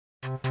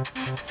Buddy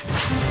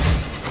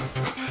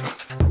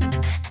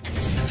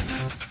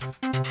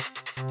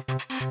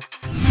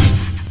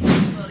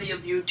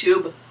of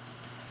YouTube.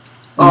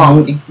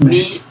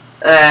 Me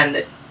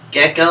and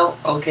Gecko.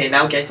 Okay,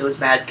 now Gecko is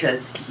mad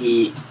because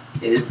he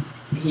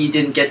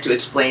didn't get to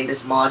explain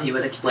this mod. He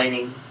was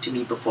explaining to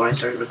me before I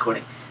started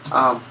recording.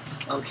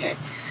 Okay.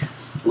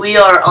 We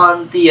are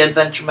on the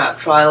adventure map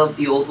Trial of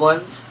the Old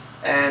Ones,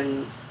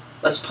 and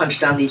let's punch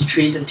down these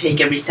trees and take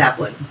every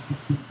sapling.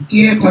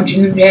 Yeah,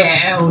 punching them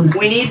down.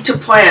 We need to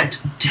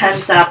plant 10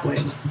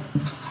 saplings.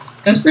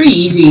 That's pretty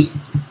easy.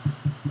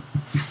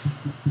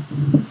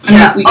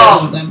 Yeah,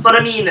 but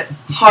I mean,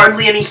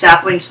 hardly any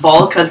saplings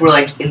fall because we're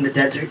like in the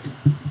desert.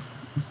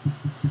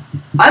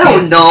 I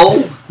don't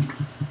know.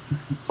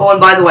 Oh, and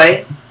by the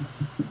way,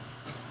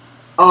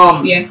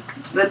 yeah.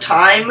 The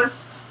time.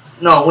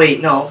 No,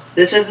 wait, no.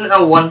 This isn't a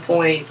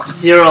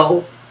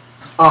 1.0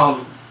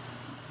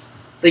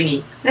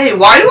 thingy. Hey,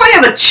 why do I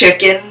have a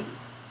chicken?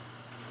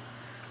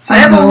 I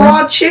have a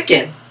raw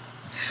chicken.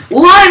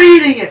 Well, I'm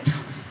eating it.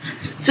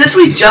 Since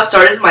we just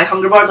started, my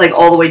hunger bar is like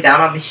all the way down.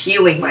 I'm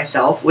healing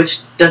myself,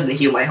 which doesn't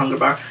heal my hunger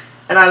bar,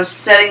 and I'm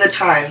setting the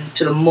time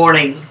to the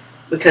morning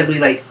because we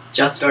like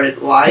just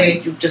started. Why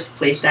did you just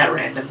place that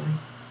randomly?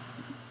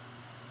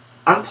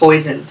 I'm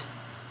poisoned.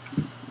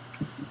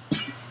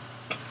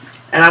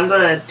 And I'm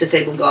gonna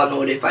disable God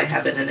mode if I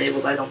have it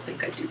enabled. I don't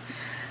think I do.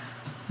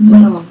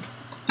 But,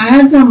 I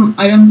had some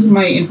items in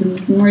my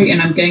inventory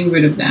and I'm getting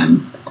rid of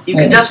them. You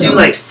could just do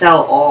like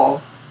sell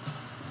all.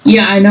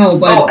 Yeah, I know,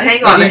 but oh,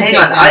 hang on.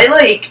 I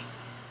like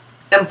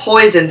am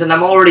poisoned and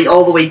I'm already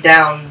all the way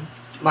down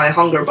my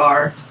hunger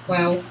bar.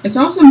 Wow, I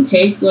saw some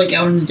pigs like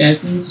out in the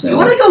desert. So you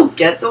wanna go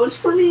get those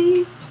for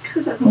me?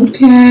 Cause I'm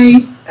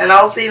okay. And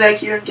I'll stay back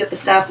here and get the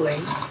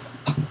saplings.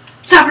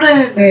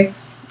 Sapling. Okay.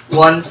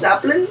 One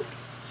sapling.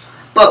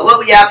 But what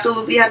we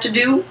absolutely have to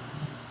do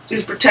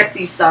is protect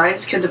these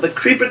signs, because if a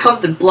creeper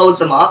comes and blows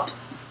them up...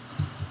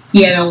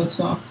 Yeah, that will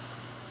suck.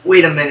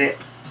 Wait a minute.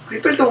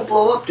 Creepers don't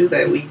blow up, do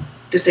they? We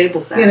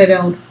disabled that. Yeah, they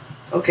don't.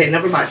 Okay,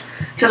 never mind.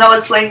 Because I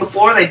was playing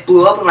before and they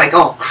blew up, and I'm like,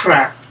 oh,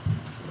 crap.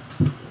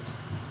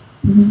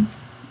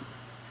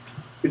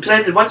 We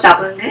planted one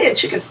sapling, and hey, a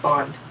chicken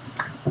spawned.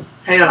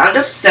 Hang on, I'm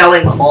just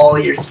selling all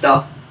your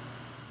stuff.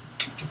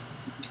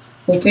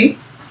 Okay.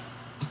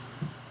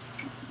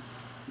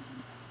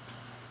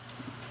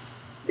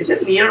 Is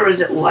it me or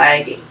is it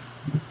lagging?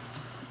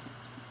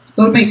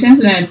 Well, it makes sense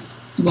that it's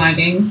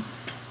lagging.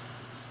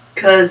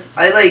 Because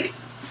I, like,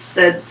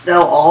 said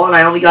sell all, and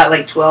I only got,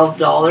 like,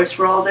 $12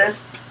 for all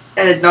this.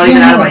 And it's not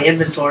even out of my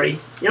inventory.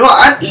 You know what?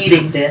 I'm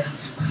eating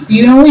this.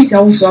 You can only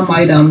sell some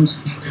items.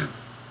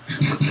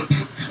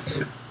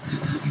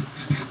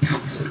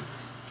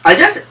 I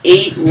just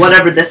ate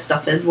whatever this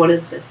stuff is. What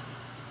is this?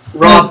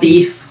 Raw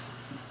beef.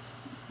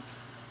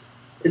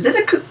 Is this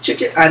a cooked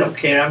chicken? I don't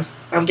care.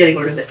 I'm getting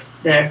rid of it.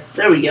 There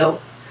we go.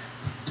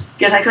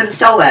 Guess I couldn't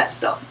sell that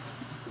stuff.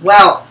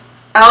 Wow,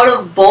 out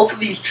of both of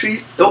these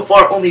trees, so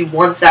far only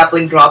one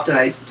sapling dropped and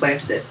I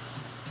planted it.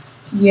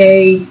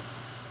 Yay.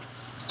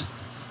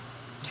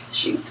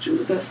 Shoot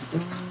through the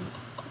snow.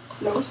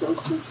 Snow, snow,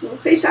 snow, snow.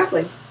 Hey,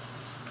 sapling.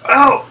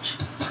 Ouch.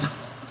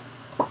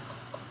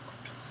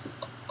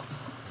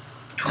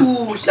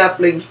 2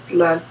 saplings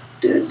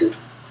planted.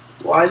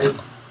 Why did...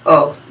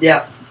 Oh,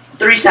 yeah.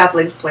 3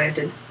 saplings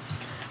planted.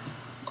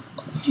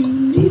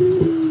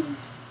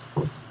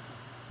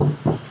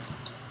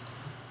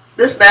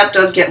 This map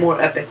does get more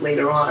epic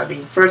later on. I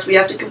mean, first we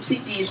have to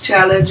complete these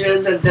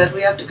challenges, and then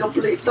we have to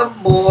complete some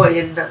more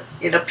in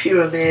a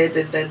pyramid,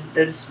 and then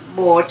there's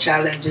more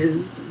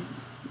challenges.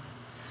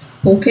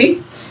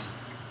 Okay.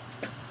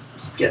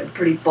 It's getting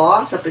pretty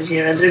boss up in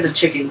here, and there's a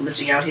chicken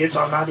glitching out here,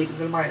 so I'm not even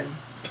gonna mind him.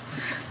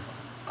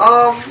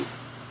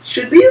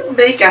 Should we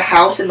make a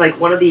house in like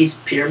one of these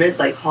pyramids,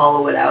 like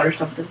hollow it out or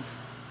something?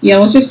 Yeah,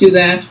 let's just do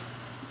that.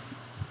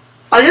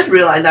 I just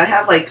realized I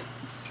have like,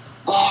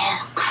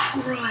 oh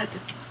crud.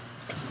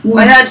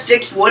 What? I had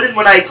 6 wood, and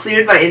when I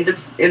cleared my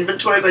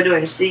inventory by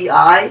doing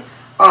CI,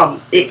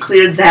 it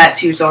cleared that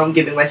too, so I'm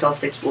giving myself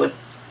 6 wood.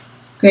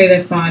 Okay,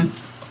 that's fine.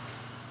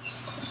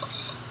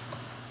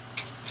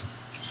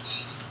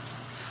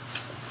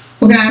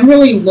 Okay, I'm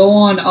really low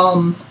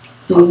on,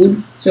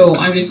 food, so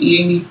I'm just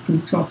eating these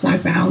food chops I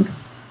found.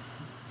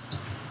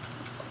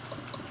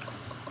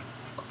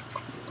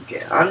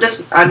 Okay,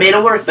 I made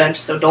a workbench,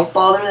 so don't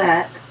bother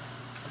that.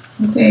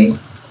 Okay.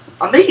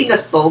 I'm making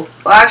us both.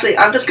 Well, actually,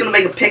 I'm just gonna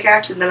make a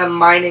pickaxe and then I'm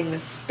mining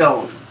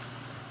stone.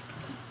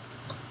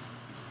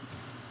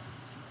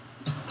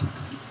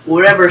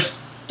 Wherever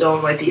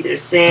stone might be,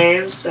 there's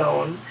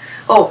sandstone.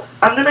 Oh,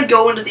 I'm gonna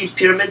go into these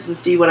pyramids and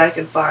see what I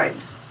can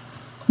find.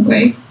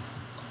 Okay.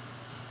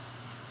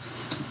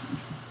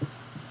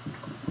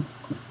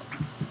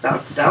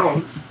 Found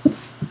stone.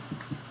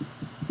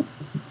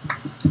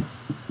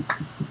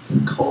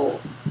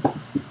 Coal.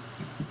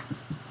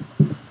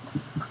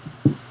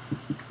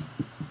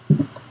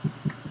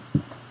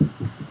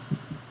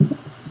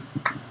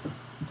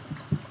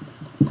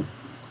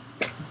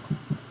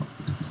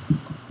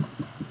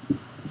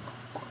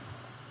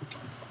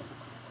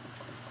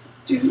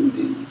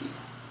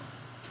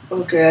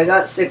 Okay, I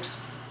got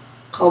 6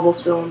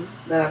 cobblestone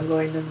that I'm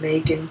going to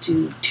make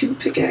into 2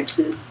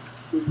 pickaxes.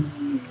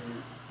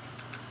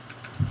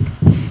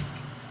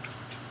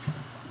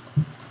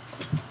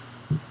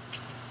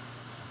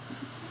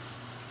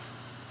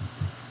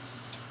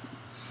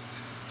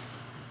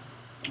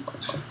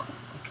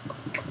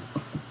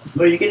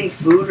 Are you getting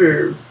food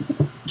or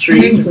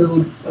trees? Getting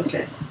food.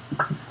 Okay.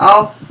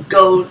 I'll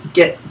go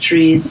get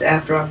trees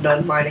after I'm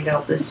done mining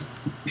out this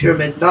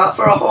pyramid. Not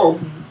for a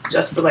home,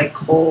 just for like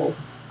coal.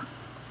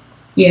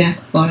 Yeah,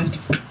 got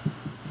it.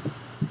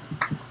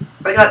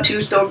 I got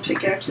 2 stone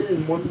pickaxes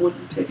and 1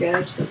 wooden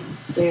pickaxe and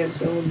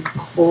sandstone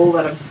coal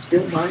that I'm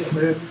still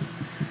mining.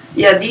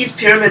 Yeah, these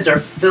pyramids are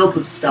filled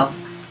with stuff.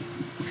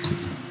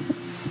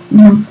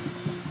 Mm.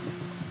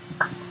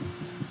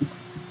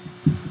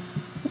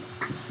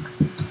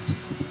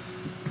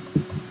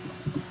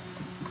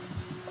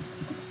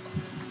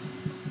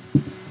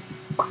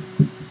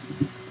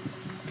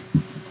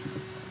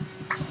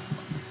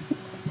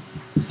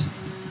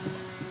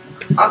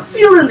 I'm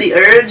feeling the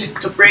urge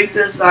to break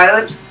this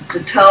silence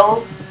to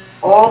tell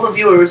all the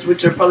viewers,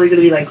 which are probably going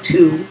to be like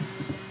 2,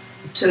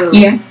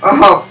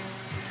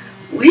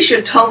 we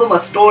should tell them a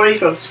story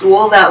from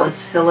school that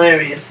was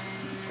hilarious.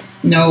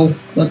 No,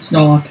 let's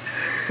not.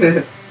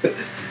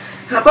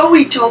 How about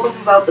we tell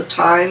them about the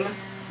time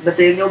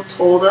Nathaniel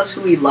told us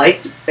who he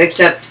liked,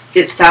 except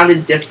it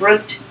sounded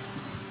different?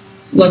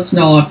 Let's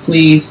not,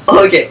 please.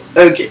 Okay.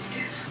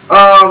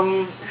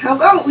 How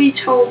about we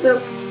tell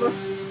them...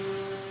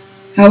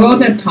 How about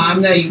that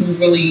time that you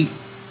really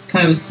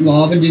kind of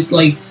slob and just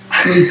like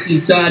threw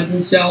pizza at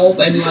himself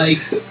and like...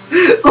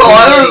 Oh,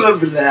 I don't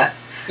remember that.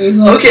 It was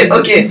like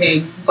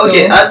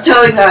Okay, I'm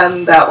telling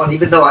them that one,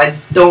 even though I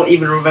don't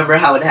even remember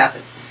how it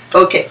happened.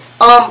 Okay,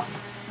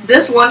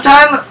 this one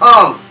time,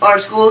 our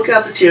school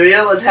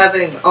cafeteria was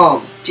having,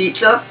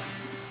 pizza.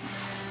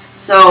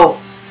 So,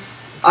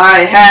 I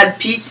had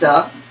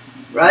pizza,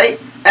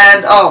 right?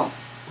 And,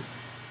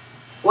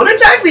 what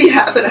exactly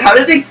happened? How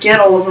did it get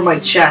all over my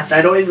chest?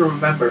 I don't even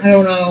remember. I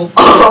don't know.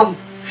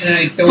 And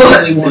I don't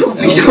really want to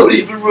know. We don't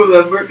even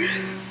remember.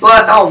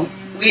 But,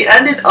 we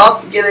ended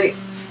up getting...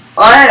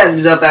 I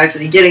ended up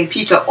actually getting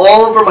pizza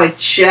all over my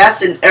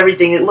chest and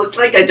everything. It looked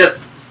like I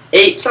just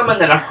ate some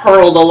and then I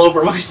hurled all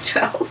over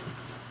myself.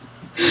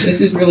 This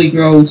is really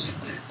gross.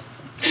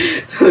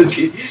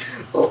 Okay.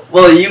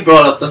 Well, you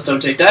brought up the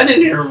subject. I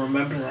didn't even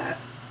remember that.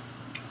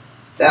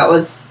 That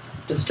was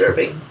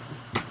disturbing.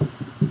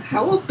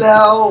 How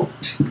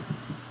about...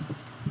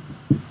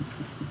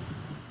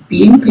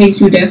 Beating pigs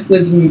to death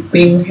with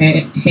big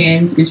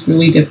hands is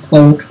really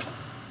difficult.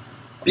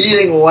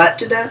 Beating what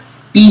to death?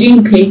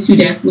 Beating pigs to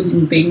death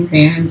with big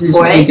hands is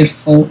really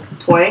difficult.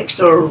 Planks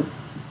or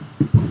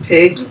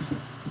pigs?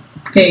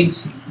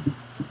 Pigs.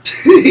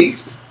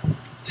 Pigs.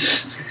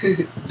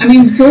 I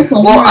mean, so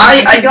far... Well,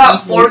 I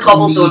got 4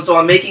 cobblestone, so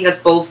I'm making us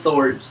both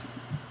swords.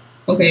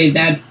 Okay,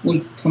 that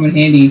would come in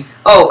handy.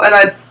 Oh, and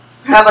I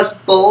have us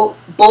both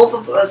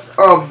of us,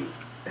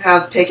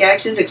 have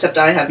pickaxes, except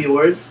I have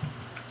yours.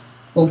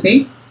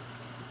 Okay.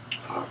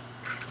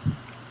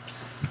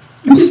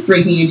 I'm just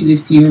breaking into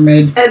this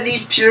pyramid. And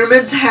these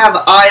pyramids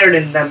have iron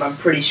in them, I'm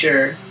pretty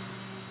sure.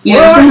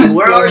 Yeah,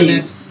 Where are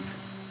you?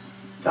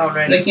 But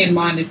I can't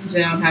mine it because I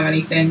don't have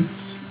anything.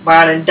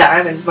 Mining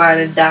diamonds.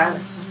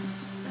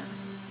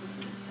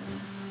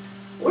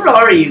 Where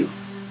are you?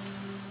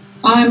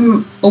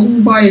 I'm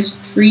over by this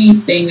tree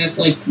thing that's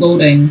like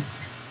floating.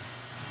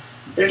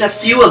 There's a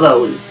few of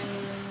those.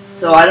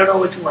 So I don't know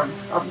which one.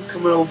 I'm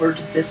coming over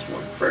to this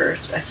one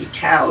first. I see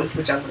cows,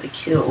 which I'm gonna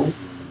kill.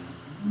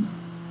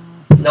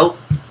 Nope.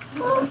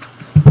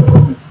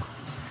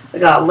 I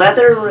got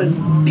leather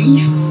and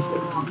beef.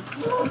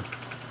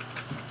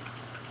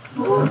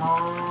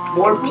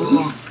 More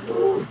beef.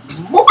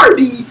 More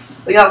beef.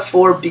 I got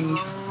 4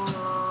 beef.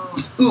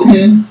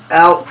 Ooh.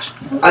 Ouch.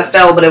 I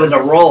fell, but it was a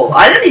roll.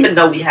 I didn't even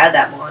know we had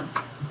that mod.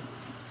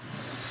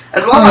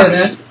 And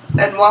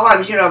while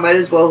I'm here, I might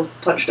as well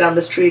punch down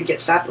this tree and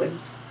get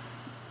saplings.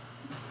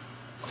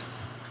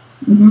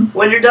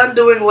 When you're done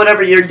doing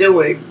whatever you're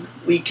doing,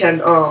 we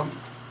can, oh,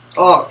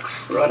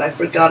 crud, I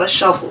forgot a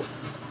shovel.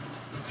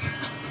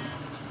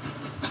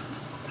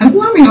 I'm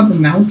climbing up a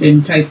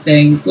mountain type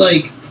thing. It's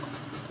like,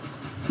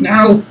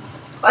 no.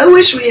 I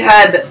wish we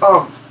had,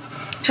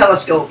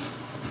 telescopes.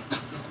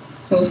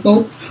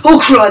 Telescope? Oh,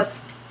 crud!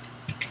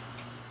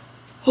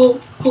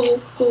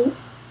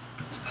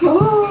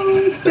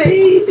 Oh,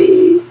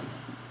 baby!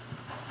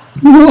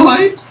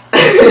 What?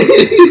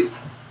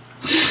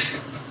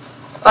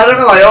 I don't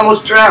know, I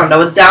almost drowned. I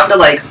was down to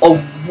like, oh,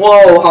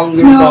 whoa,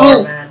 hunger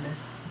bar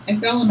madness. I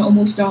fell and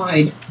almost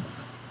died.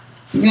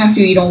 You have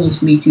to eat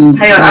almost me too.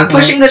 Hang on, I'm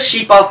pushing the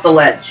sheep off the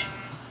ledge.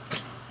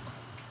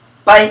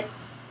 Bye.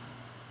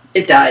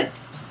 It died.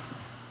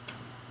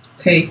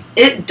 Okay.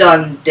 It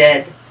done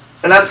dead.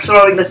 And I'm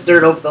throwing this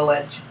dirt over the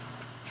ledge.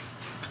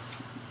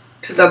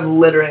 Because I'm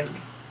littering.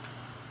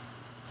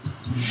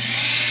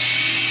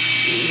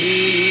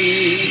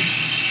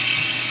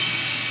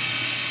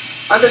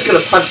 I'm just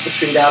gonna punch the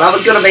tree down. I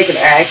was gonna make an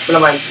axe, but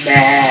I'm like,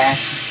 nah.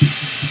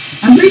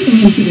 I'm breaking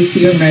into this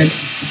pyramid.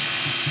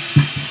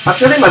 I'm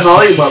turning my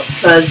volume up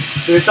because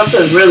there's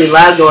something really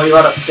loud going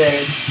on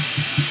upstairs.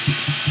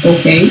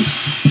 Okay.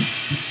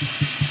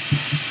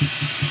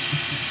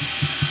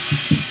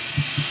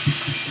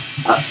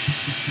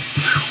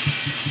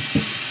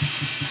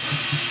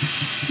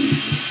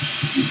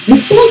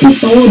 This is like a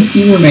solid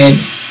pyramid.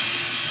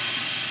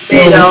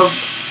 Made of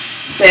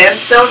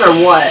sandstone or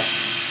what?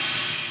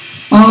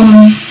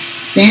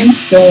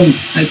 Sandstone.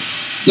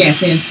 Yeah,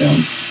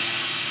 sandstone.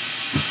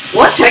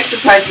 What texture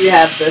pack do you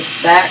have? The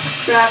Stacks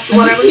Craft or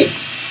whatever? It,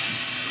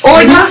 Oh,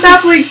 I got a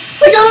sapling!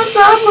 I got a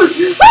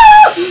sapling!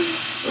 Ah!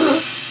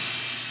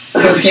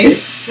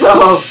 Okay.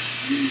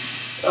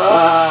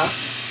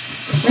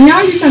 Right now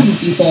I just have the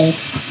default.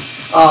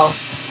 Oh,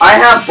 I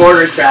have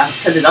Bordercraft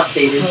because it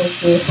updated. Oh,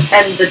 cool.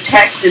 And the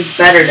text is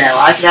better now.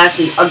 I can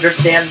actually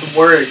understand the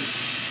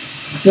words.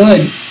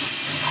 Good.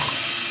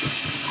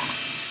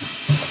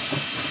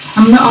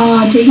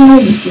 I'm taking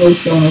away this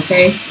glowstone,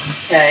 okay?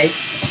 Okay.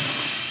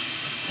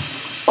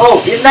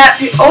 Oh,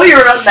 oh,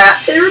 you're on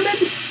that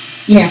pyramid?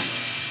 Yeah.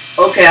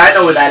 Okay, I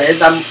know where that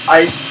is.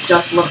 I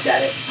just looked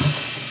at it.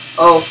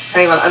 Oh,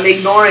 hang on. I'm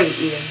ignoring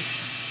Ian.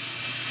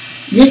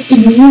 Just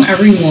ignore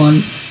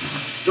everyone.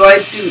 Do I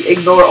have to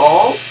ignore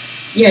all?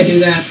 Yeah, do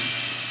that.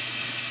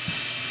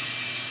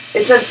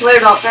 It says player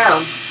not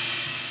found.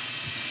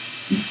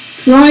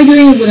 Try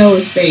doing it without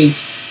a space.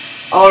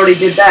 Already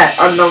did that.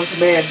 Unknown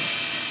command.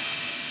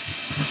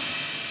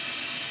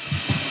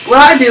 What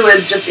I do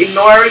is just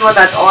ignore everyone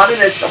that's on,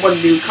 and if someone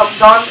new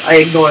comes on,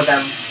 I ignore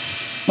them.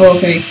 Oh,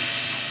 okay.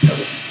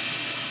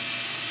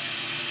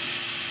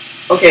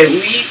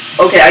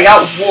 Okay, I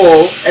got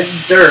wool and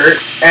dirt,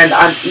 and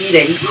I'm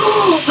eating.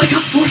 I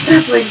got 4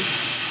 saplings!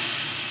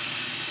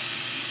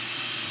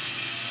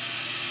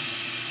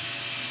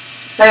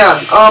 Hang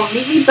on,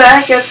 meet me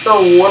back at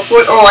the warp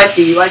point. Oh, I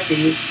see you.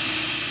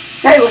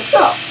 Hey, what's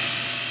up?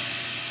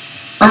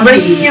 I'm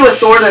bringing you a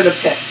sword and a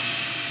pick.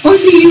 Oh, I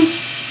see you.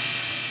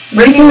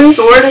 Bringing a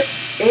sword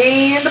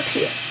and a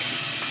pick.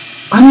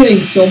 I'm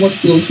getting so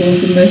much glowstone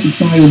from this,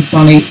 it's not even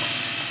funny.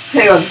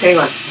 Hang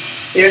on.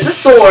 Here's a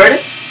sword,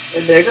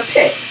 and there's a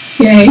pick.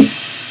 Okay.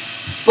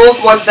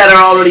 Both ones that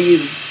are already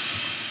used.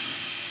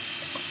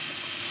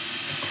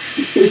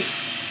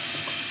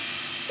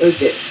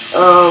 Okay,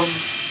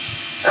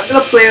 I'm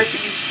gonna plant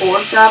these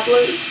 4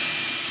 saplings.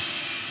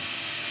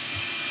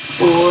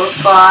 4,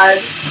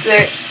 5,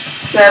 6,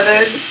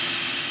 7.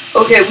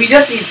 Okay, we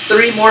just need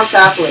 3 more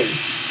saplings.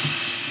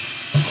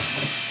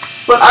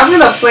 But I'm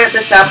gonna plant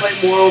the sapling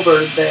more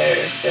over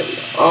there. There we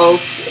go.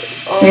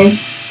 Okay.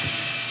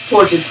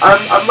 Torches.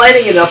 I'm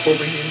lighting it up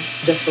over here,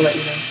 just to let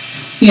you know.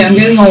 Yeah, I'm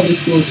getting all this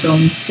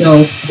glowstone,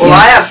 so... Well, yeah.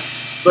 I have,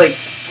 like,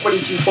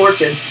 22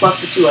 torches, plus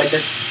the 2 I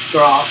just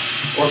draw,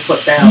 or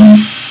put down.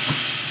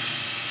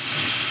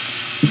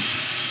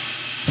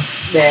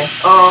 There.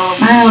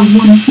 I have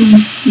 1,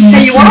 2, 3...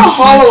 Hey, you wanna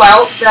hollow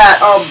out that,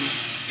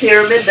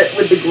 pyramid that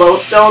with the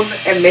glowstone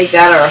and make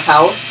that our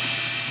house?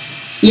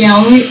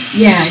 Yeah,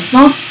 it's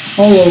not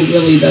hollow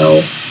really,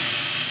 though.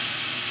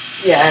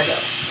 Yeah, I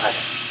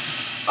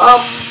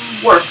know.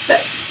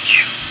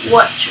 Workbench.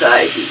 What should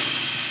I do?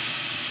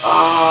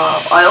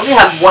 I only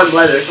have 1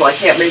 leather, so I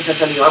can't make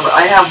us any armor.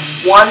 I have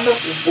 1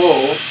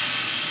 wool.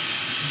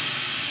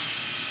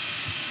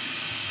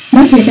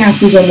 My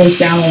pickaxe is almost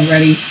down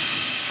already.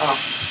 Oh.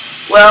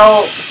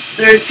 Well,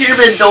 there's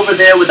pyramids over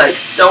there with, like,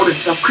 stone and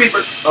stuff.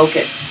 Creeper.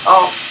 Okay.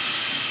 Oh.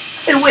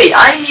 Hey, wait,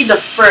 I need a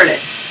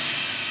furnace.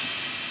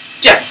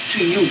 Death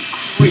to you,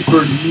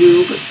 creeper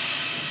noob.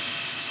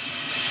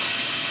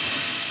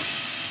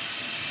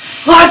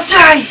 Oh,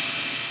 die!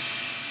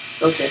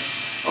 Okay.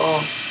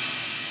 Oh.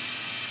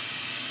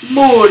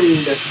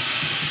 Moon.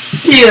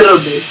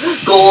 Pyramid.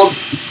 Gold.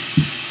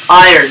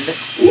 Iron.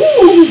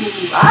 Ooh,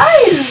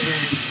 iron.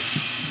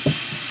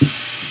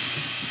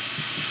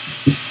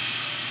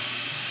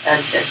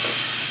 And sandstone.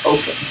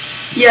 Okay.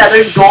 Yeah,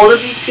 there's gold in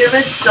these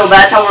pyramids, so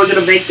that's how we're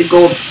gonna make the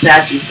gold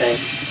statue thing.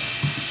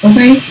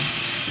 Okay.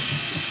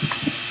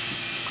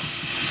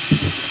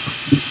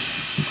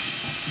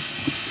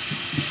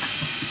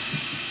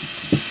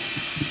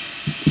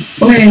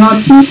 Okay, I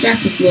got 2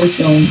 stacks of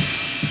glowstone.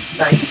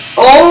 Nice.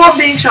 Oh, I'm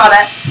being shot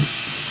at.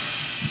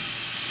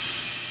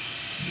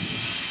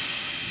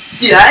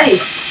 Die,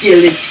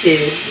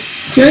 skeleton.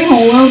 Should I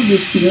hollow out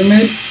this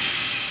pyramid?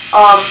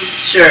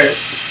 Sure.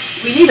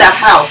 We need a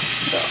house,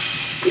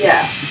 though.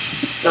 Yeah.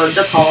 So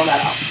just hollow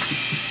that out.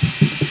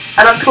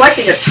 And I'm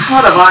collecting a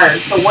ton of iron,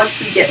 so once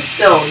we get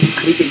stone,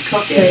 we can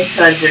cook it,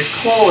 because there's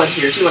coal in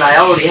here, too, and I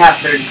already have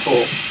 30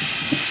 coal.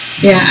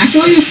 Yeah,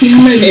 actually this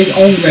pyramid is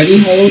already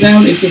hollowed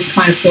out, it's just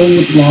kind of filled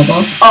with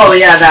lava. Oh,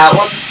 yeah, that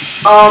one.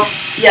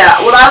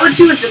 Yeah, what I would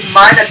do is just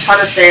mine a ton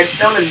of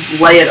sandstone and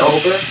lay it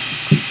over.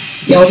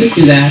 Yeah, I'll just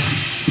do that.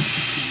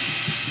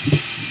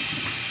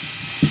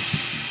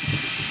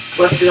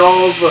 Collecting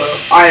all the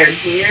iron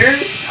here.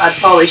 I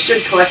probably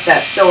should collect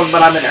that stone,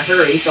 but I'm in a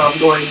hurry, so I'm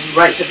going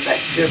right to the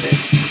next pyramid.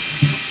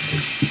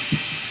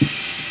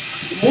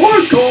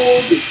 More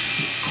gold.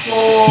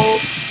 coal.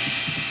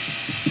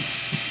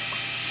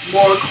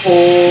 More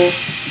coal.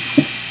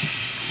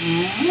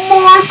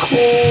 More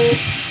coal.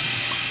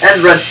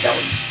 And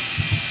redstone.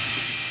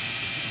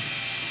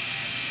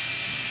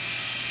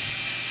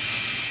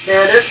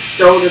 Man, there's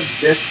stone in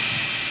this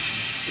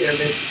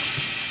pyramid.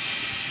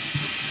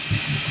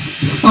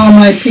 Oh,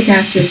 my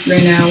pickaxe just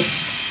ran out.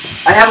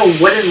 I have a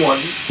wooden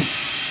one.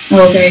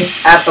 Okay.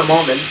 At the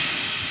moment.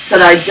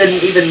 Because I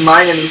didn't even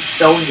mine any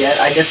stone yet.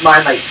 I just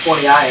mined like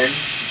 20 iron.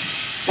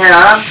 Hang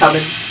on, I'm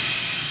coming.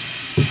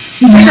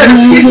 Hey, there's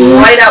a pig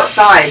right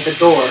outside the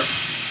door.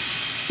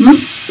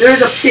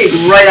 There's a pig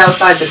right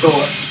outside the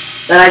door.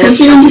 That I just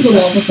killed.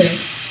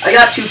 I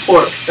got 2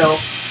 pork, so...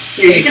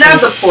 Here, you can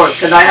have the pork,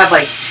 because I have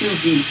like 2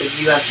 beef and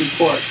you have 2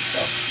 pork,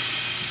 so...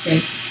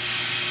 Okay.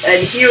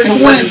 And here's a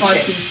wooden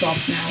pig.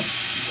 Now.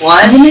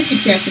 What? I can make a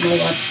chest and all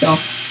that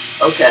stuff.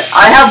 Okay.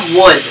 I have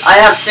wood. I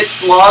have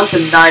 6 logs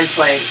and 9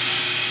 planks.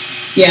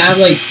 Yeah, I have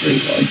like 3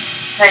 wood.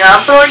 Hang on,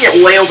 I'm throwing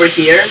it way over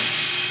here.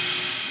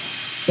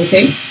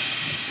 Okay.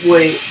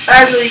 Wait.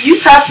 Actually, you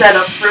pass that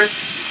up first.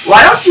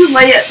 Why don't you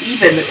lay it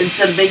even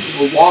instead of making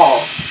a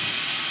wall?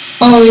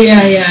 Oh,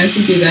 yeah, I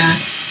should do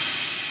that.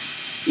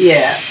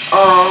 Yeah.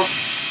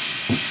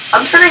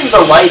 I'm turning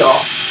the light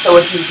off so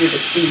it's easier to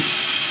see.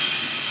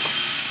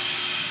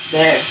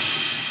 There.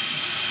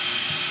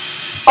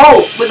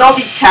 Oh, with all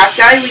these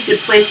cacti, we could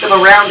place them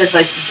around as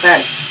like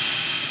defense.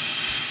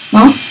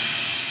 Huh?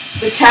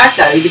 The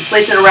cacti, we could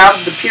place it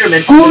around the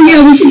pyramid. Oh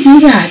yeah, we should do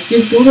that.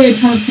 Just go get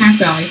a ton of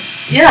cacti.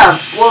 Yeah,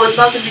 well it's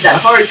not gonna be that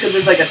hard because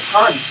there's like a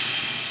ton.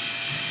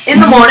 In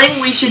the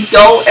morning, we should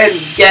go and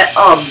get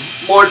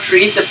more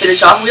trees to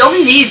finish off. We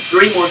only need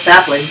 3 more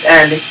saplings.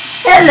 And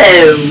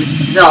hello,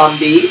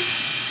 zombie.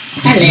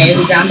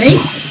 Hello, zombie.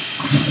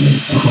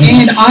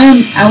 And I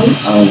am out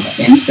of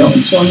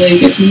sandstone, so I'm gonna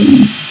get some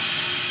more.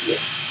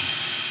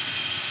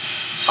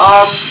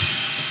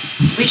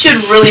 We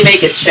should really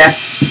make a chest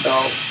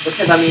though,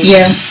 because I mean.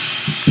 Yeah.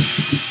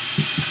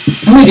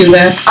 I'm gonna do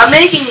that.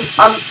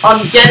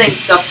 I'm getting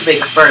stuff to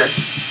make a furnace.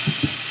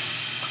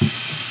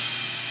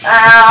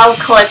 I'll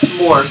collect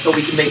more so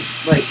we can make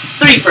like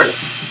 3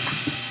 furnaces.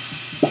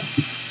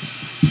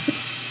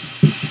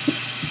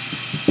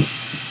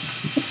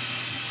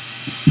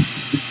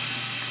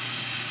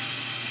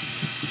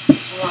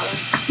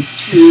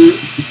 2,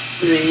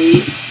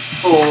 3,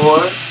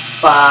 4,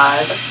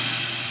 5,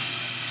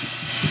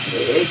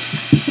 6,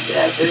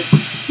 7,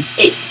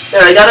 8.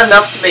 There, I got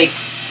enough to make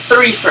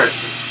 3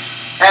 furnaces.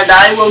 And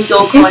I will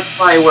go collect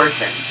my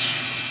workbench.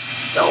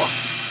 So,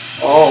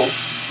 oh,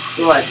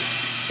 good.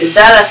 Is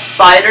that a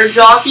spider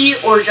jockey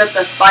or just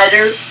a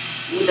spider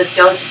with a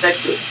skeleton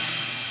next to it?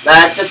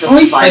 That's just a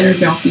spider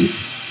jockey.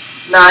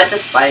 Nah, it's a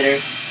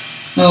spider.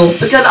 Oh.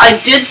 Because I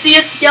did see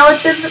a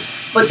skeleton,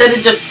 but then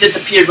it just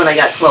disappeared when I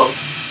got close.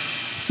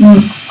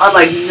 I'm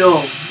like,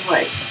 no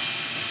way.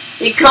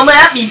 Hey, come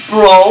at me,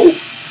 bro.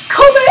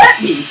 Come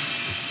at me.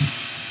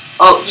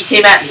 Oh, he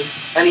came at me,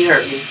 and he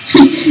hurt me.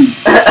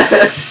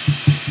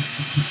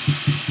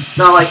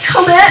 No, I'm like,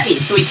 come at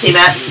me. So he came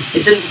at me.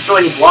 It didn't destroy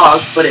any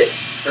blocks, but it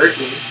hurt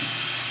me.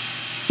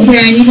 Okay,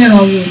 I need an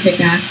old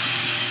pickaxe.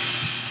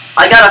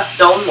 I got a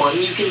stone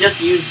one. You can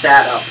just use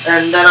that up,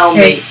 and then I'll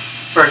make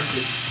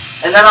furnaces.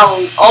 And then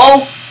I'll...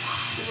 Oh,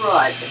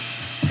 crud.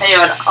 Hang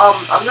on.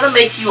 I'm gonna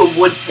make you a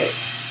wood pick.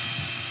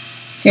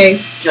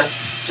 Okay. Just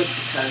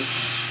because.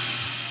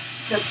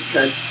 Just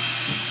because.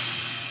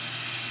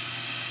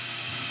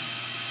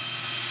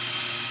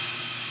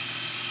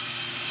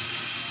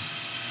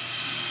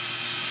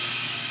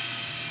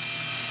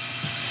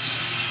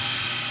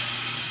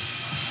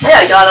 Hey,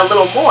 I got a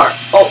little more.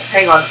 Oh,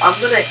 hang on. I'm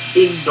gonna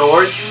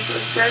ignore you for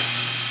a sec.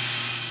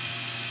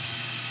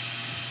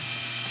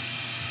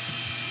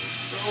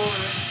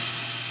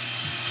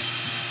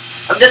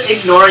 I'm just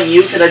ignoring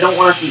you because I don't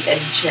want to see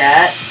any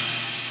chat.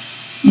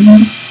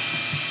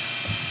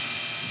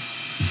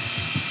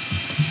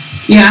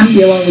 Yeah, I'm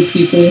dealing with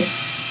people.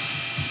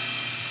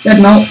 That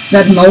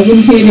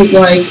Melvin kid is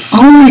like,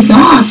 oh my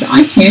gosh,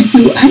 I can't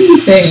do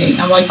anything.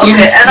 I'm like, yeah.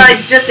 Okay, and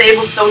I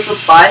disabled social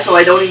spy, so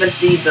I don't even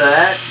see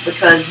that,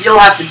 because you'll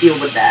have to deal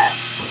with that.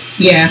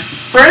 Yeah.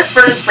 First.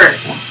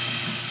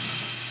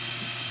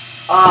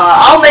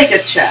 I'll make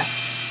a chest.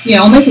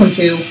 Yeah, I'll make one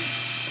too.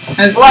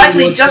 Well,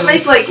 actually, just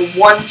make like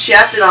 1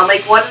 chest, and I'll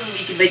make 1, and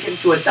we can make it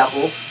into a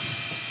double.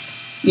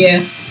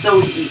 Yeah. So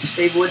we each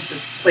save wood to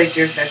place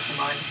yours next to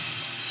mine.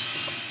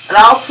 And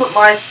I'll put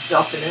my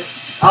stuff in it.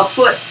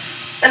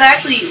 And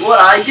actually, what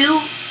I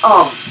do,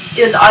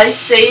 is I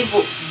save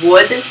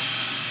wood.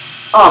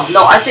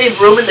 No, I save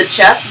room in the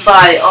chest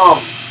by,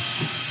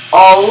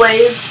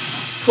 always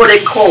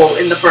putting coal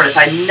in the furnace.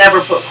 I never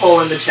put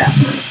coal in the chest.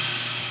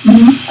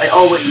 I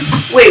always...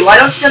 Wait, why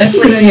don't you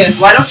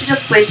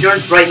just place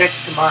yours right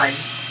next to mine?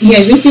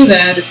 Yeah, just do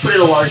that. Just put it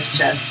in a large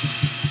chest.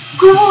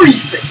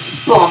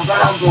 Griefing! Boom,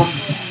 boom, boom,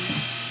 boom.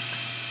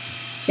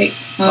 Hey,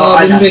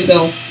 where do we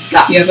go?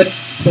 Got you have it?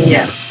 Cool.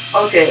 Yeah.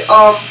 Okay,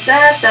 oh,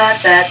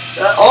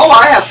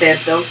 I have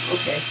sandstone.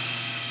 Okay.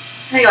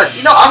 Hang on,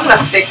 I'm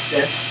gonna fix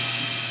this.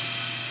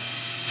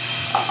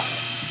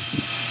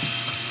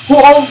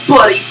 Oh,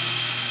 buddy.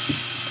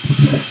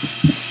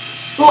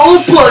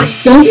 Oh, buddy.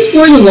 Don't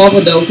destroy the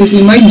lava though, because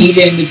we might need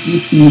it in the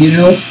future, you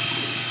know?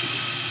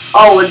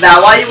 Oh, is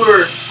that why you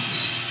were...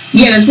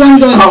 Yeah, that's why I'm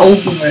going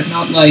over it,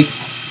 not like...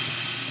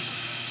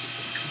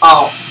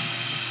 Oh.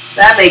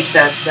 That makes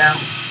sense now.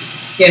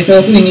 Yeah, so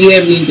if we need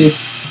it, we can just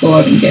go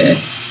out and get it.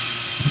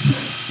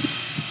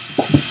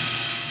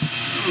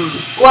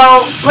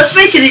 Well, let's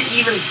make it an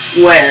even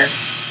square.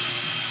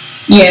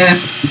 Yeah.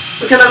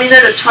 Because, I mean,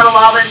 there's a ton of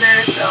lava in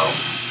there, so...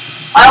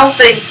 I don't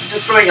think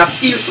destroying a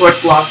few source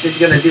blocks is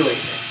gonna do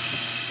anything.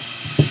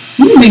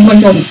 I'm gonna make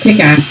myself a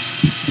pickaxe.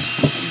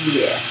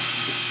 Yeah.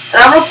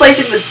 And I'm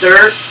replacing the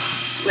dirt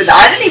with...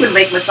 I didn't even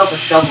make myself a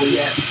shovel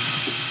yet.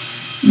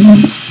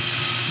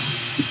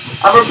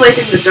 I'm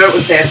replacing the dirt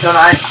with sandstone.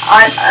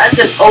 I'm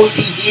just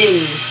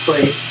OCDing this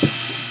place.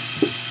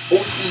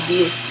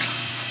 OCD.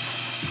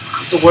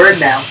 It's a word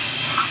now.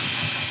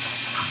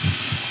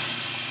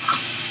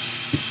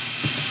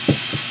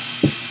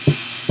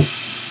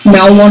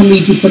 Mel wanted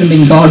me to put him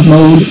in God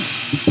mode.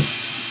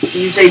 Did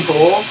you say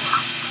bull?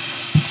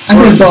 I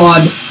said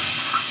God.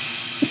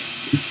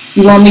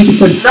 You want me to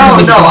put him in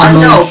God mode? I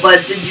know,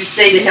 but did you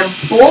say to him,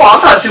 bull,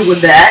 I'm not doing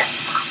that.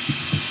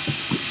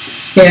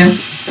 Yeah.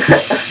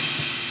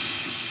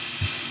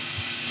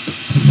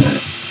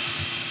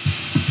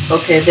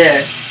 Okay,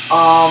 there.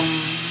 I'm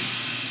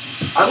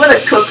gonna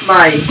cook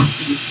my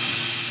beef.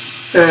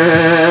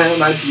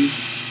 My beef.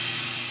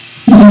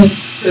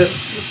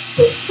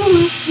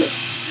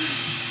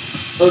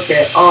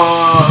 Okay, oh,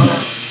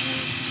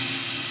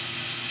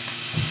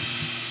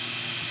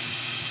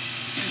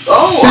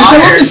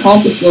 iron!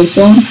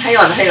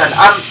 Hang on.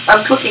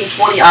 I'm cooking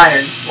 20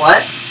 iron.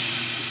 What?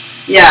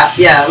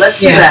 Yeah, let's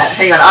do that.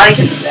 Hang on, I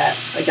can do that.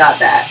 I got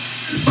that.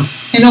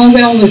 And I'll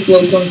get all this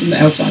glowstone from the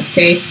outside,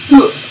 okay?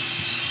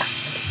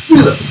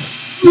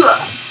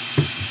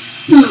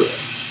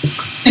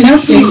 And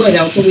now daylight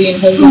out, so we can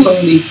hold some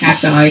of these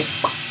cacti.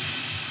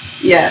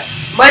 Yeah.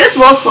 Might as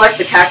well collect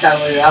the cacti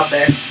while you're out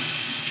there.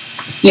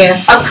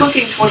 Yeah. I'm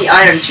cooking 20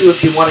 iron too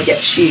if you want to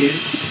get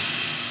shoes.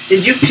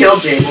 Did you kill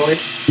J-Boy?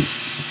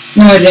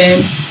 No, I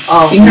didn't.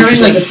 Oh, he's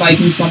having like a fight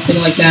and something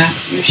like that.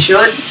 You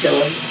should kill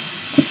him.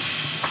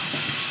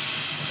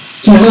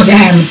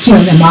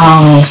 Kill them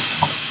all.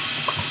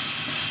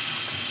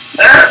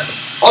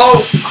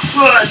 Oh,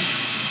 crud.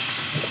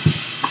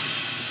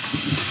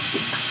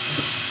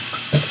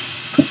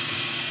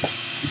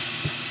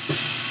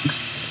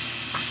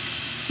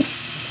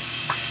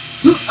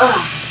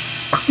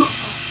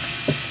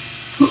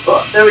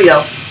 There we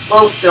go.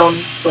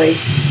 Glowstone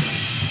place.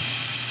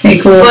 Okay,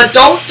 cool. But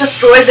don't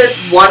destroy this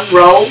one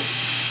row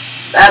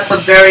at the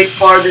very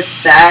farthest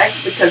back,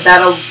 because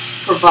that'll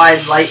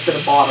provide light for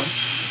the bottom.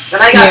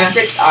 Then I got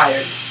 6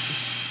 iron.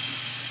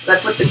 And I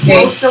put the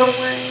glowstone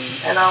away,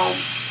 and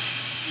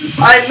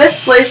I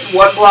misplaced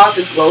 1 block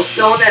of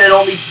glowstone, and it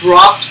only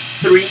dropped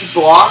 3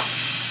 blocks.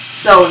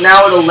 So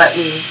now it'll let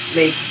me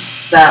make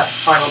that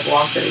final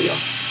block. There we go.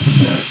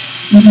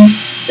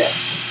 There.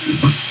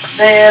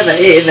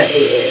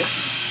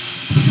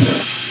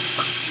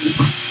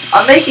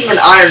 I'm making an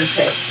iron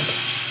pick.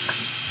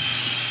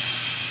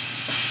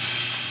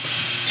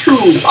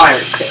 2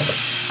 iron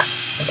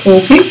picks.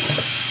 Okay.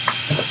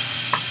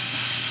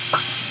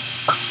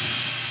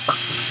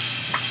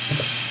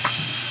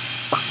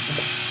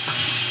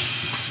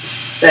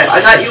 There,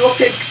 I got you a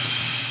pick.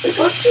 I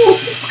got you a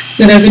pick.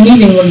 Good, I've been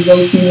needing one of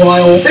those in a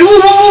while. Hey,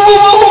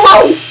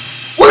 whoa!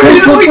 What are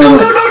you doing?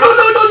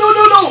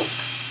 No!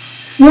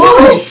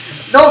 What?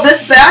 No,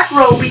 this back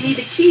row we need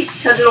to keep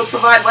because it'll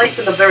provide light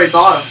from the very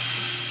bottom.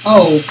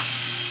 Oh.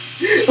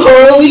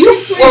 Oh, we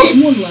just put it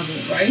in one level,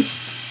 right?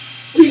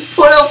 We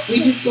put up.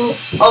 We just go.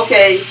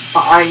 Okay,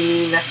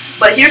 fine.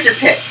 But here's your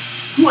pick.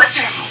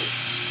 Watch out.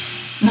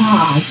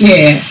 Ah,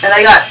 yeah. And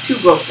I got 2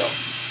 glowstone.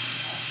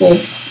 Cool.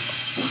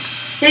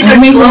 Hey, there's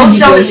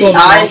glowstone in the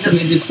eyes of.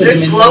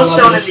 There's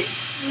glowstone in the.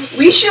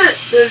 We should.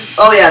 There's.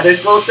 Oh yeah, there's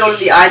glowstone in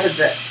the eyes of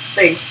the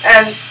Sphinx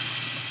and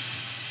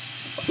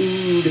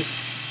food.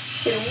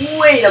 Hey,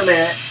 wait a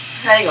minute.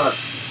 Hang on.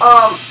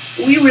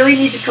 We really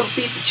need to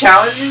complete the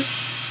challenges.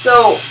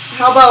 So,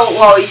 how about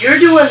while you're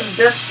doing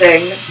this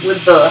thing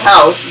with the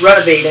house,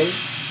 renovating,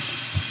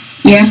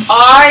 yeah,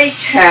 I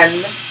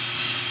can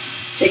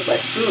take my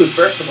food,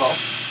 first of all.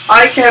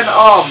 I can,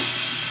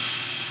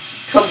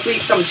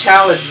 complete some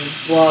challenges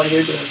while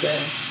you're doing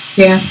that.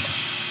 Yeah.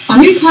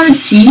 I'm gonna kind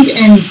of cheat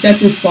and set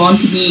the spawn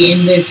to be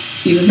in this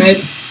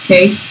pyramid,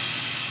 okay?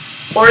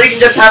 Or you can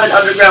just have an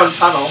underground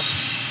tunnel.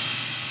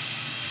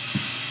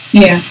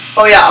 Yeah.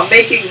 Oh yeah, I'm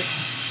making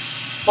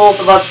both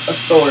of us a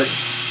sword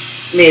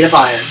made of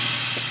iron.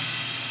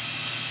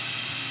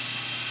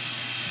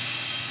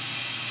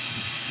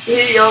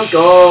 Here you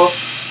go.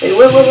 Hey,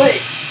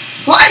 wait.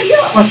 What?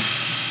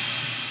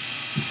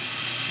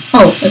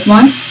 Oh, that's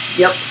mine?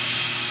 Yep.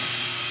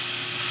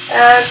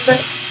 And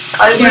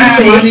I'm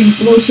gonna make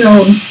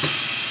glowstone.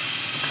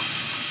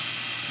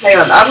 Hang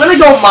on, I'm gonna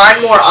go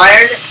mine more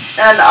iron,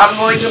 and I'm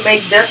going to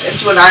make this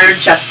into an iron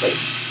chest plate.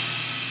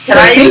 Can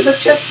I use the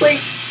chest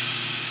plate?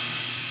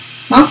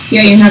 Huh?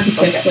 Yeah, you have the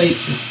chest Okay. plate.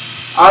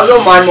 I'll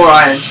go mine more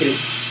iron too.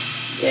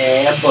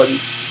 Yeah, buddy.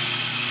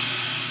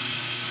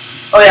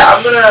 Oh yeah,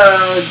 I'm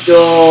gonna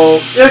go...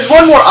 There's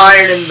one more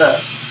iron in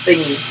the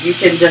thingy. You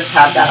can just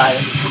have that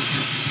iron.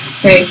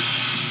 Okay.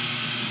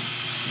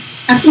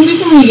 I think we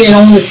can get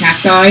all the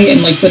cacti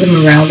and like put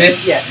them around it.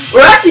 Yeah.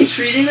 We're actually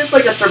treating this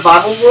like a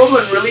survival world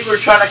when really we're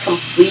trying to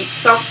complete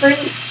something.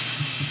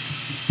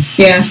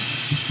 Yeah.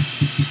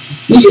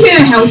 We should get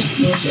a house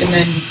first and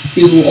then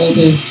do all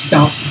the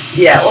stuff.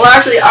 Yeah, well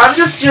actually, I'm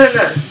just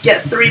gonna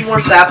get 3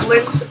 more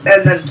saplings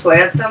and then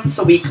plant them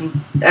so we can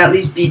at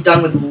least be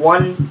done with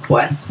one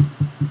quest.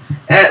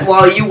 And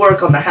while you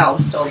work on the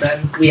house, so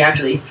then we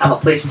actually have a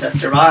place to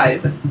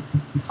survive.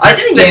 I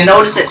didn't even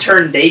notice it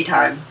turned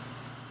daytime.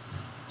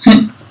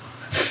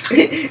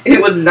 It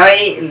was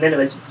night and then it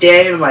was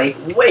day and I'm like,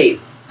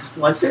 wait,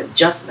 wasn't it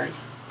just night?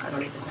 I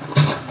don't even know.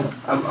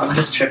 I'm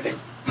just tripping.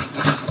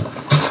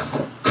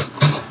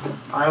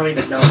 I don't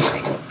even know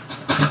anything.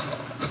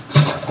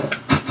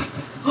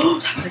 Oh,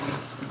 something.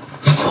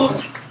 Oh,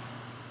 something.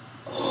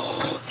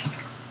 Oh,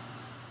 something.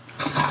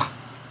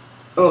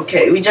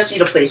 Okay, we just need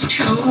to place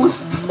 2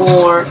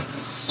 more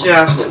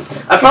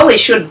saplings. I probably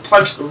shouldn't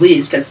punch the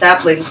leaves because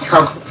saplings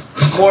come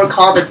more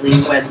commonly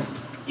when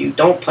you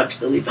don't punch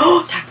the leaves.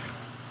 Oh, sapling.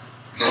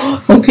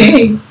 Oh,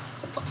 Okay.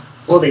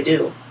 well, they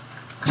do.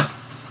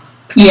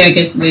 Yeah, I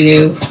guess they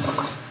do.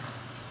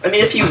 I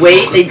mean, if you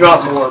wait, they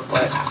drop more,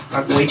 but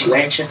I'm way too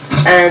anxious.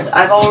 And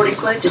I've already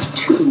planted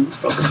 2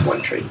 from this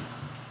one tree.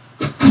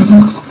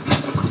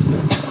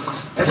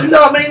 Mm-hmm. And there's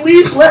not many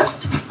leaves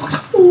left.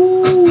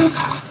 Ooh.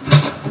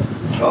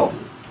 Oh,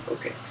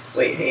 okay.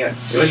 Wait, hang on.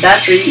 There was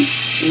that tree.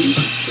 2,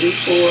 3,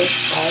 4,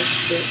 5,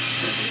 6,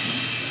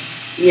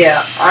 7.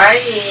 Yeah, I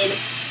mean...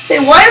 Hey,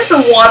 why is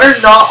the water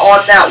not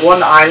on that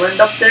one island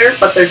up there,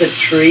 but there's a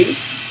tree?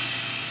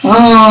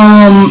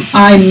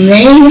 I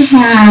may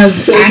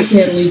have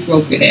accidentally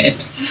broken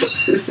it.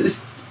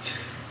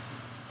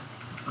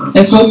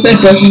 I hope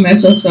that doesn't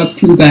mess us up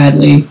too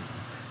badly.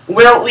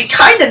 Well, we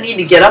kind of need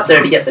to get up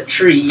there to get the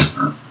tree.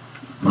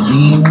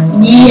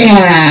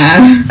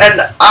 Yeah.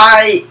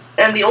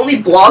 And the only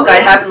block I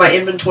have in my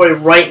inventory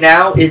right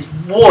now is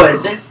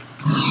wood.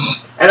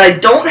 And I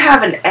don't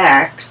have an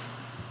axe.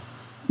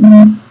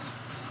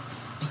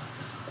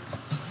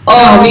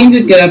 Oh, we can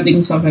just get up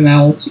thinking something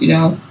else, you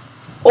know?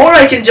 Or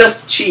I can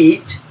just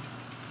cheat.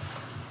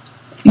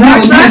 No,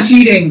 not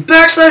cheating.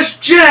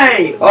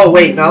 /J! Oh,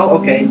 wait, no?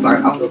 Okay,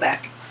 fine, I'll go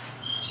back.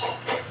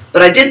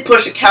 But I did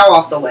push a cow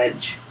off the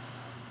ledge.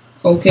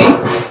 Okay.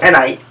 And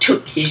I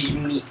took his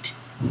meat.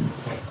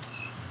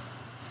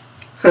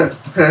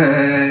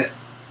 Yeah,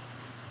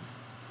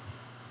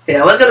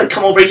 I was gonna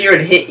come over here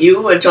and hit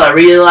you until I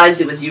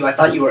realized it was you. I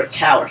thought you were a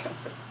cow or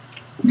something.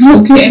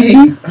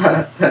 Okay.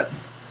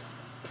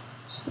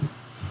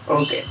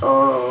 Okay,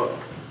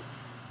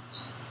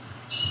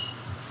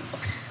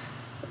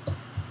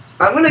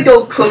 I'm gonna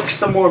go cook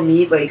some more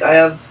meat. Like, I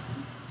have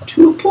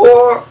 2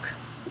 pork,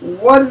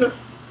 1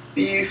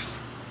 beef.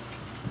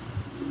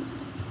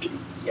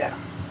 Yeah.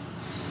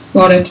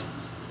 Got it.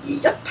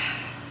 Yep.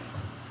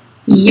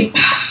 Yep.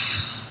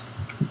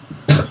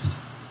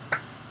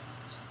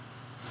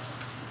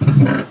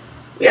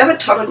 We have a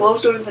ton of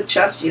glowstone in the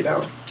chest, you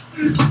know.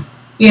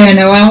 Yeah,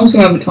 no, I also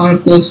have a ton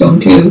of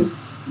glowstone too.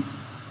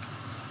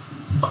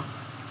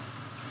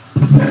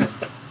 I'm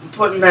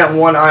putting that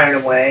 1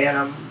 iron away, and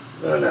I'm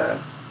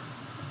gonna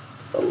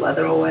put the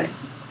leather away.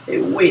 Hey,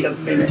 wait a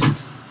minute.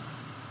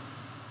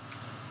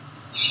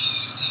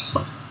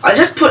 I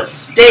just put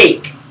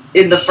steak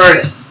in the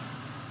furnace.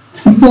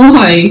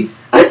 Why?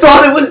 I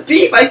thought it was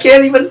beef. I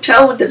can't even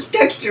tell with this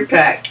texture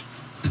pack.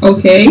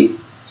 Okay.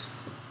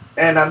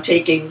 And I'm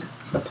taking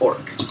the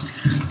pork.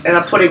 And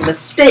I'm putting the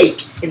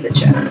steak in the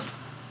chest.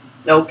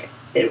 Okay,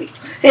 there we go.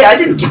 Hey, I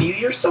didn't give you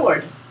your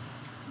sword.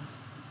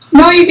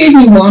 No, you gave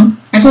me 1.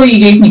 Actually, you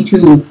gave me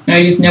 2, and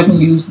I just never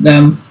used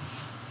them.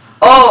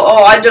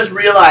 Oh, I just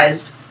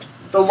realized.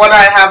 The one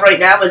I have right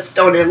now is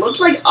stone. It looks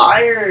like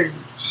iron.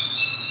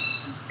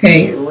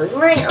 Okay. It looks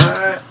like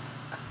iron.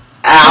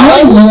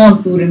 I'm Ow! low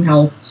on food and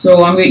health,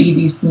 so I'm gonna eat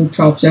these pork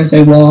chops as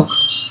I walk.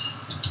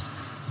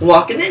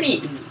 Walking and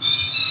eating.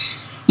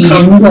 Eating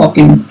and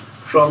walking.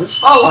 Crumbs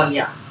fall on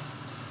ya.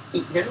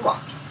 Eating and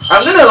walking.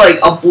 I'm gonna,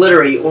 like,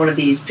 obliterate one of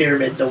these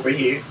pyramids over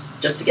here.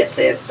 Just to get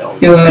sandstone.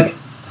 Do it.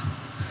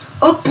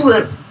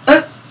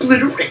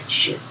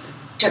 Obliteration.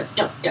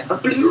 Obliteration.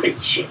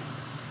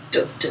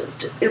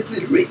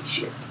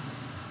 Obliteration.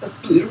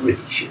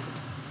 Obliteration.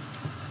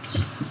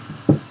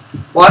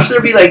 Watch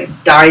there be, like,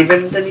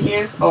 diamonds in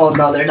here. Oh,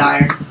 no, there's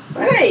iron.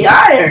 Hey,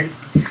 iron!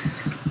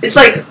 It's,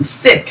 like,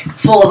 thick,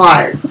 full of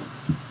iron.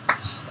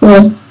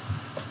 Cool.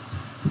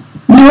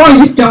 No, I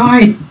just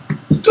died.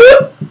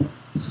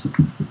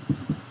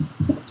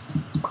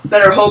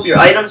 Better hope your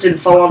items didn't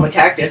fall on the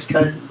cactus,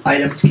 because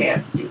items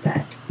can't do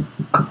that.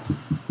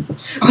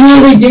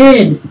 Oh, they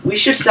did. We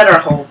should set our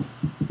home.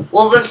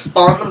 Well, then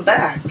spawn them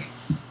back.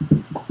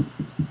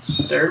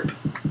 Derp.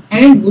 I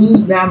didn't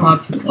lose that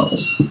much, though.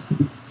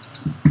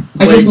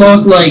 I just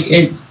lost, like,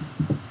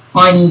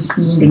 iron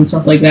spoon and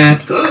stuff like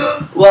that.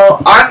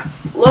 Well, I'm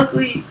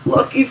lucky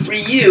for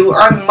you.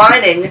 I'm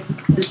mining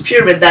this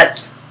pyramid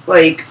that's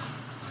like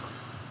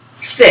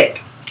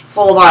thick,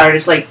 full of iron.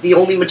 It's like the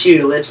only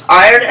material. It's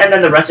iron, and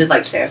then the rest is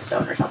like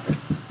sandstone or something.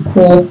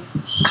 Cool.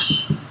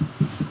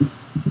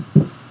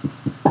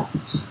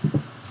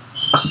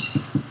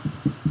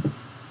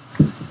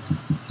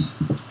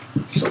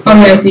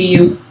 Oh yeah, I see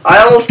you. I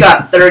almost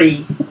got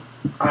 30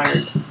 iron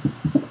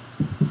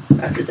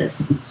after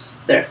this.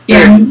 There.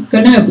 Yeah, I'm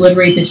gonna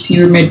obliterate this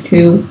pyramid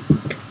too.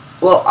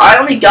 Well, I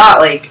only got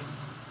like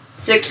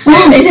 6.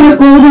 Oh, it has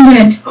gold in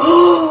it.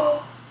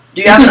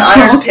 Do you have an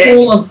iron pick?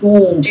 Full of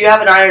gold. Do you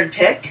have an iron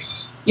pick?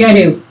 Yeah, I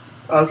do.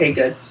 Okay,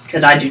 good.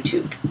 Because I do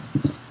too.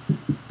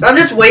 I'm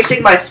just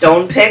wasting my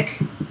stone pick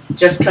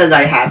just because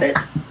I have it.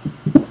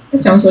 That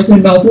sounds like a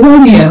novel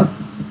idea.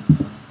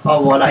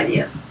 Oh, what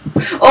idea?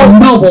 Oh, a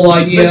novel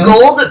idea. The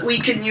gold that we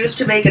can use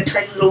to make a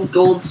tiny little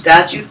gold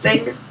statue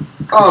thing.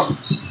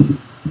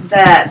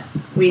 That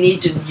we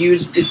need to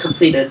use to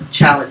complete a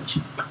challenge.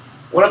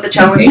 One of the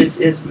challenges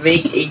is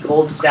make a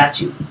gold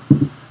statue.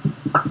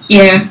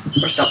 Yeah.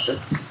 Or something.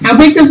 How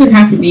big does it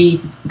have to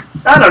be?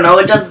 I don't know,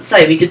 it doesn't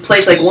say. We could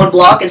place like one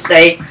block and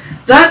say,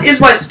 that is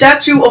my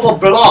statue of a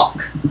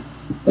block.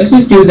 Let's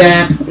just do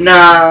that.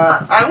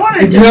 Nah, I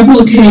wanted to... It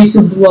replicates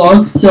a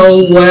block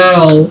so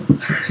well.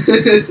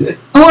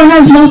 Oh, it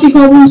has mossy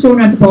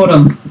cobblestone at the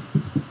bottom.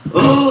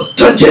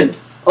 Dungeon!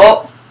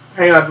 Oh,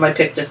 hang on, my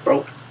pick just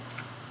broke.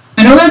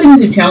 I know that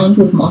there's a challenge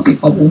with mossy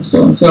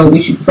cobblestone, so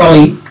we should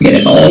probably get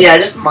it all. Yeah,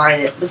 just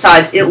mine it.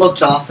 Besides, it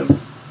looks awesome.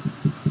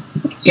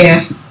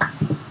 Yeah.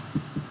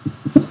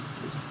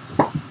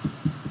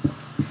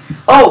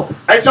 Oh,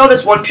 I saw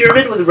this one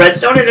pyramid with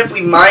redstone, and if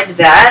we mined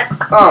that,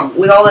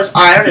 with all this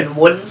iron and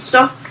wood and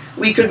stuff,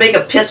 we could make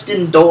a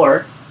piston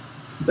door.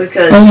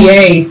 Because... Oh,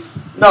 yay.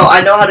 No,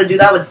 I know how to do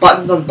that with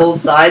buttons on both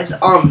sides.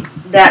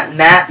 That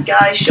Matt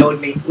guy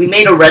showed me. We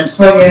made a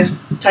redstone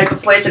type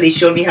of place, and he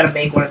showed me how to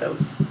make one of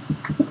those.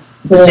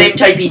 Cool. The same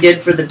type he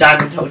did for the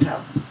Diamond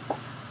Hotel.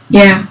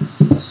 Yeah.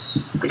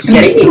 I'm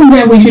thinking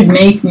that we should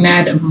make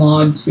Matt a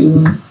mod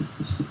soon.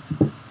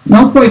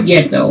 Not quite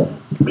yet, though.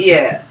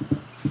 Yeah.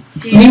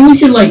 Maybe we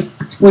should, like,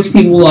 switch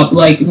people up.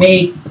 Like,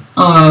 make,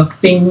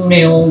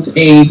 Fingernails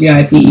a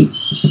VIP.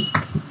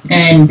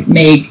 And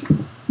make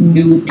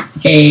Newt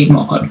a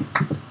mod.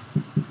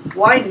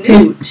 Why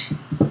Newt?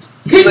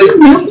 Because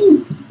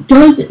he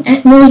does...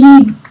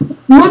 Well,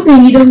 one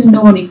thing, he doesn't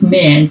know any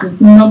commands. And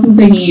another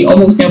thing, he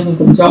almost never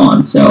comes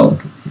on, so...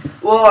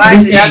 Well,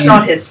 actually, that's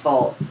not his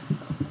fault.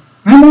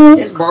 I know.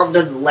 His mom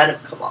doesn't let him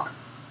come on.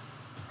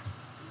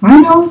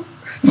 I know.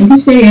 I'm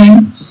just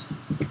saying.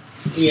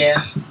 Yeah.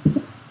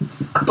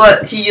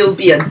 But he'll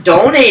be a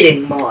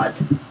donating mod.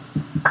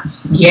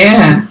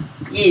 Yeah.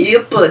 Yeah,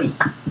 buddy.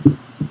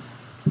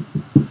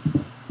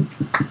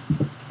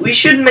 We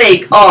should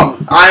make,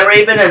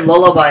 iRaven and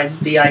Lullaby's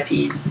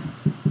VIPs.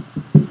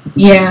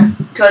 Yeah.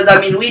 Because, I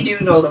mean, we do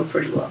know them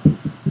pretty well.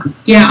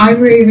 Yeah,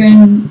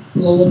 iRaven,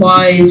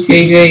 Lullaby's,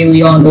 JJ,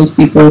 Leon, those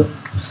people.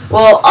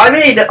 Well, I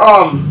made,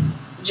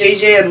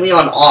 JJ and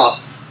Leon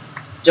ops.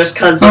 Just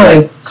because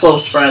we're, like,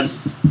 close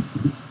friends.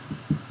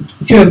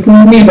 Should have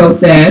told me about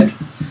that.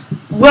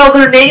 Well,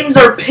 their names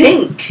are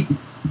pink.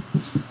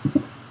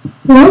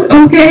 What?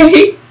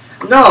 Okay.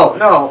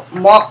 No.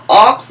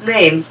 Ops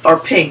names are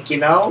pink, you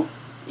know?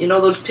 You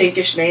know those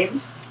pinkish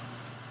names?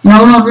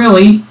 No, not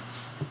really.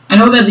 I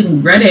know that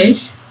in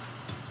reddish.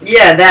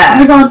 Yeah, that. Oh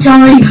my god,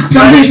 Johnny.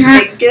 Reddish,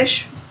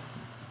 pinkish?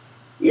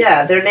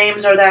 Yeah, their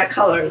names are that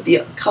color.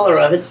 The color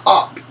of an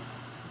op.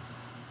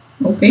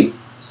 Okay.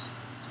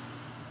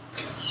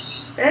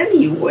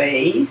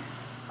 Anyway,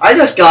 I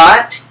just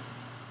got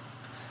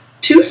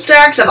 2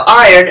 stacks of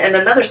iron and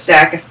another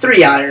stack of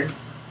 3 iron.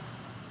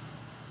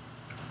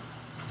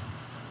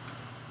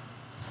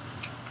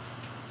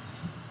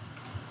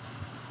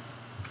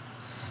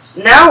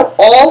 Now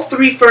all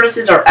 3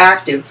 furnaces are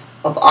active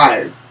of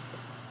iron.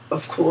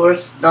 Of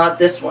course, not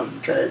this one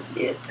because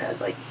it has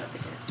like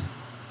nothing in it.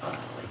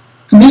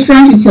 I'm just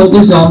trying to kill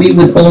the zombie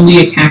with only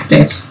a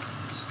cactus.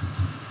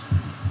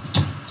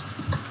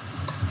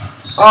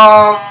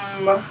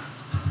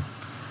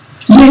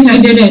 Yes,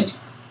 I did it.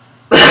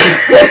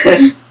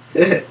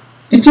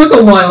 It took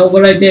a while,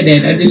 but I did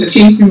it. I just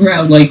chased him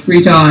around like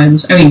 3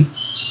 times. I mean,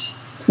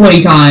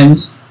 20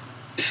 times.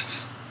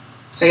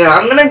 Hang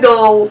on, I'm gonna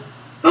go...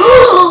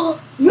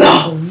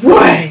 No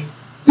way!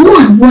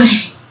 What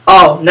way?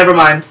 Oh, never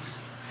mind.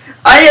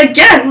 I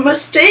again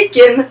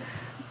mistaken...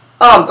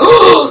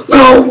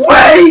 No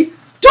way!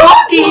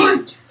 Doggy!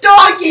 What?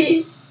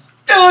 Doggy!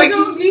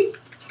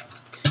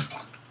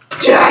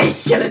 Die,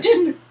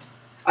 skeleton!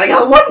 I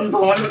got one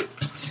bone.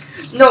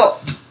 No.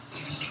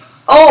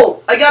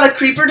 Oh, I got a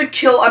creeper to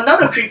kill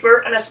another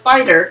creeper and a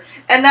spider,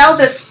 and now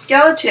the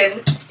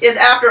skeleton is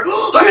after... I'm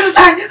gonna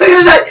die!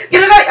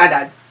 I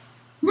died.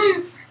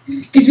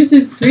 It's just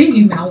this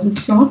crazy man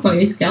was shot by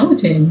a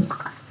skeleton.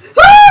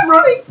 Ah, I'm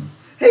running!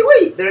 Hey,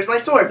 wait, there's my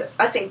sword.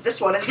 I think this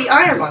one is the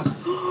iron one.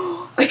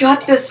 I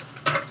got this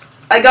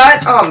I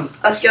got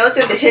a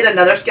skeleton to hit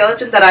another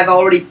skeleton that I've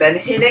already been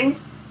hitting,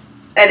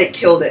 and it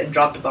killed it and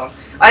dropped a bone.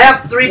 I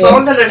have 3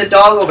 bones and there's a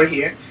dog over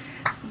here.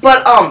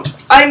 But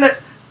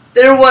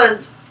there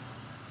was,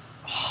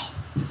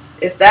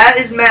 if that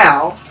is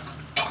Mal.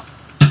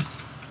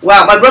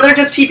 Wow, my brother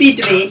just TP'd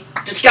to me,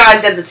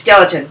 disguised as a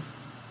skeleton.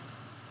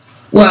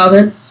 Wow,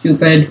 that's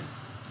stupid.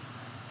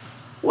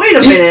 Wait a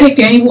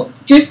minute.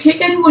 Just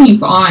kick anyone you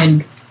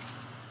find.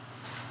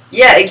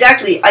 Yeah,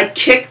 exactly. I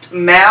kicked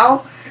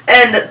Mal,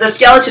 and the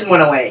skeleton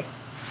went away.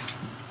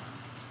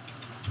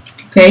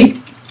 Okay.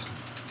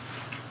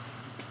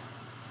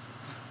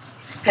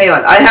 Hang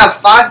on, I have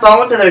 5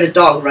 bones, and there's a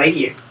dog right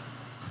here.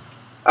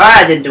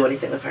 I didn't do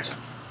anything the first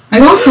time. I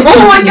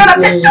got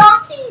a pet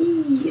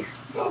doggy!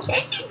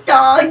 Hey,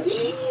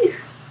 doggy!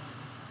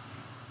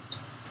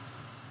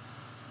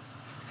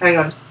 Hang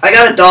on, I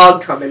got a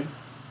dog coming.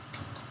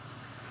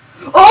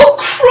 Oh,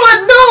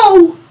 crud,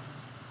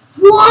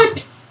 no!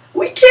 What?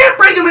 We can't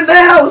bring him in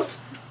the house!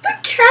 The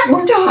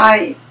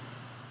cacti!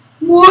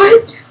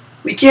 What?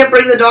 We can't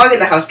bring the dog in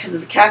the house because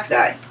of the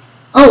cacti.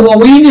 Oh, well,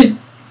 we can just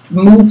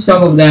move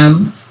some of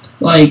them.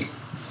 Like,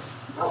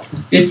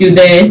 just do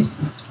this,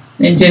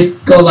 and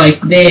just go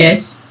like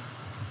this,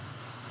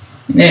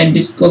 and then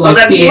just go like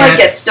that. He might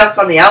get stuck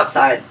on the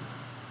outside.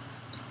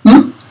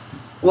 Hmm?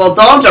 Well,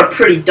 dogs are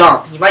pretty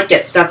dumb. He might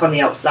get stuck on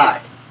the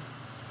outside.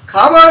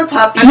 Come on,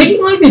 puppy. I'm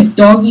making like a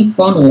doggy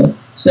funnel,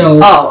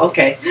 so... Oh,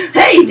 okay.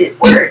 Hey, it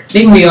works.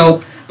 There we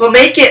go. But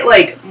make it,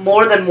 like,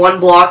 more than 1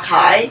 block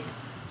high,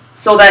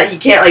 so that he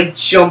can't, like,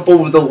 jump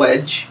over the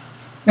ledge.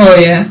 Oh,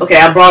 yeah. Okay,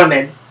 I brought him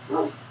in.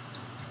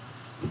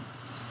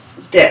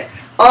 There.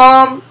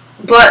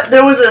 But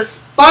there was a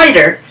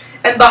spider,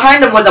 and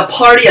behind him was a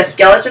party of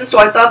skeletons, so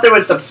I thought there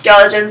was some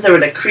skeletons, there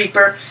was a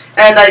creeper,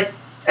 and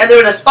there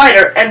was a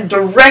spider, and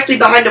directly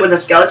behind it was a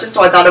skeleton,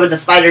 so I thought it was a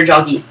spider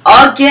jockey.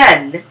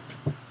 Again!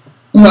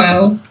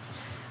 Wow.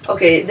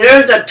 Okay,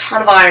 there's a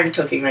ton of iron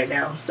cooking right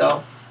now,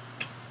 so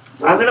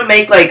I'm gonna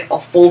make, like, a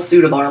full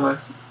suit of armor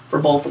for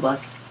both of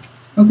us.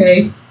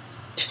 Okay.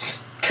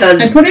 Cause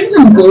I put in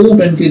some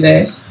gold into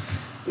this.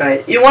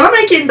 Right. You wanna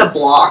make it into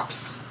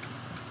blocks.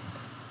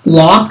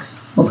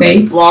 Blocks?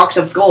 Okay. Blocks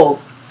of gold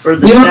for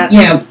the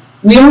Yeah,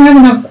 we don't have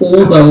enough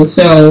coal though,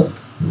 so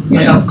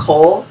enough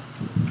coal?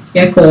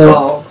 Yeah,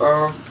 coal.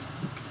 Oh,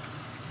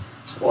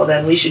 well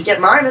then we should get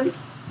mining.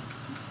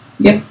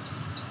 Yep.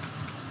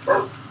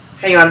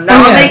 Hang on,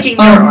 now I'm making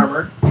your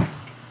armor.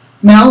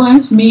 Mal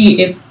asked me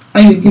if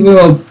I could give him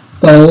a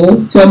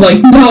bow, so I'm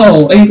like,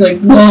 no, and he's like,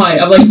 why?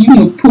 I'm like,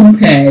 you a poop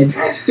head.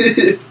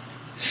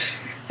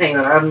 Hang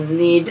on, I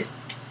need...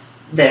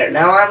 There,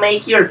 now I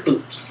make your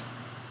boots.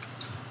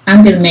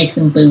 I'm gonna make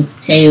some boots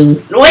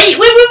too.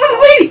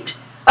 Wait!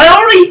 I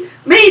already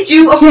made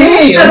you a full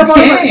set of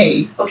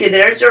armor. Okay,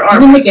 there's your armor.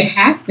 I'm gonna make a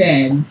hat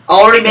then. I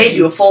already made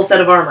you a full set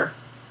of armor.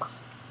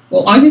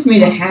 Well, I just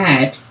made a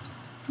hat.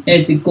 And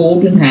it's a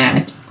golden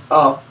hat.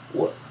 Oh.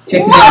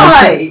 Check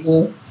Why?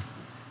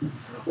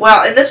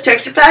 Wow, in this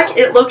texture pack,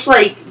 it looks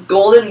like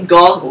golden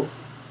goggles.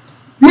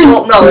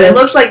 Well, no, it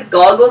looks like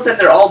goggles and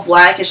they're all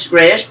blackish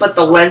grayish, but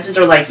the lenses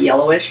are like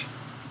yellowish.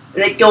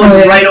 And it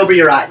goes right over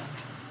your eyes.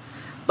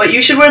 But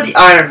you should wear the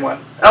iron one.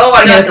 Oh,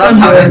 I got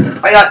gunpowder.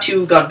 I got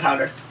 2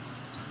 gunpowder.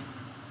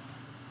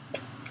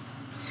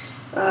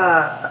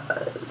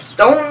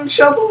 Stone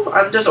shovel?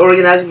 I'm just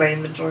organizing my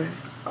inventory.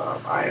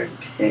 Iron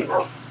pick.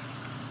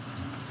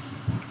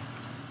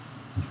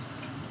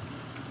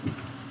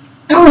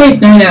 Oh, hey,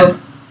 it's night out.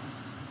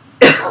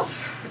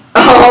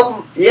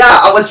 Yeah,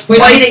 I was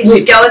fighting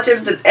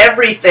skeletons and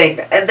everything,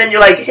 and then you're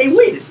like, hey,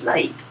 wait, it's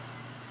night.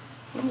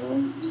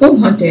 Let's go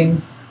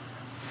hunting.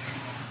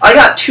 I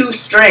got 2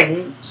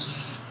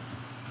 strings,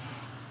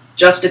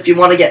 just if you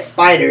want to get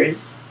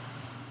spiders.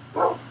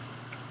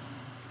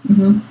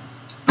 I'm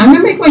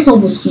gonna make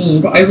myself a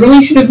sword. I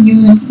really should have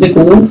used the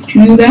gold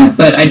to do that,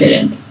 but I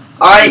didn't.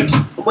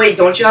 Wait,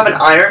 don't you have an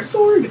iron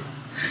sword?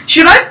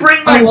 Should I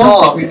bring my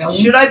dog?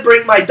 Should I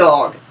bring my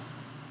dog?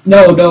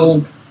 No,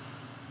 don't.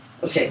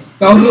 Okay.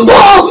 Oh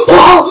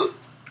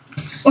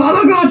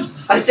my god!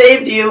 I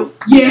saved you.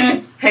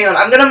 Yes. Hang on,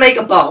 I'm gonna make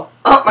a bow.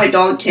 Oh, my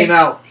dog came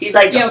out. He's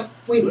like, yeah.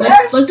 Wait,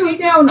 let's take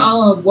down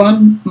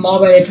 1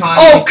 mob at a time.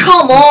 Oh,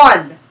 come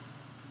on!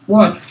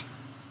 What?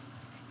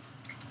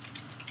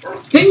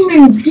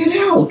 Ding, get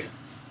out!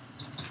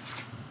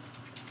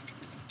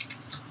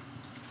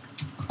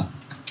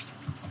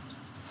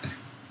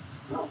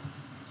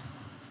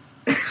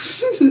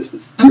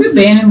 I'm gonna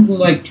ban him for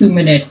like 2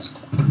 minutes.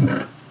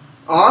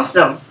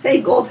 Awesome.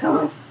 Hey, gold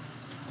helmet.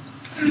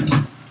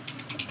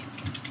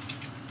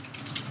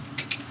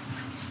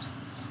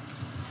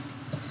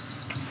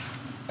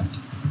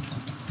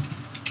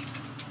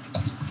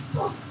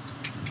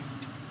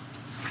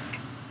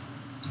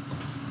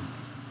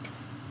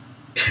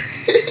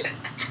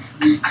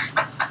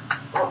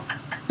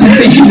 I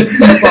banned him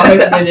for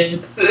 5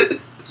 minutes.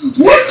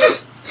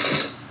 What?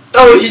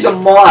 Oh, he's a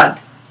mod.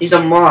 He's a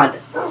mod.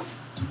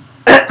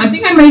 I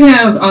think I might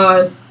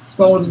have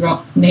spelled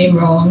his name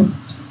wrong.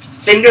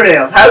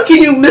 Fingernails. How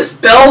can you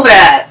misspell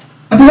that?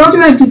 I forgot to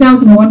add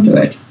 2001 to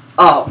it.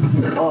 Oh,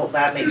 well,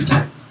 that makes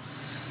sense.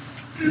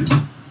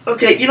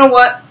 Okay, you know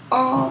what?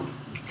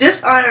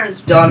 This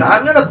iron's done.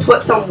 I'm gonna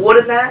put some wood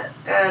in that,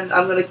 and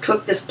I'm gonna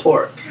cook this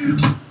pork.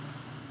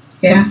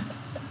 Yeah.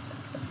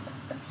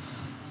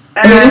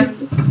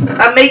 And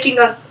I'm making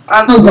a.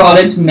 Oh god,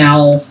 it's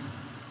Mal.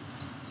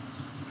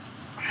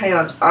 Hang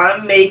on,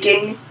 I'm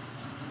making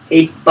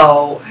a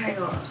bow.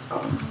 Hang on.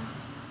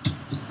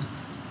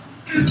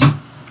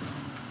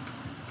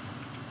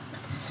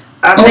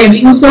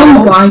 You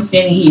saw a guy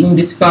standing eating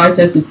disguised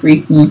as a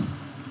creepy.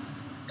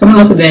 Come and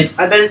look at this.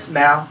 I bet it's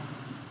Mal.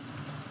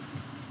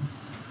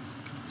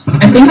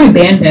 I think I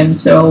banned him,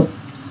 so.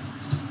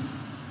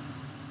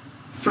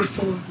 For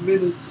 4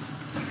 minutes.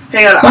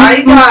 Hang on,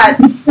 I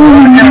got 4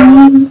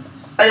 arrows.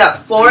 I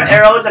got 4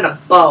 arrows and a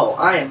bow.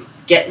 I am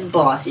getting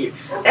boss here.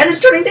 And it's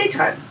turning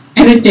daytime.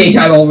 And it's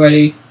daytime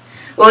already.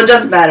 Well, it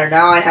doesn't matter.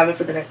 Now I have it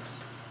for the next.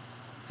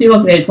 See,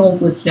 look at it. It's all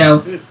glitched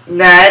out.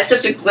 Nah, it's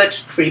just a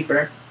glitched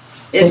creeper.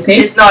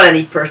 It's not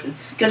any person.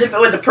 Because if it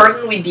was a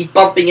person, we'd be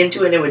bumping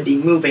into it and it would be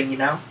moving, you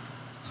know?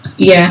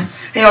 Yeah.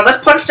 Hang on,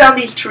 let's punch down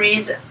these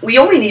trees. We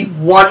only need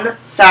 1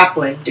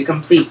 sapling to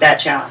complete that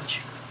challenge.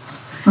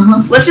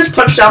 Let's just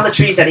punch down the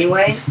trees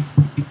anyway.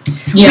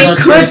 Yeah, we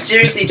could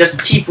seriously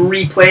just keep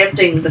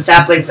replanting the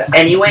saplings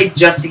anyway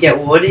just to get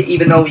wood,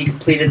 even though we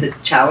completed the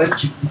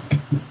challenge.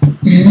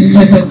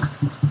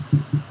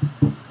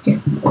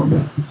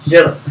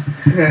 Shut up.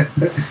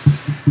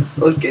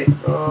 Okay.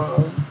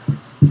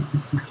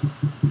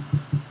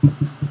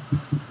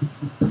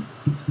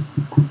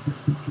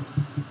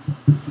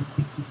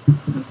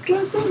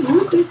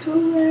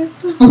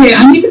 Okay,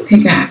 I need a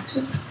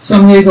pickaxe, so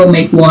I'm gonna go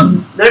make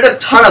one. There's a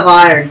ton of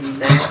iron in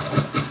there.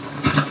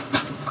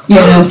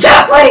 Yeah.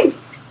 Sapling!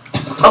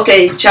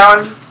 Okay,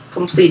 challenge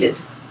completed.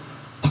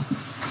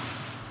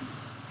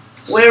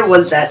 Where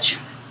was that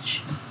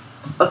challenge?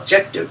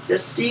 Objective: the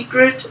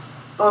secret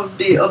of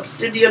the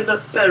obsidian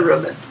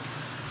pyramid.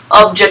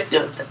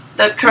 Objective: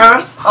 the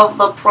curse of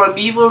the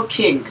primeval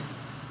king.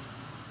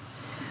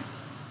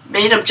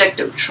 Main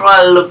objective: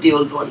 trial of the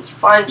old ones.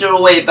 Find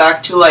your way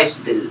back to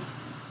Iceville.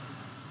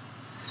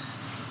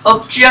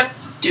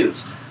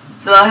 Objective: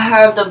 the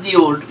hand of the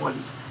old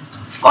ones.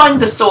 Find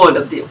the sword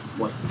of the old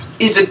ones.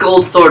 It's a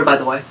gold sword, by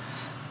the way.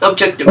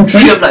 Objective: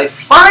 tree of life.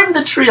 Find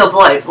the tree of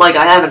life. Like,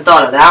 I haven't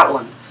thought of that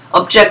one.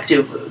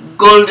 Objective: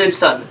 golden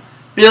sun.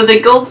 Build a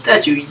gold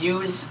statue.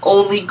 Use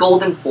only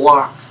golden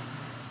blocks.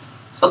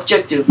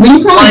 Objective: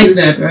 We probably do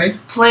that, right?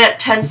 Plant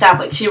 10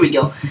 saplings. Here we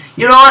go.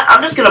 You know what?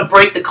 I'm just gonna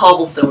break the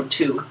cobblestone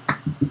too.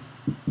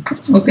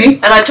 Okay.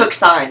 And I took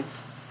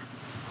signs.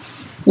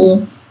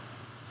 Cool.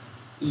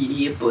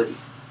 Idiot buddy.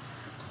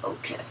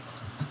 Okay.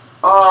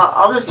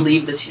 I'll just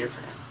leave this here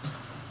for now.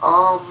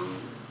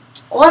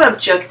 What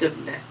objective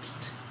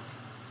next?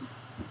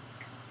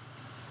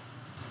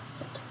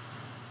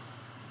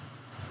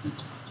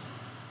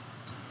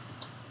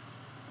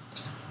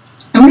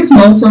 I'm gonna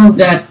smelt some of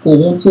that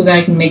gold so that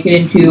I can make it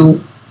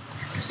into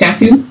a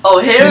statue. Oh,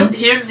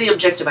 here's the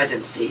objective I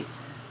didn't see.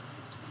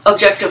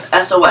 Objective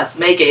SOS.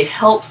 Make a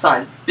help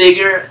sign.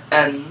 Bigger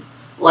and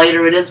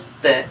lighter it is,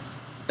 the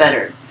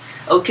better.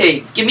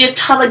 Okay, give me a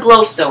ton of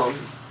glowstone.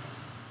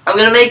 I'm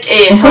gonna make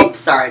a help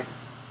sign.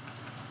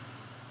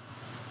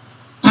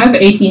 I have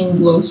 18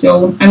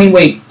 glowstone. I mean,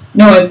 wait.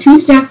 No, I have 2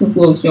 stacks of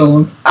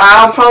glowstone.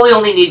 I'll probably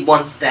only need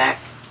 1 stack.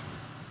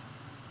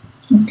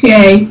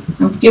 Okay,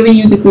 I'm giving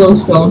you the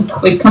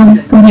glowstone. Wait, come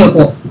here,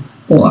 boy.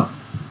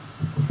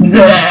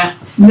 Okay.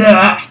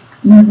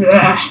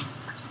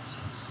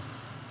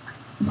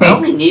 I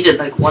only needed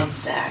like 1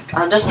 stack.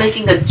 I'm just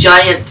making a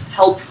giant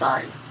help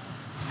sign.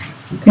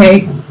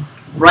 Okay.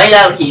 Right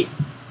out here.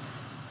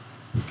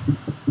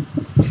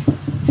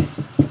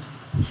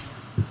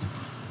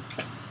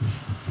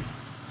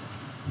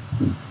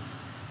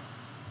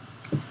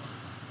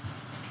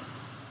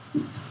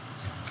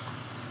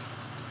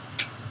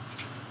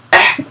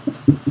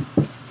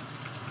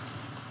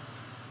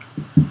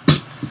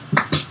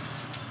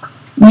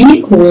 We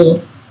need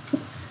coal.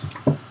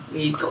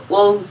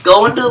 Well,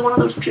 go into one of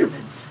those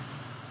pyramids.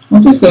 I'll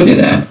just go do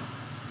that.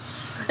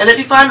 And if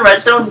you find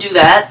redstone, do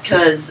that,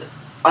 because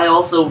I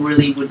also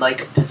really would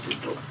like a piston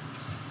door.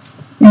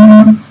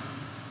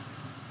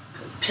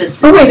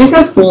 Piston. Oh wait, this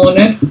has coal in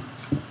it.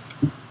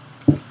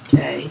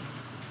 Okay.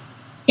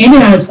 And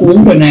it has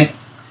gold in it.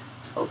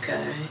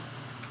 Okay.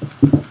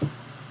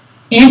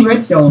 And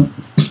redstone.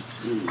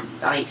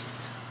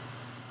 Nice.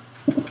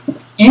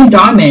 And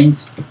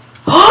diamonds.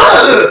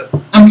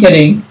 I'm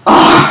kidding.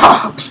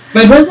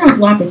 But it doesn't have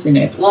lapis in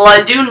it. Well,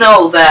 I do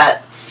know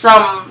that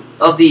some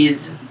of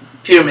these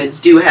pyramids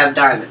do have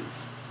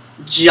diamonds.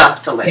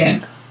 Just to let you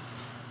know.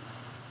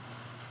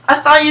 I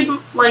thought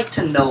you'd like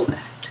to know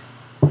that.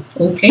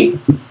 Okay.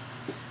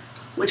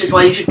 Which is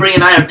why you should bring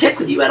an iron pick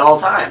with you at all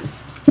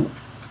times.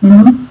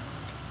 Mm-hmm.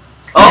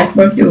 Oh! That's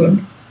what I'm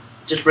doing.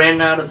 Just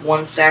ran out of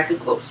 1 stack of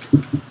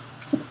glowstone.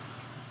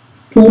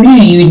 Told you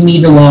you'd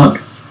need a lot.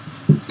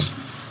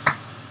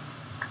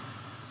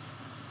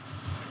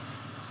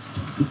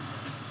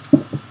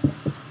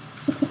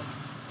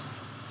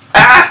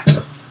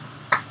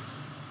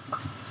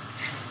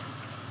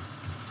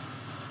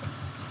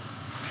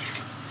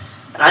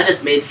 I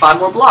just made 5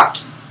 more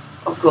blocks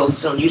of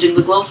glowstone using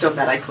the glowstone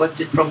that I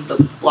collected from the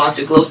blocks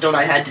of glowstone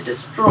I had to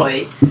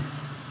destroy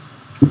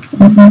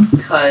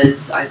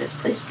because I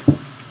misplaced them.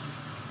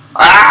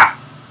 Ah!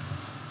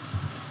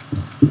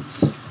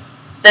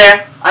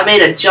 There, I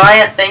made a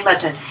giant thing that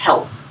said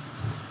help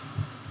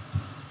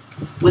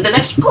with an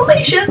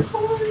exclamation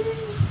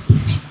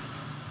point.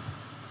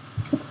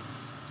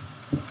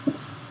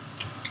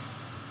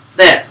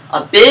 There,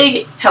 a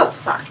big help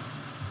sign.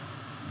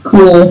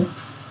 Cool.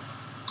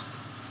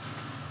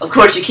 Of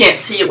course, you can't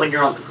see it when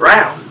you're on the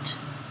ground.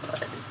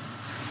 But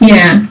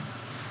Yeah.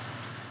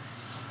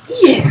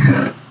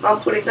 yeah, I'm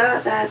putting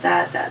that.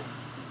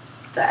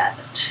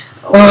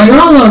 Oh, Well, I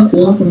got a lot of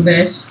gold from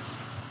this.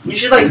 you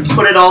should like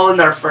put it all in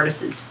their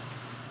furnaces.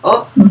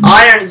 Oh,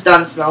 iron's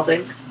done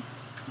smelting,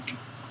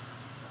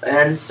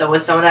 and so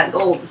is some of that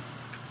gold.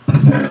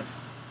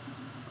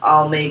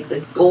 I'll make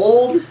the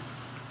gold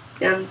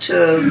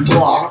into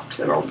blocks,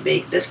 and I'll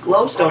make this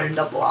glowstone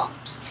into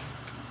blocks.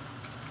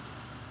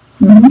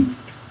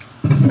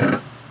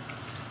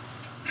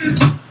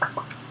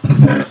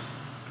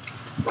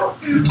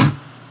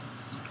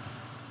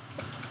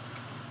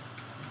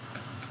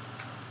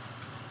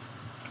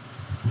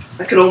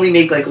 I could only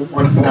make like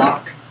 1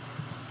 block.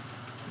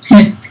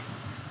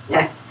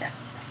 Yeah.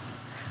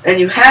 And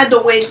you had to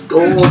waste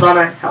gold on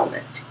a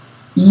helmet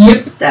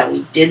Yep. that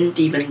we didn't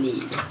even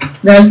need.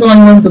 That's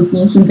one of the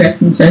most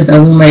investments I've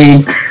ever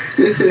made.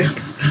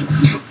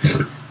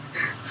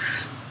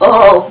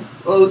 Oh,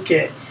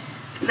 okay.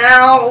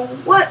 Now,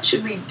 what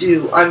should we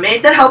do? I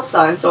made the help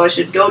sign, so I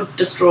should go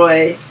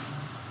destroy...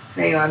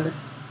 Hang on.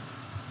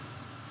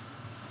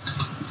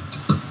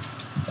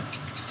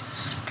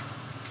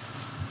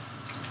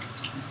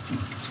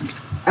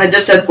 I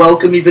just said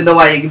welcome even though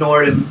I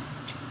ignored him.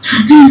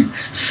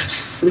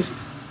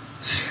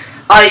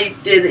 I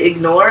did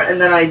ignore and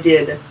then I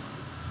did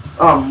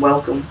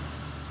welcome.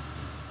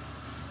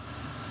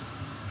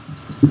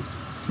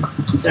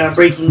 Then I'm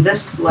breaking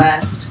this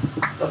last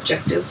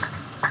objective.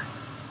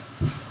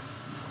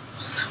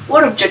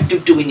 What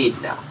objective do we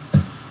need now?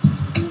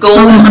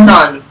 Golden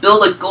sun.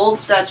 Build a gold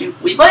statue.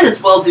 We might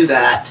as well do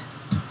that.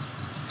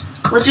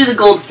 Let's do the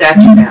gold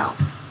statue now.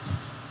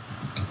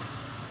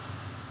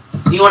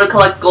 You want to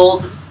collect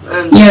gold?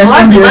 Yeah, well,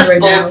 actually, let's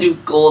right both now. do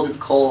gold and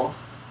coal.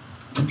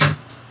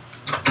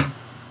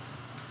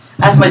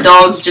 As my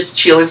dog's just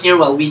chilling here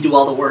while we do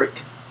all the work.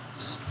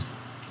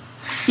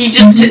 He's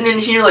just sitting in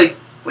here like,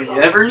 when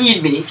you ever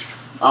need me,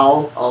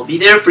 I'll be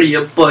there for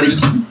you, buddy.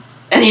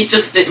 And he's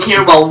just sitting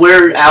here while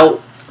we're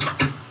out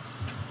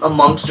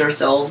amongst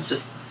ourselves.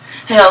 Just,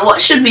 hang on,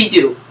 what should we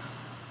do?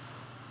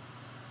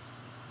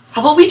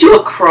 How about we do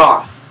a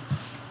cross?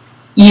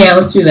 Yeah,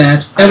 let's do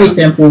that. That'd be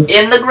simple.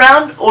 In the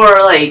ground, or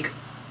like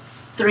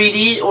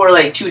 3D, or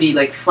like 2D,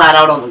 like flat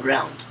out on the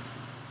ground?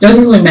 Doesn't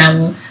really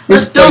matter.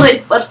 Let's build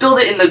it. Let's build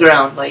it in the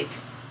ground. Like,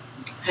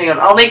 hang on,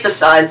 I'll make the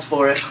sides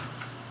for it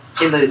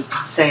in the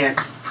sand.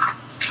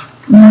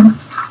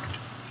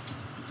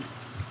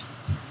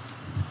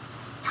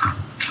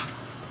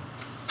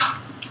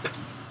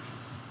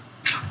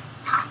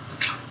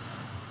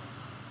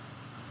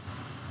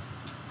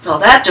 So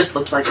that just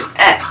looks like an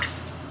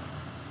X.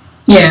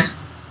 Yeah.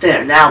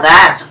 There, now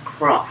that's a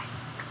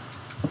cross.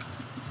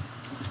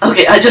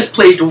 Okay, I just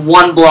placed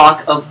 1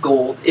 block of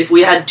gold. If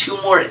we had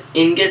 2 more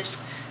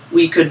ingots,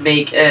 we could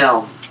make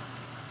oh,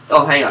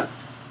 hang on.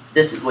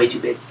 This is way too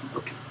big.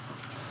 Okay.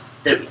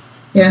 There we go.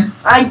 Yeah.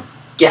 I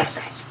guess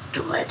that's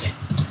good.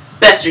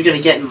 Best you're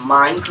gonna get in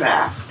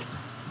Minecraft.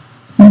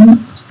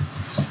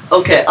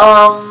 Okay,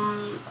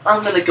 I'm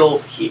gonna go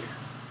over here.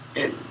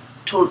 And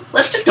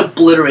let's just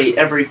obliterate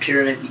every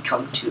pyramid we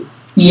come to.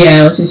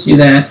 Yeah, let's just do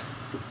that.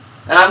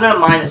 And I'm gonna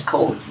mine this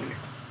coal in here.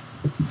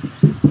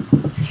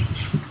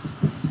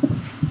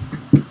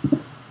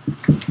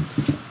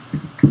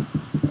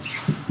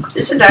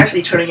 This is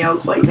actually turning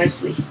out quite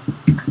nicely.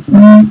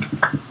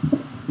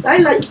 I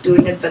like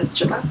doing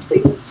adventure map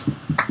things.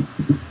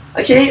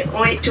 I can't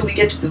wait till we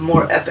get to the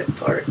more epic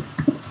part.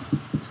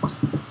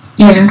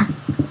 Yeah.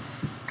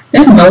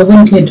 That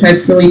Melvin kid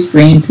types really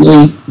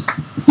strangely.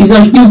 He's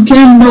like, you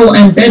can know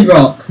and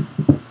bedrock.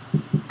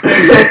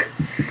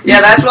 Yeah,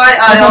 that's why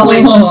I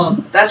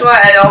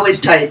always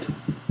type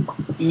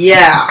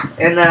yeah,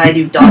 and then I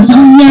do dot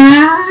dot.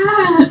 Yeah.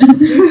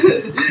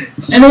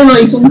 And then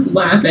like someone's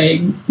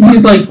laughing.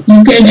 He's like,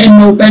 you can and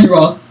no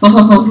bedrock. Ha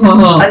ha ha ha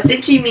ha. I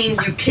think he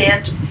means you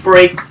can't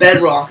break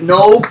bedrock.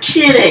 No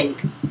kidding.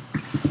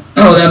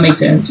 Oh, that makes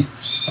sense.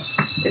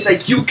 It's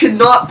like you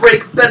cannot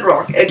break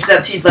bedrock,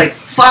 except he's like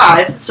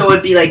 5, so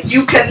it'd be like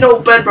you can know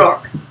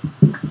bedrock.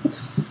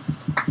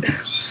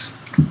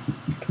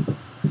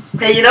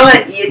 Hey, you know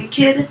that Ian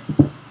kid?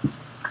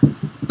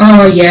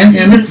 Oh yeah.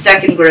 He's in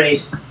 2nd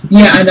grade.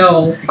 Yeah, I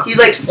know. He's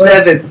like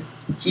 7.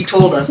 He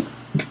told us.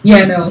 Yeah,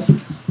 I know.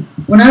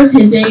 When I was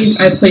his age,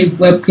 I played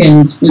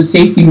Webkins with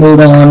safety mode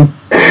on.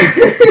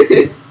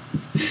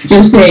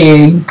 Just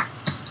saying.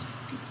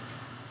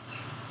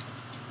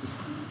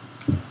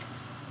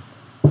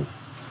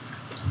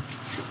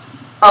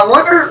 I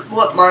wonder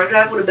what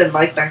Minecraft would have been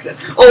like back then.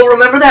 Oh,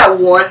 remember that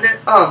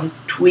one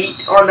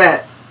tweet on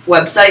that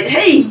website?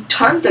 Hey,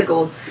 tons of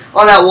gold.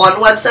 On that one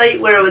website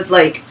where it was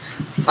like,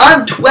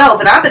 I'm 12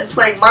 and I've been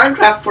playing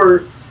Minecraft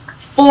for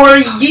 4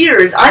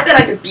 years. I bet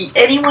I could beat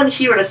anyone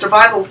here in a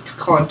survival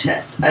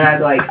contest. And I'd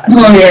be like,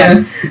 oh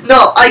yeah.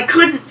 No, I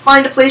couldn't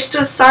find a place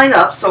to sign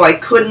up, so I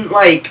couldn't,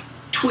 like,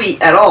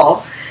 tweet at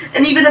all.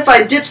 And even if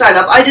I did sign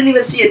up, I didn't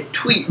even see a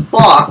tweet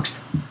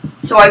box,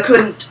 so I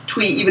couldn't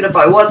tweet even if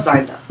I was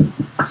signed up.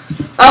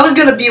 I was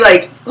gonna be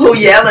like, oh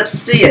yeah, let's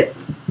see it.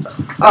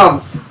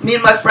 Me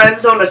and my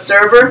friends on a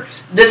server,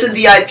 this is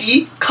the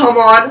IP, come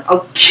on,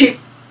 I'll kick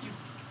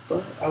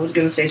you. I was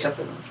gonna say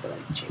something else, but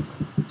I changed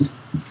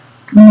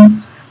my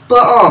mind.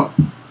 But,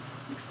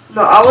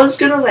 no, I was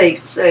gonna,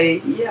 like,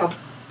 say, yeah,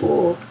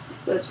 bull,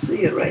 let's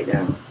see it right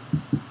now.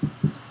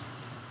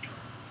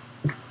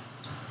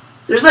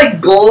 There's,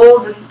 like,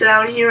 gold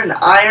down here and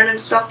iron and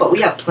stuff, but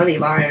we have plenty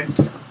of iron,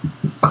 so.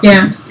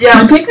 Yeah.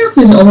 Yeah. My pickaxe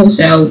is almost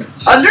out.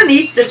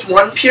 Underneath this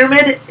one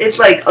pyramid, it's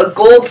like a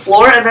gold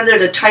floor, and then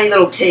there's a tiny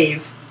little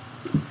cave.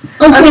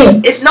 Okay. I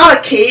mean, it's not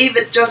a cave,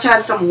 it just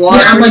has some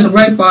water. Yeah, I'm like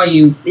right by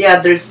you.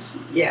 Yeah,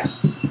 yeah.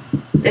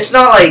 It's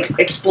not like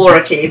explore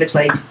a cave, it's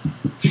like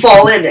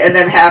fall in and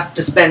then have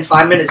to spend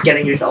 5 minutes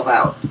getting yourself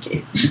out of the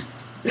cave.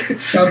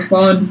 That's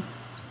fun.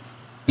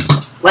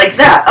 Like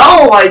that.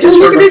 Oh, I just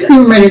look at this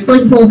pyramid, it's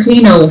like a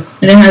volcano,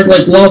 and it has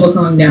like lava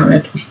coming down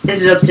it.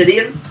 Is it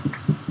obsidian?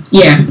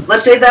 Yeah.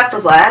 Let's save that for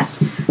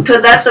last,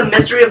 because that's the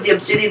mystery of the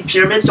obsidian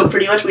pyramid, so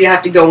pretty much we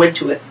have to go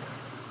into it.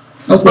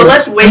 Okay. But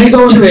let's wait. I'm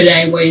gonna go into it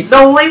anyways.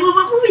 No, wait.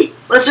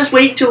 Let's just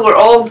wait until we're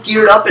all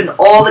geared up and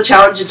all the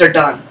challenges are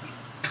done.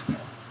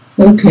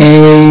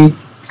 Okay.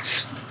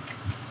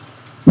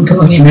 I'm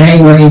going in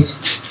anyways.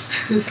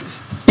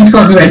 It's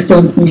got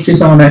redstone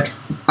features on it.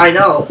 I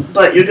know,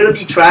 but you're gonna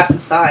be trapped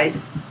inside.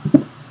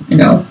 I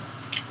know.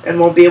 And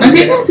won't be able to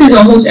get it. I think it's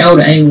almost out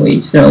anyway,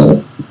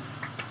 so...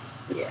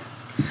 Yeah.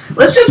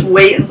 Let's just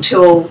wait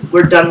until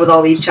we're done with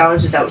all these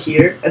challenges out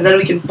here, and then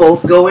we can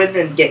both go in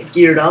and get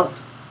geared up,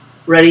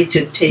 ready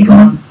to take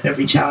on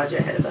every challenge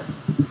ahead of us.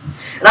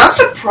 And I'm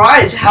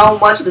surprised how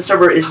much the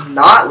server is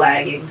not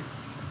lagging.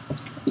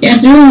 Yeah,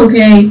 it's doing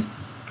okay.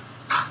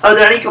 Are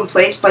there any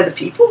complaints by the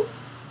people?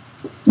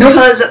 No.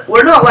 Because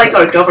we're not like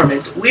our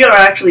government. We are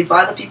actually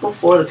by the people,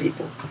 for the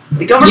people.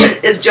 The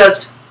government is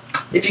just,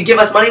 if you give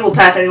us money, we'll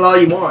pass any law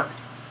you want.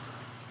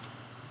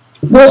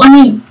 Well, I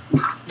mean,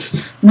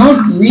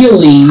 not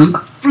really.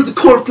 For the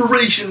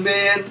corporation,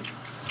 man.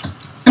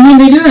 I mean,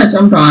 they do that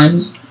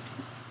sometimes.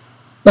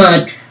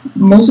 But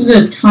most of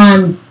the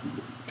time,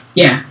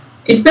 yeah.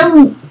 It's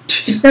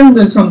better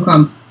than some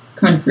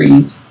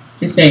countries.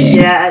 Just saying.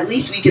 Yeah, at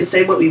least we can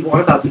say what we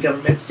want about the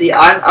government. See,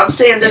 I'm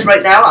saying this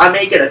right now. I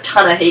may get a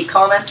ton of hate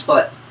comments,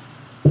 but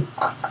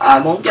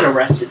I won't get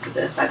arrested for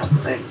this, I don't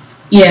think.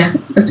 Yeah,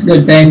 that's a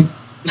good thing.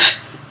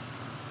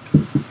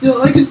 Yeah,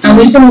 I can see. At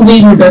least the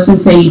leader doesn't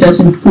say he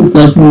doesn't poop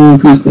like normal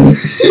people.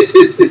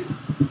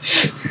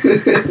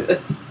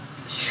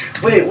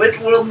 Wait, which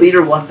world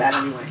leader was that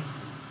anyway?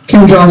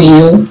 Kim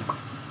Jong-il.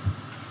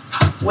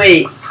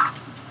 Wait,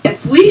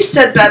 if we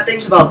said bad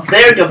things about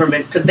their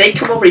government, could they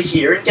come over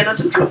here and get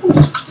us in trouble?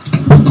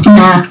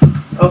 Nah.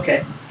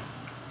 Okay.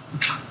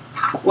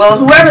 Well,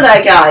 whoever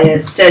that guy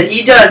is said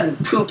he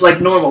doesn't poop like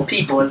normal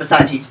people, and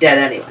besides, he's dead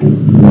anyway.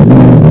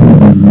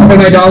 Okay,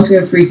 my dog's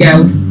gonna freak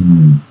out.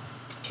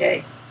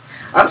 Okay.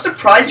 I'm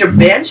surprised your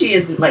banshee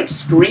isn't, like,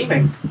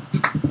 screaming.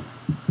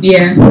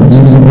 Yeah.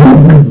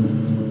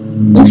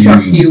 Oh,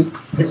 shush you.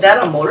 Is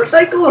that a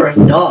motorcycle or a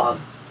dog?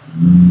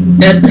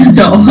 That's a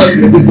dog.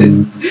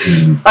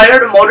 I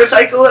heard a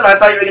motorcycle and I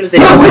thought you were going to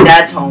say, oh, my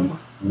dad's home.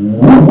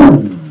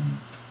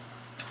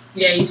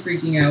 Yeah, he's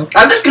freaking out.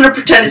 I'm just going to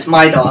pretend it's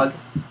my dog.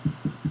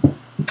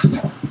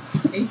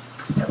 Okay.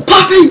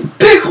 Puppy!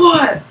 Big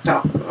one!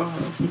 No.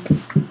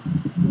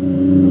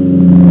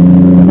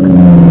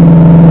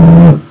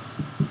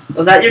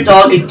 Was that your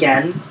dog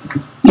again?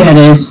 Yeah, it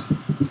is.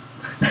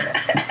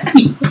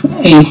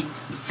 Hey.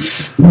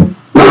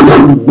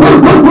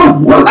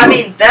 I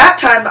mean, that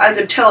time I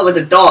could tell it was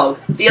a dog.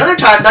 The other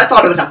times I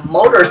thought it was a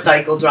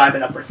motorcycle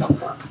driving up or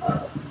something.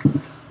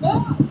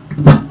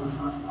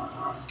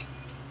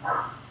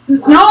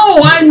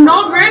 No, I'm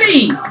not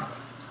ready.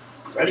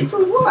 Ready for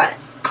what?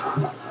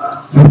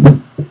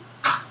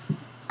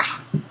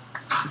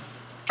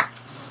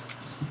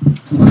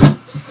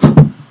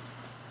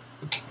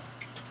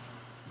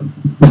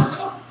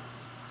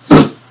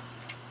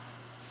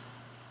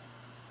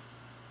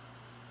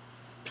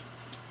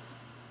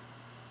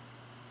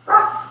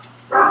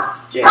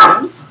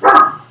 James?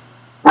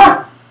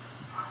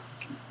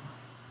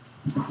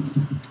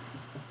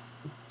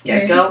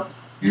 Gecko?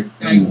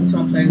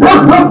 Something.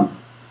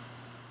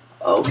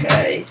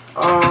 Okay.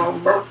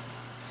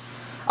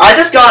 I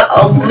just got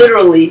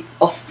literally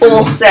a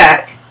full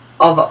stack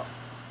of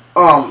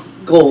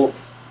gold.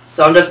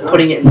 So I'm just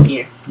putting it in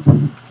here.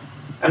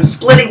 I'm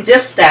splitting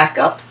this stack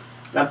up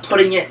and I'm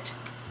putting it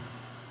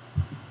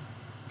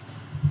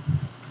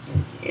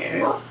in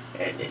here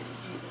and in here.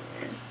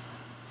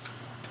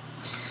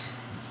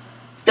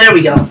 There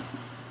we go.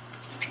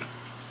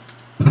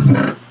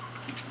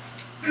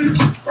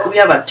 We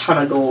have a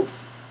ton of gold.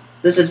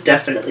 This is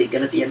definitely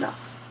gonna be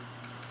enough.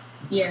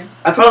 Yeah.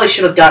 I probably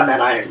should have gotten that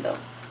iron though.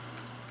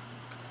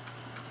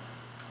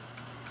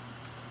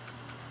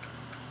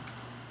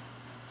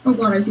 Oh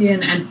god, I see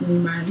an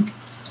Enderman.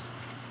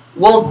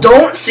 Well,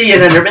 don't see an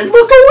Enderman.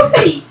 Look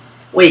away.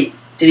 Wait,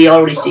 did he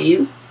already see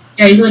you?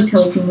 Yeah, he's like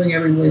teleporting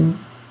everywhere.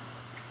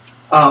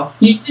 Oh.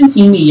 He didn't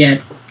see me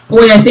yet. Oh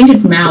wait, I think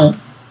it's Mal.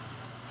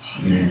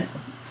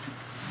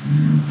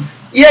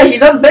 Yeah,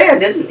 he's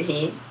unbanned, isn't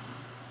he?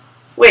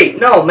 Wait,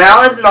 no,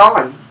 Mal isn't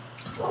on.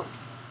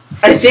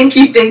 I think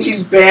he thinks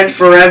he's banned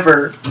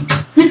forever.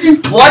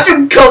 Watch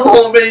him come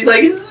home and he's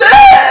like,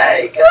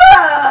 Zach!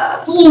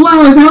 Ah! Oh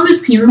wow, I found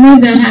this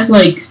pyramid that has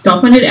like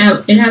stuff in it.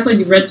 It has like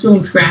a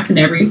redstone trap and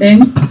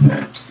everything.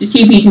 Just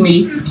keep peeking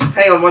me.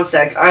 Hang on one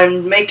sec.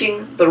 I'm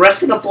making the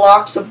rest of the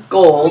blocks of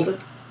gold.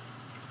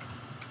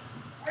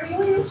 Are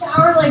you in the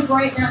shower like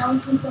right now?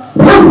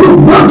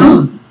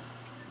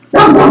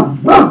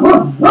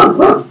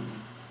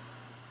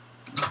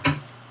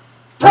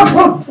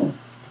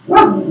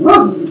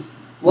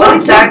 What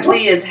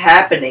exactly is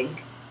happening?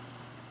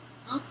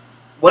 Huh?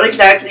 What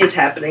exactly is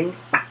happening?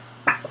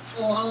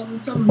 Well,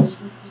 some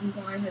meeting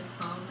guy has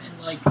come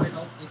and like been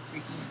all like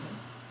freaking out.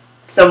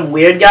 Some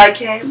weird guy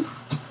came?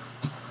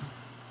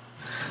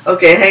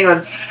 Okay, hang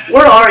on.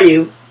 Where are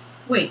you?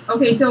 Wait,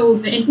 okay, so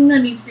the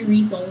internet needs to be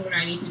resolved and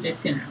I need to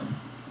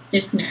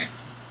disconnect.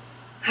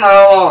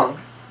 How long?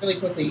 Really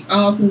quickly.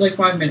 It's in like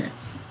 5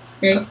 minutes.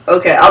 Okay?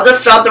 Okay, I'll just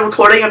stop the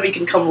recording and we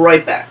can come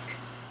right back.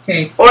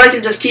 Okay. Or I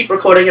can just keep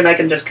recording and I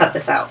can just cut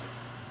this out.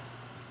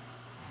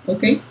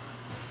 Okay.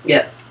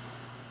 Yeah.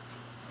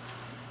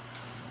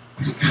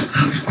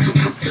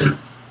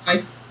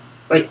 Bye.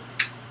 Wait.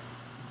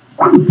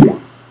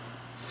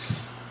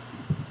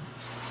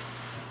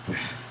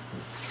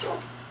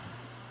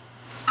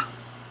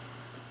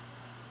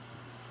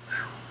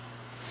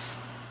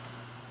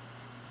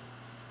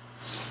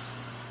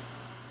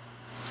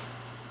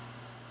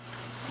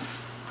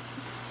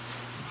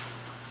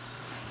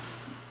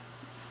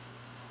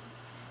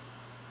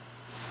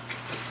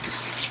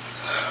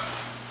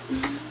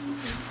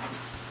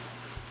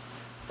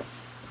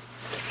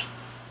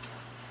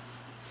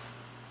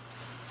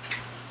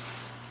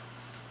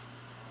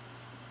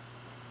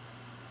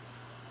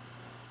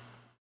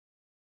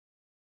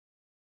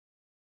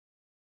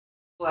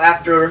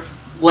 After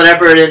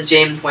whatever it is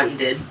James went and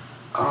did.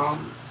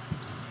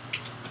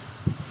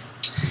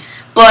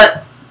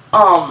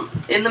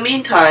 In the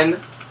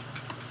meantime,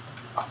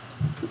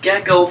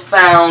 Gecko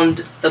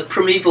found the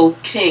primeval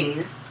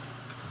king.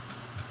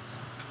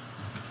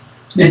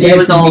 And he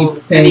was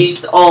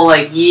all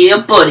like, yeah,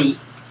 buddy.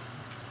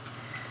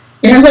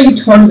 It has like a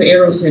ton of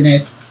arrows in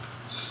it.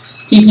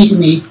 Keep peeking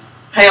me.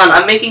 Hang on,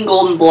 I'm making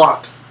golden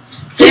blocks.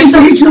 Save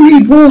some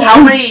stuff.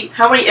 How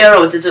many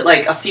arrows? Is it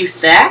like a few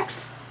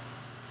stacks?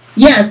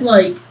 Yeah, it's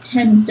like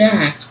 10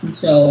 stacks,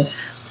 so...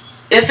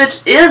 If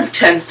it is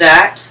 10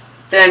 stacks,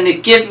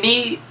 then give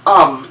me,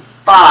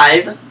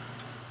 5,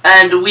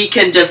 and we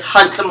can just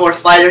hunt some more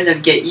spiders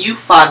and get you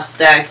 5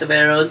 stacks of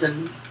arrows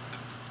and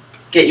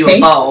get you a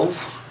bow.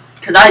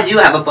 Because I do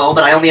have a bow,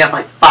 but I only have,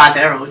 like, 5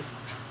 arrows.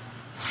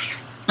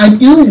 I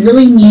do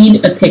really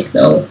need a pick,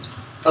 though.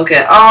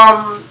 Okay,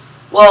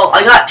 well,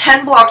 I got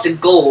 10 blocks of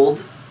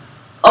gold.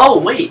 Oh,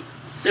 wait.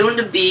 Soon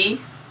to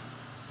be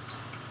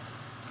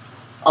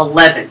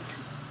 11.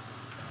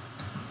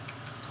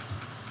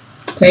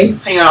 Okay.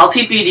 Hang on, I'll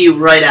TP to you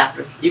right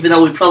after, even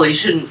though we probably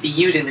shouldn't be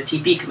using the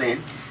TP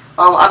command.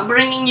 I'm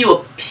bringing you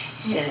a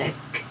pick.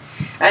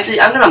 Actually,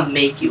 I'm gonna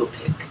make you a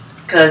pick,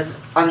 because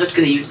I'm just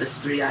gonna use this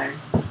 3 iron.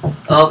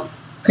 Oh.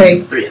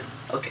 Okay. 3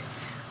 okay.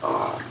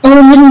 Oh,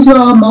 and there's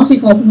mossy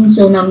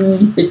cobblestone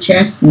underneath the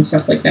chest and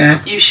stuff like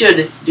that. You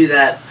should do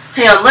that.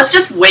 Hang on, let's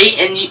just wait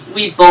and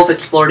we both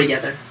explore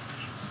together.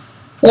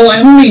 Well,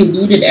 I only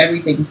looted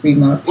everything pretty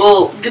much.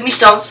 Well, give me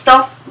some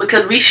stuff,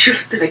 because we should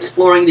have been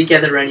exploring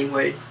together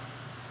anyway.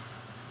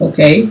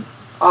 Okay.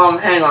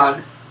 Hang on.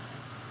 I'm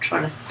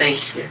trying to think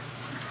here.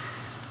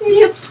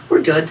 Yep,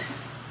 we're good.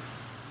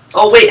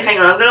 Oh, wait, hang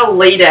on, I'm gonna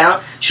lay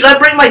down. Should I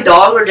bring my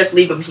dog or just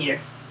leave him here?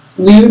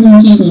 Leave him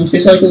in Keaton, it's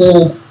just like a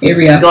little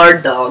area.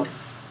 Guard dog.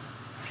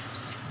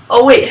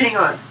 Oh, wait, hang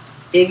on.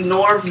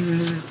 Ignore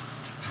Vin.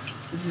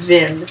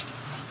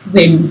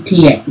 Vin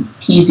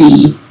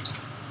TZ.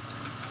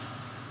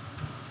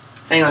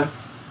 Hang on.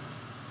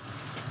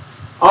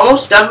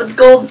 Almost done with the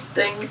gold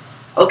thing.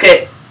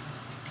 Okay.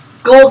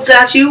 Gold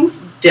statue,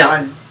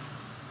 done.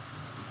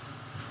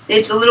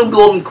 It's a little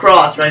golden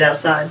cross right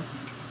outside.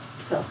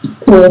 So.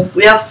 Cool.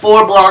 We have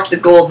 4 blocks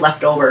of gold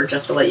left over,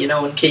 just to let you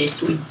know, in case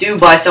we do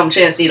by some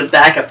chance need a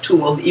backup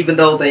tool, even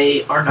though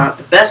they are not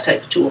the best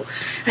type of tool.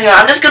 Hang on,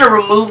 I'm just gonna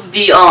remove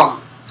the,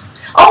 Oh,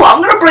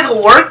 I'm gonna bring a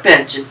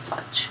workbench and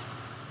such.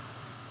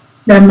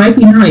 That might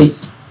be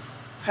nice.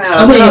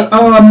 Okay,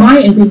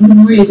 my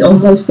inventory is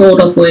almost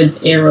filled up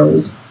with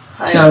arrows.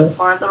 I gotta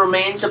find the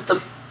remains of the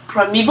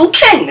primeval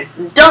king.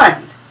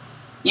 Done.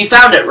 You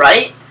found it,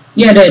 right?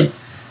 Yeah, I did.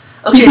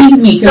 Okay,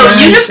 me, so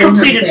I you just don't have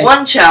a completed pick.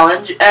 one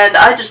challenge, and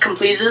I just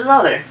completed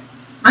another.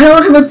 I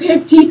don't have a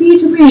pick. TP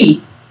to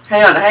me.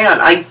 Hang on.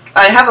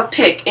 I have a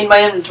pick in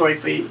my inventory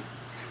for you.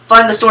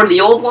 Find the sword of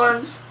the old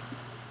ones.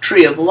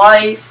 Tree of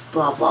life.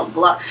 Blah, blah,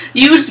 blah.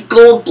 Use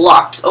gold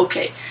blocks.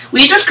 Okay.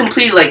 We just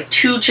completed like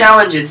 2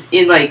 challenges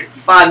in like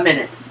 5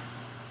 minutes.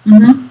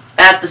 Mm-hmm.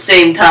 At the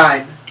same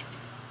time.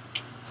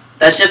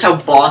 That's just how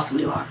boss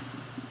we are.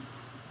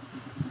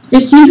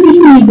 Just TP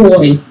to me,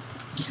 boy.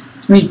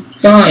 I mean,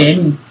 guy. I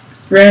mean,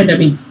 friend. I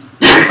mean,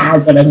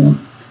 whatever.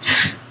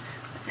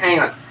 Hang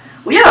on.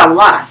 We have a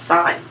lot of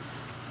signs.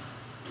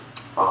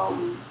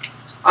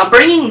 I'm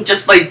bringing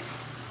just like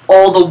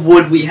all the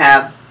wood we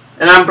have,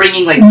 and I'm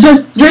bringing like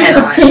Just 10 bring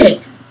a iron.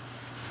 pick.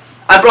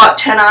 I brought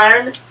 10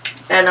 iron,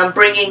 and I'm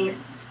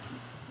bringing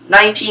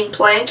 19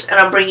 planks, and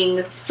I'm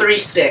bringing 3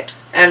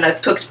 sticks and a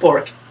cooked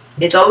pork.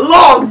 It's a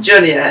long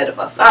journey ahead of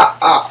us.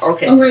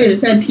 Okay. Oh wait,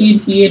 it had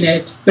TNT in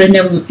it, but it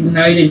never looked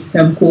ignited.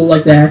 Something cool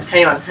like that.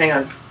 Hang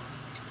on.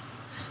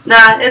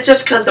 Nah, it's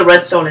just because the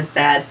redstone is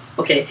bad.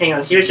 Okay, hang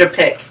on. Here's your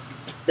pick.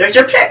 There's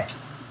your pick.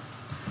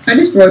 I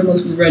destroyed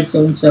most of the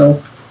redstone, so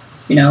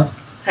you know.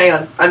 Hang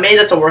on. I made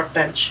us a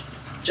workbench.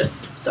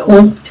 Just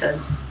so,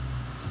 because...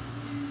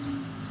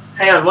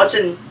 Hang on, what's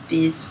in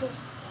these?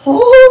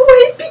 Oh,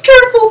 wait, be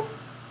careful!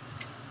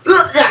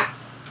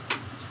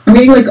 I'm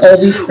getting like all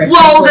these precious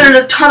Whoa, plates.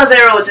 there's a ton of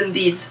arrows in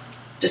these Yeah,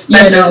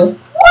 dispensers. no.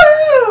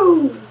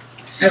 Woo!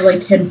 I have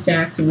like 10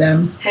 stacks of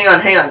them. Hang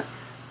on.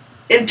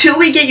 Until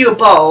we get you a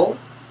bow,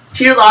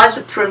 here lies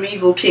the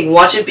primeval king.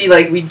 Watch it be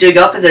like we dig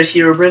up and there's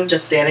Herobrine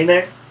just standing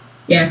there.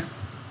 Yeah.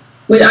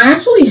 Wait, I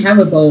actually have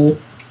a bow.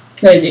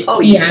 Because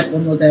he had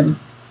one with him.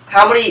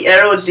 How many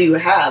arrows do you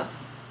have?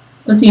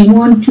 Let's see,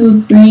 1,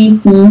 2, 3,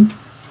 4,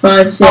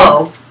 5, 6.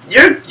 Oh,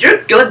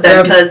 you're good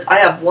then, because I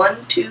have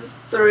 1, 2,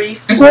 3,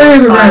 4, Actually, I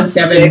have around 5,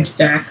 7 6,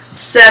 stacks.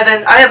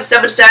 7. I have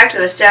 7 stacks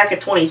and a stack of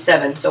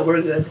 27, so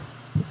we're good.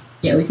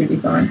 Yeah, we should be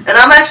fine. And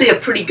I'm actually a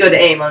pretty good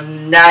aim,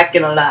 I'm not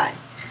gonna lie.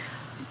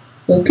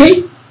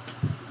 Okay.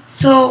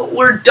 So,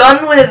 we're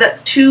done with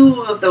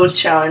 2 of those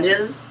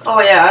challenges.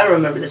 Oh yeah, I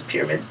remember this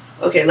pyramid.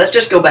 Okay, let's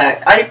just go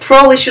back. I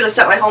probably should have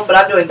set my home, but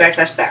I'm doing back.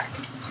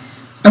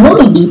 I want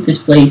to loot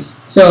this place,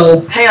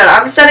 so... Hang on,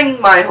 I'm setting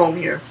my home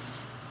here.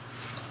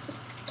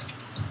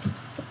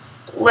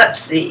 Let's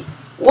see.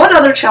 What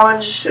other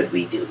challenge should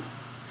we do?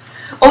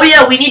 Oh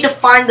yeah, we need to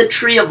find the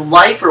tree of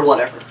life or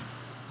whatever.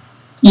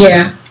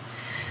 Yeah.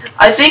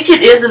 I think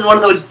it is in one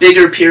of those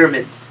bigger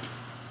pyramids.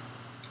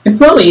 It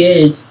probably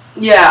is.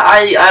 Yeah,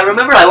 I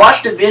remember I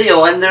watched a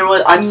video and there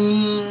was,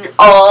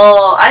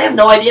 I have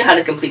no idea how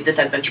to complete this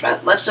adventure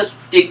map. Let's just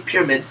dig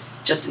pyramids,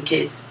 just in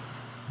case.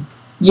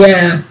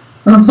 Yeah.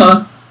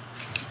 Uh-huh.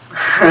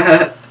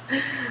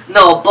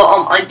 No,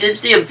 but I did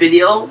see a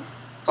video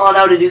on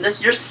how to do this.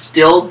 You're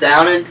still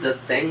down into the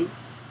thing.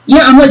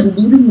 Yeah, I'm like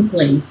looting the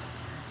place.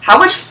 How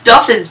much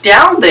stuff is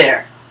down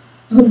there?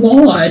 A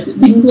lot.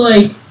 Things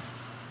like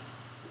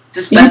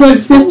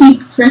Dispensers. 50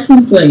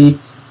 pressure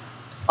plates.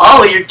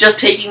 Oh, you're just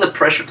taking the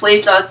pressure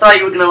plates? I thought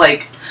you were gonna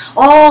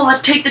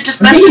let's take the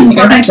dispensers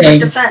for extra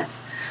defense.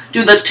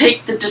 Dude, let's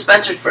take the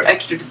dispensers for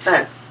extra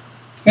defense.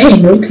 Hey,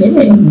 no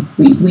kidding.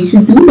 We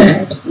should do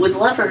that. With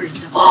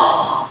levers.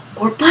 Oh,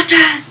 or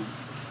buttons.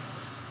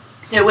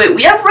 Yeah, wait,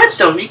 we have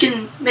redstone. We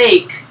can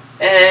make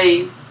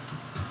be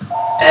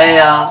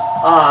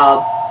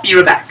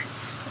right back.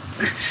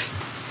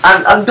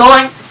 I'm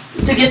going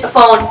to get the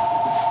phone.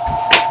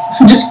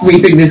 I'm just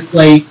griefing this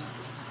place.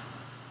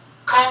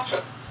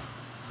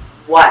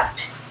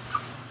 What?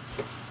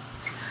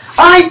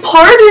 I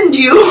pardoned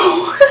you!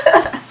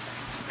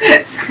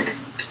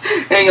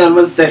 Hang on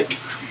one sec.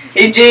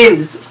 Hey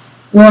James,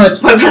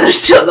 What? my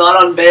brother's still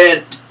not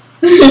unbanned.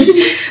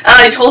 And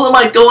I told him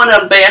I'd go and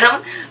unban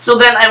him, so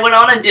then I went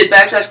on and did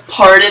 /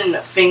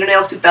 pardon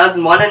fingernails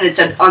 2001 and it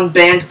said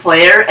unbanned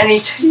player, and he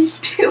said he's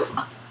still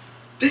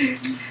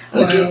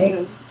okay, hang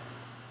on.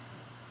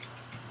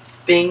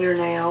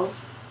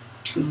 Fingernails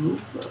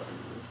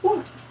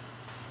 2001.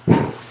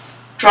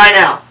 Try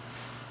now.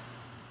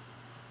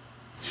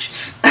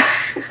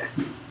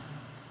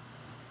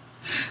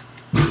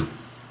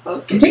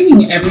 Okay. I'm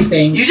taking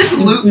everything. You just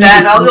loot that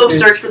and I'll go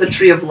search for the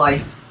tree of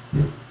life.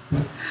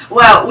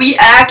 Wow, we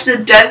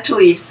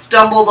accidentally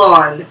stumbled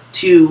on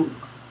to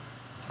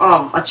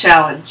a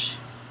challenge.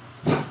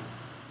 Yeah.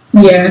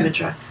 Let me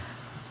try.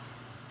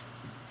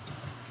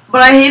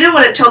 But I hate it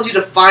when it tells you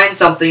to find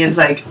something and it's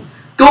like,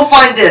 go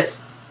find this.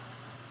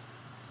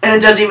 And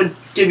it doesn't even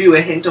give you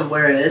a hint of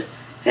where it is.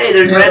 Hey,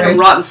 there's random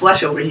rotten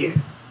flesh over here.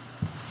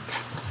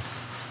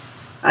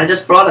 I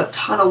just brought a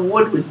ton of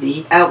wood with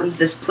me out into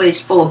this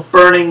place full of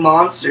burning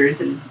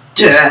monsters and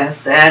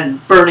death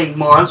and burning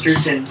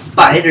monsters and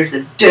spiders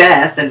and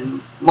death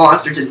and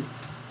monsters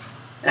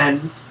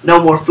and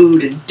no more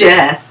food and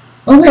death.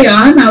 Oh hey,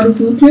 I'm out of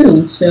food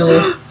too,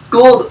 so...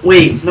 Gold!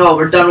 Wait, no,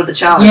 we're done with the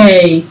challenge.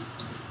 Yay.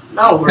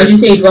 No, I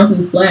just ate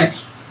rotten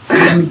flesh.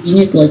 I'm a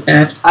genius like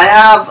that. I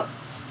have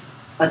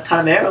a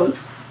ton of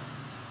arrows.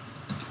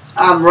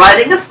 I'm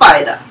riding a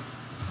spider.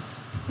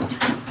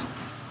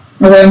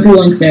 Okay, I'm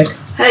feeling sick.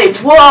 Hey,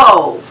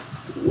 whoa!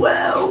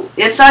 Whoa.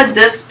 Inside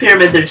this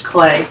pyramid, there's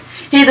clay.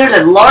 Hey, there's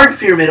a large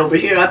pyramid over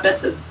here. I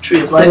bet the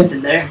Tree of Life is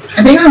in there.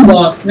 I think I'm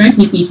lost. Can I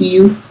TP to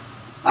you?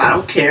 I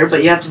don't care,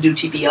 but you have to do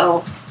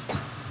TPO.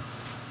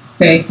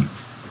 Okay.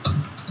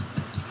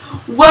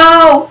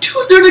 Wow!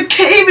 Dude, there's a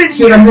cave in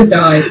here! Dude, I'm gonna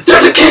die.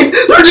 There's a cave!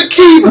 There's a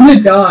cave! I'm gonna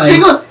die.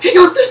 Hang on!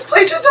 This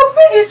place is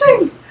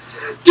amazing!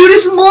 Dude,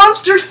 it's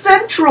Monster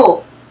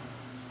Central!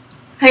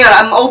 Hang on,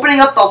 I'm opening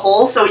up the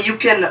hole so you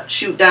can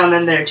shoot down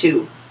in there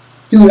too.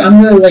 Dude,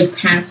 I'm gonna like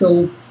pass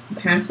out.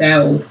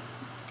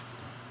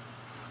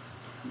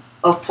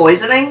 Of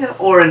poisoning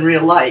or in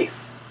real life?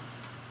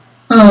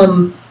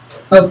 Of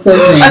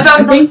poisoning.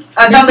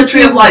 I found the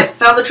Tree of Life.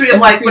 Found the Tree of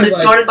Life, but it's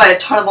guarded by a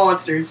ton of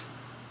monsters.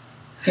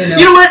 You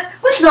know what?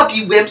 Let's not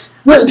be wimps.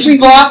 Let's be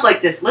boss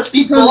like this. Let's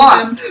be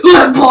boss.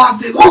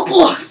 Boss. Oh,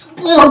 boss.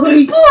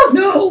 Boss.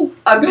 No.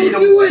 I beat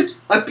them. Do it.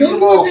 I beat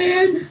them all.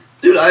 Man.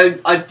 Dude,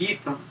 I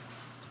beat them.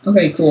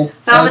 Okay, cool.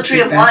 Found the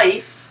Tree of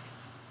Life.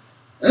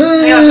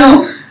 Hang on,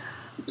 no.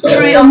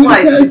 Tree of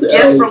Life. The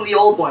gift from the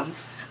old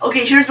ones.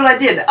 Okay, here's what I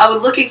did. I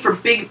was looking for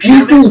big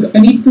pyramids. I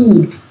need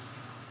food.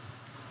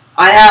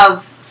 I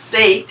have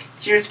steak.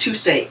 Here's 2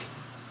 steak.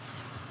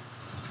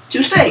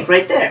 2 steak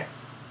right there.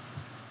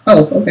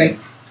 Oh, okay.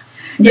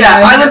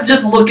 Yeah, I was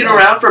just looking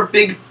around for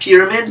big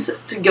pyramids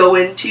to go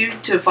into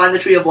to find the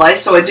Tree of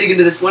Life, so I dig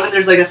into this one and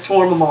there's like a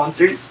swarm of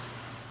monsters.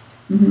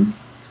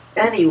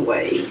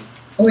 Anyway.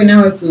 Okay,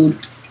 now I have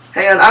food.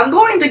 Hang on, I'm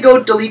going to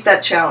go delete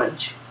that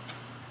challenge.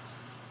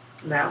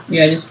 Now.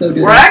 Yeah, just go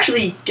do We're that.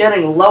 actually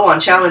getting low on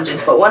challenges,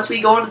 but once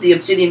we go into the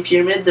Obsidian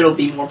Pyramid, there'll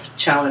be more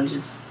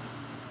challenges.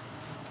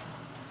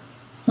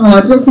 Oh, I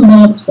took the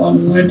mob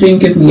spawn and it didn't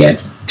give me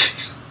yet.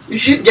 You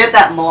should get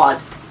that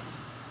mod.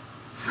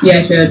 Yeah,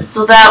 I should.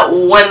 So that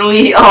when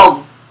we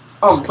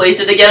place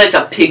it again, it's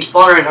a pig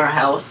spawner in our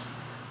house.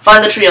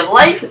 Find the Tree of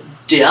Life,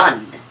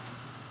 done.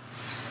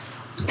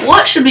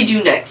 What should we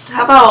do next?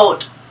 How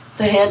about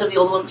the hands of the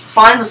old ones?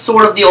 Find the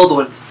sword of the old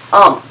ones.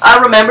 I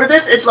remember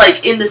this. It's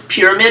like in this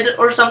pyramid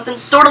or something,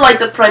 sort of like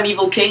the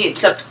Primeval King,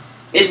 except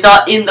it's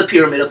not in the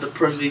pyramid of the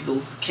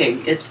Primeval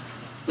King. It's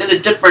in a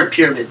different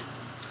pyramid.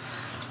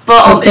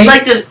 But it's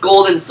like this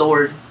golden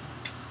sword.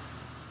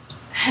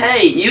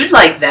 Hey, you'd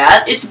like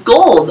that. It's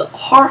gold.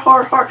 Har,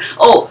 har, har.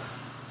 Oh,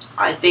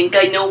 I think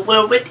I know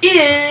where it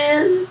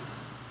is.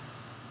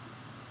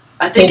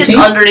 I think it's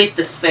underneath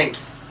the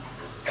Sphinx.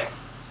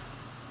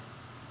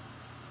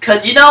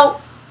 Because, you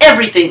know,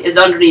 everything is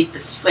underneath the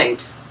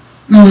Sphinx.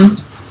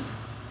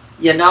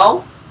 You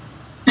know?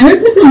 I'm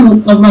gonna put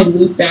some of my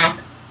loot back.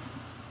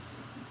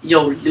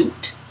 Your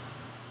loot?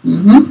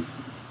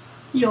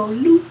 Your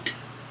loot.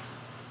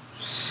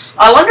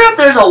 I wonder if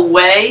there's a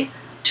way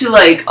to,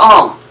 like,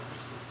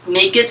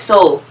 make it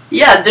so,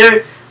 yeah,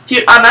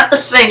 here, I'm at the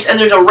Sphinx, and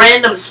there's a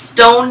random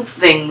stone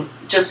thing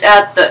just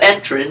at the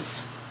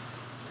entrance.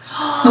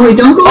 Oh, wait,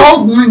 don't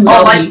go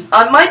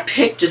my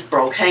pick just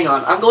broke. Hang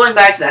on, I'm going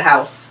back to the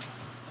house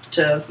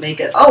to make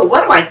it. Oh,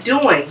 what am I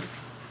doing?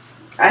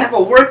 I have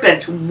a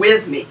workbench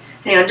with me.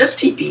 Hang on, just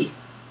TP.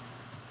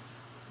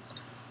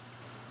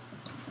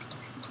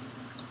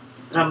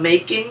 And I'm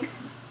making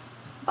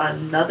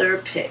another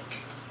pick.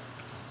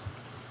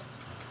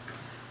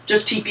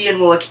 Just TP and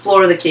we'll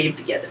explore the cave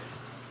together.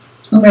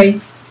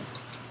 Okay.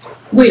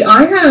 Wait,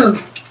 I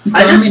have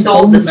I just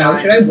sold the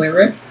sign. Should I wear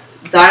it?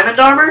 Diamond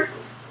armor?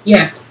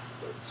 Yeah.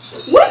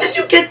 When did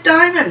you get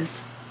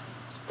diamonds?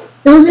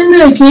 It was in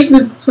the cave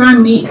of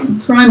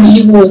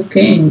Primeval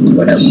King,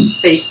 whatever.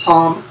 Face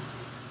palm.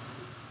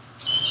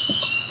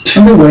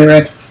 I'm gonna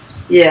wear it.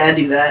 Yeah, I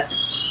do that.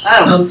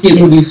 I'll get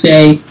what you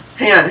say.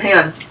 Hang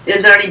on.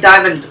 Is there any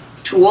diamond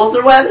tools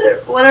or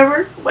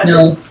whatever?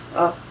 No.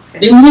 Oh,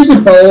 okay. It was just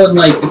a bow and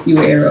like a few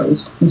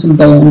arrows and some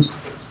bones.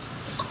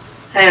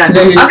 Hang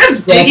on. I'm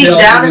just digging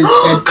down and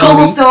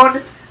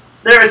cobblestone.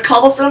 There is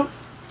cobblestone.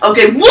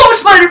 Okay. Whoa!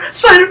 Spider!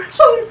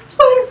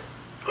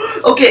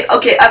 Okay.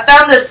 I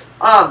found this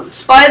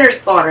spider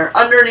spawner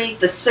underneath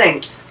the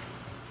Sphinx.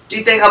 Do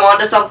you think I'm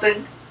onto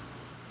something?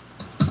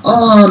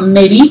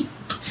 Maybe.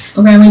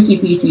 Okay, I'm gonna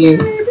TP to you.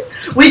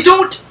 Wait,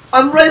 don't!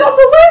 I'm right on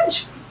the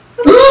ledge!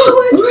 I'm right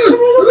on the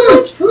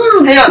ledge!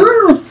 Hang on.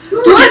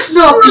 Let's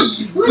not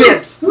be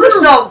wimps!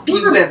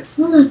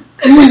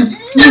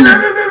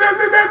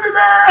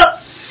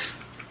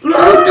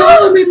 Don't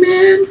follow me,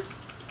 man!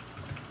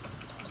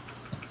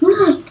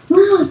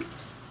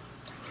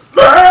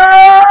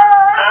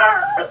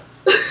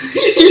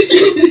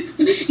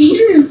 He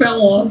just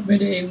fell off my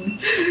name.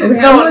 Okay,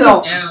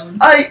 no. Down.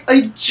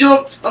 I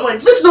jumped. I'm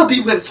like, let's not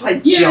be wimps, so I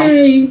jump.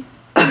 Yay!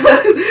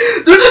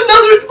 There's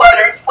another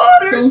spider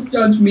spawner! Don't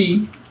judge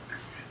me.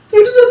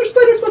 There's another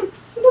spider spawner!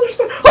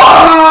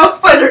 Ah,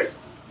 spiders!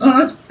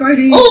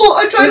 Spidey! Oh,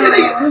 I tried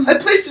hitting it! I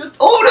placed it!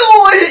 Oh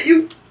no, I hit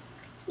you!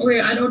 Okay,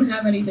 I don't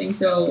have anything,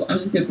 so I'm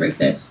just gonna break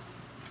this.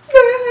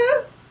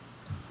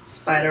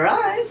 Spider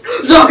eyes!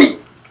 Zombie!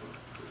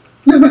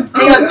 Hang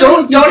on,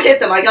 don't hit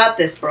them. I got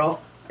this, bro.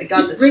 I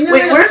got this. Wait,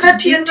 where's that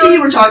TNT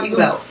we're talking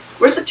about?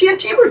 Where's the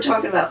TNT we're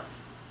talking about?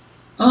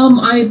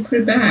 I put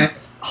it back.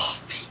 Oh,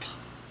 facepalm.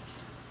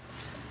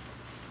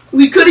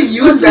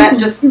 use that,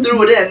 just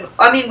threw it in.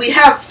 I mean, we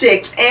have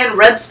sticks and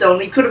redstone.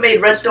 We could have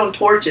made redstone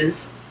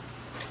torches.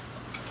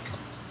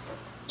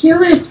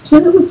 Kill it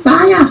with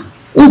fire.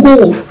 Oh,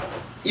 gold.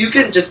 You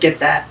can just get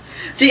that.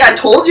 See, I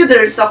told you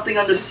there's something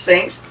under the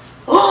Sphinx.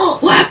 Oh,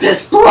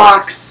 lapis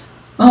blocks.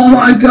 Oh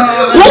my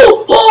god.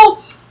 Oh!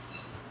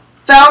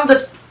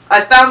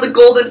 I found the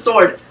golden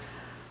sword.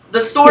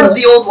 The sword of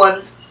the old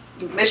ones.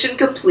 Mission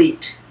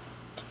complete.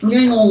 I'm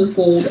getting all this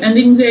gold.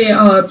 Ending's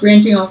a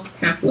branching off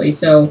pathway,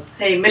 so.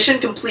 Hey, mission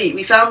complete.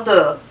 We found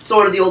the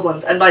sword of the old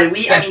ones, and by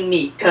we I mean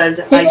me, cause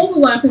take all the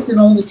lapis and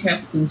all the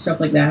chests and stuff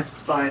like that.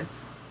 Fine.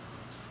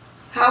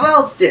 How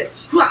about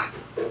this? Hwah!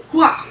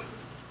 Hwah!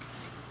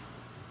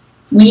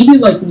 We need to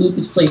like loot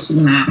this place to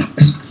the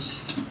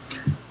max.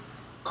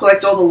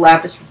 Collect all the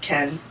lapis we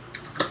can.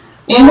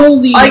 And all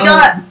the.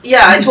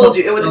 I told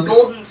you it was a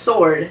golden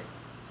sword.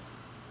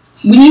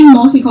 We need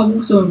mossy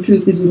cobblestone too,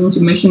 because there's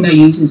a mission that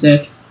uses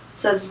it.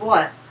 Says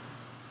what?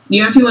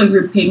 You have to like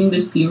reping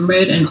this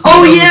pyramid and.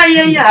 Oh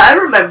yeah, I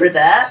remember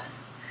that.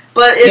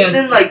 But it's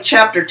in like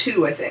chapter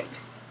 2, I think.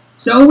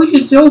 So we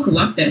should still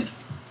collect it.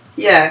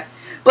 Yeah,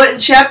 but in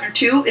chapter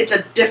 2, it's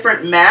a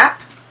different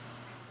map.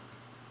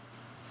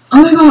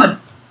 Oh my god!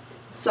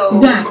 So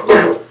Zach,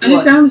 I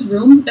just found this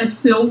room that's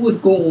filled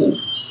with gold.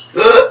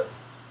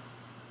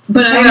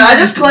 But hang on, I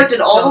just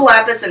collected all the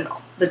lapis and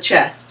the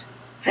chest.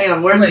 Hang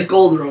on, where's the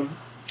gold room?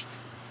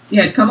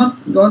 Yeah, go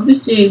up the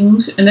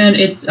stairs, and then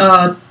it's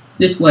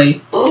this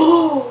way.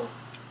 Oh!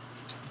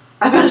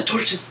 I'm out of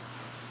torches.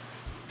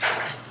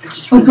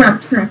 Oh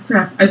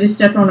crap! I just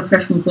stepped on a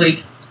crushing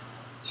plate.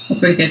 I'll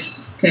break it.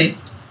 Okay.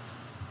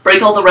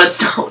 Break all the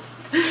redstone.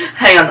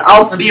 Hang on,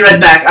 I'll be right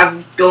back.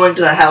 I'm going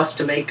to the house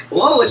to make.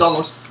 Whoa, it's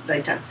almost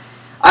nighttime.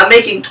 I'm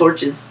making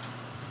torches.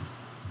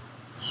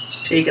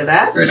 Take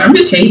that. I'm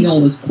just taking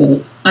all this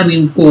gold. I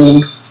mean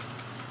gold.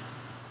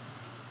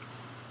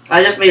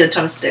 I just made a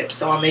ton of sticks,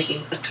 so I'm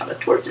making a ton of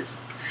torches.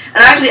 And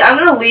actually, I'm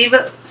gonna leave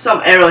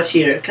some arrows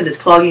here because it's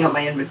clogging up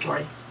my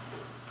inventory.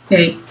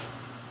 Okay.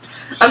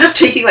 I'm just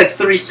taking like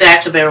 3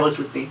 stacks of arrows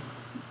with me.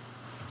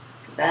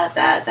 That.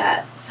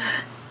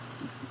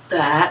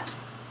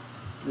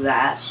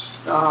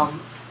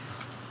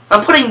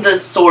 I'm putting the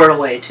sword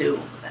away too.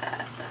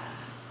 That.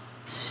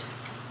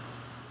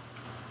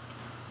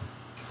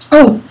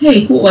 Oh,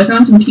 hey, cool! I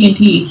found some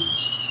TNT.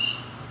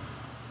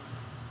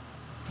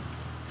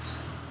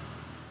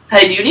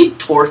 Hey, do you need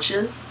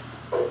torches?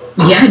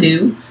 Yeah, I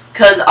do.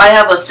 Cause I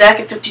have a stack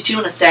of 52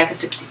 and a stack of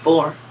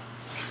 64.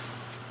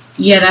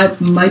 Yeah,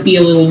 that might be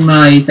a little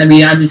nice. I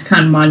mean, I'm just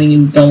kind of mining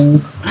in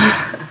dung.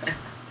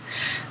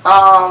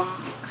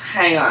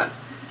 Hang on.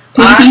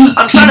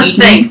 I'm trying to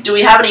think. Do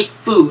we have any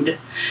food?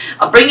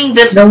 I'm bringing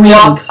this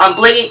block. I'm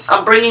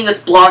bringing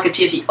this block of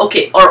TNT.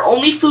 Okay, our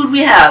only food we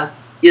have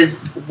is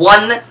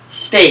 1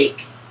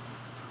 steak.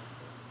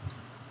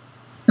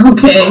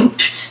 Okay.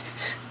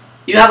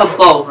 You have a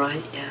bow,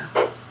 right? Yeah.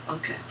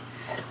 Okay.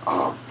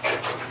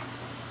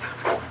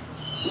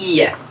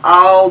 Yeah,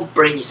 I'll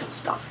bring you some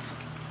stuff.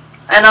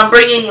 And I'm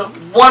bringing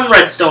 1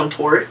 redstone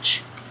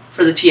torch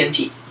for the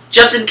TNT.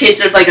 Just in case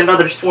there's like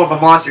another swarm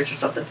of monsters or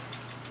something.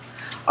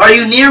 Are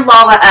you near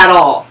lava at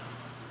all?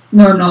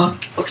 No, I'm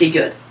not. Okay,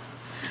 good.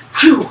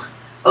 Phew.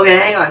 Okay,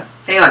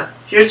 hang on.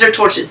 Here's their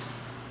torches.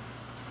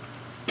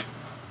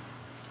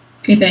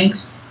 Okay,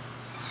 thanks.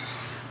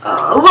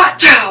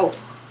 Watch out!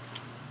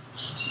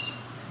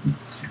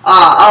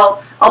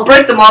 I'll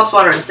break the mob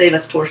spawner and save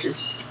us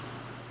torches.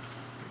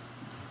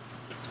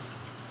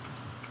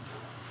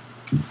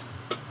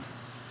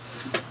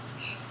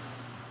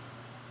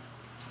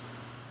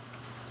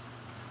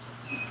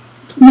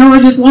 No,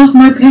 I just lost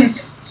my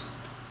pick.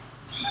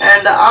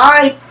 And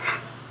I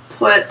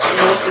put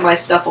most of my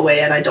stuff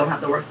away, and I don't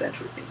have the workbench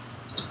with me.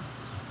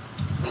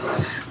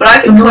 But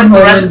I can collect the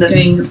rest of this.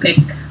 The pick.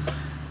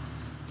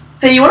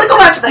 Hey, you want to go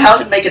back to the house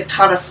and make a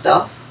ton of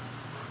stuff?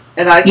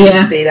 And I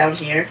can stay down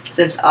here,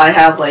 since I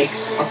have, like,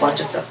 a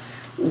bunch of stuff.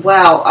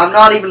 Wow, I'm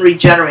not even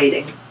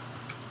regenerating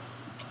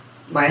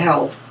my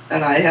health,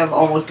 and I have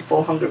almost a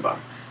full hunger bar.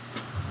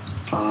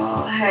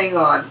 Hang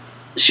on.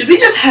 Should we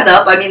just head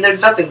up? I mean, there's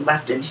nothing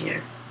left in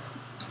here.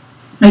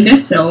 I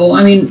guess so.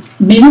 I mean,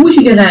 maybe we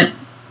should get that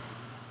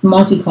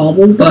mossy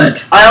cobble,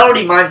 but... I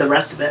already mined the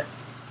rest of it.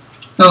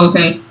 Oh,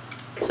 okay.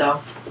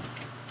 So...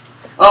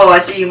 Oh, I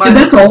see you mined...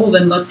 If that's all,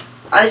 then let's...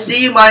 I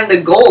see you mined the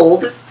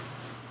gold.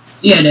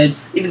 Yeah, I did.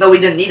 Even though we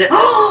didn't need it.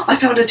 Oh, I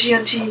found a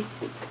TNT.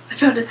 I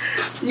found it.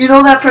 You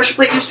know that pressure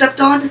plate you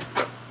stepped on?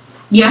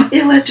 Yeah.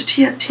 It led to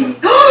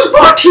TNT.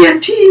 More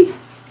TNT!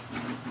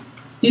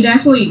 Did it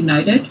actually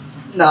ignite it?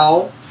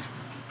 No.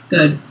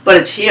 Good. But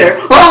it's here.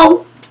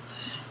 Oh!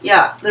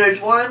 Yeah, there's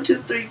 1,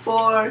 2, 3,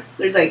 4.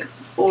 There's like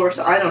 4,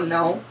 so I don't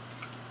know.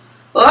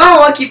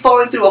 Oh, I keep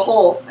falling through a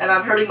hole, and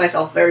I'm hurting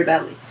myself very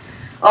badly.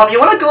 You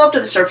want to go up to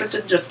the surface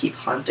and just keep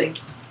hunting?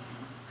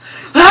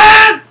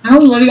 Ah!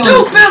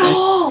 Stupid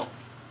hole!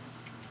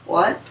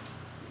 What?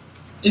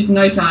 It's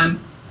nighttime.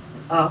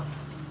 Oh.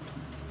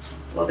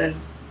 Well then,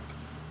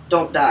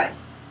 don't die.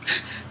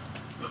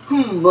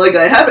 Like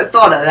I haven't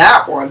thought of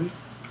that one.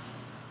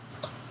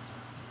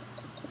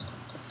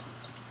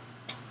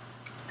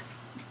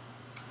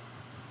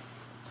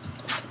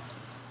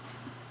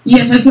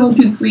 Yes, I killed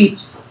 2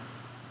 creeps.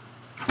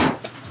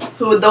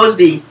 Who would those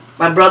be?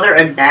 My brother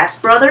and Nat's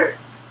brother?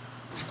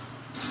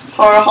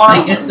 Har har.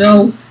 I guess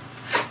so.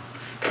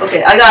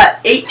 Okay, I got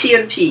 8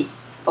 TNT.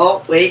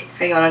 Oh, wait,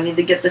 hang on, I need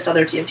to get this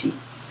other TNT.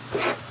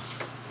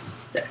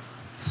 There.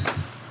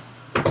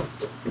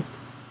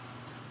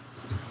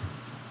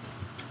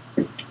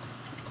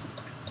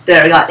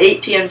 There, I got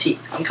 8 TNT.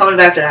 I'm coming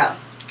back to the house.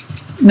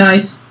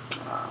 Nice.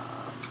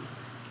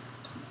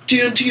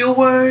 TNT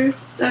away,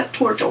 that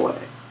torch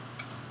away.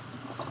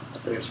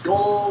 There's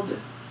gold.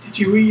 Did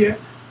you eat yet?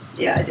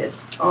 Yeah, I did.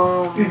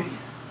 Okay.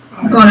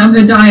 God, I'm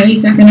gonna die any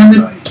second. I'm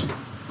gonna.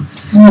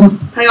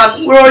 Hang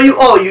on, where are you?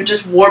 Oh, you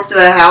just warped to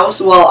the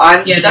house while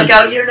I'm stuck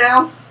out here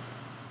now?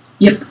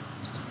 Yep.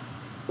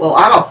 Well,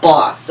 I'm a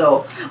boss,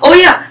 so... Oh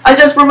yeah, I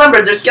just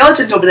remembered, there's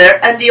skeletons over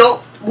there, and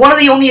one of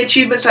the only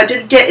achievements I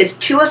didn't get is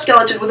kill a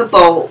skeleton with a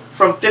bow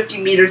from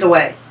 50 meters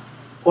away.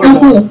 Or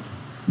more. Cool.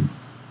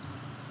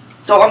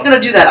 So I'm gonna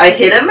do that. I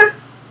hit him.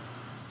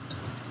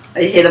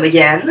 I hit him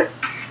again.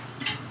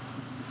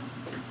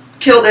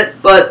 Killed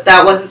it, but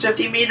that wasn't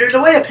 50 meters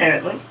away,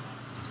 apparently.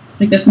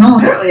 I guess not.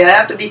 Apparently, I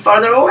have to be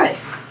farther away.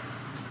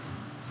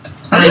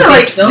 I'm gonna,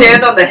 like,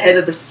 stand on the head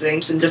of the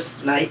Sphinx and just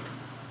snipe.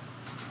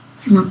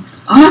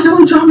 Oh,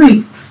 someone shot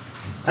me!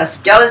 A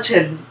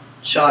skeleton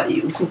shot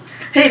you.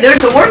 Hey, there's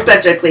the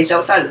workbench I placed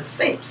outside of the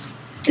Sphinx.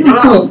 And you're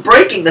not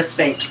breaking the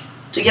Sphinx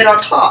to get on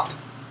top.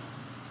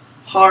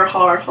 Har,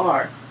 har,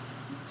 har.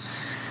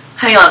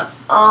 Hang on.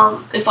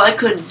 If I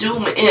could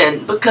zoom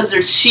in, because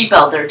there's sheep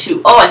out there,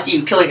 too. Oh, I see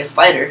you killing a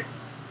spider.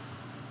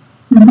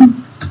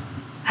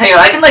 Hang on,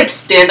 I can, like,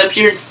 stand up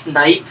here and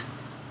snipe.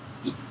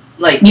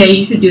 Like, yeah,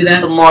 you should do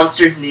that. The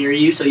monsters near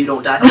you so you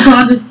don't die. Oh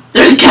god,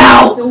 there's a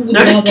cow!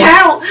 There's a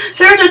cow!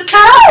 There's a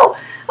cow!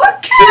 A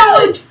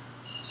cow!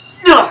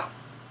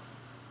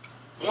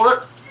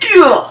 What?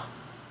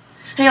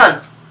 Hang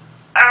on.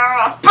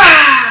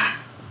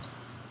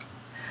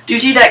 Do you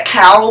see that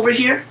cow over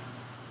here?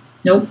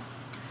 Nope.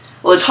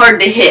 Well, it's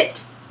hard to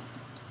hit.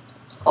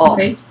 Oh.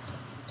 Okay.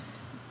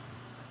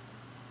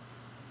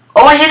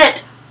 Oh, I hit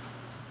it!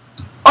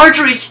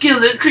 Archery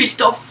skill increased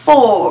to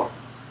 4.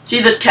 See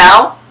this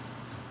cow?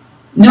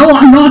 No,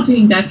 I'm not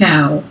seeing that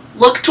cow.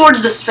 Look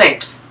towards the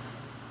Sphinx.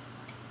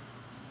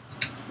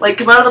 Like,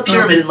 come out of the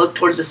pyramid and look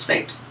towards the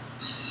Sphinx.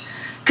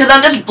 Because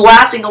I'm just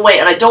blasting away,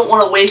 and I don't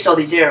want to waste all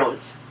these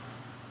arrows.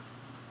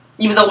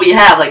 Even though we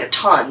have, like, a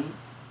ton.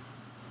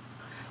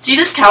 See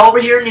this cow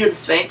over here near the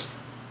Sphinx?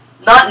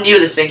 Not near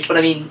the Sphinx, but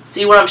I mean,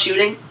 see where I'm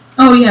shooting?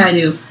 Oh, yeah, I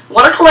do. I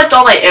want to collect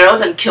all my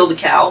arrows and kill the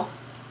cow.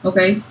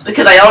 Okay.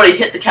 Because I already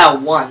hit the cow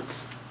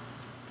once.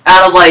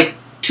 Out of, like,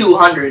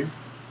 200.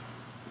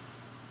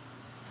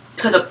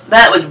 Because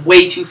that was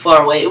way too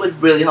far away. It was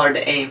really hard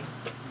to aim.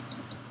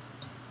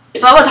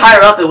 If I was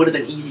higher up, it would have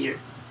been easier.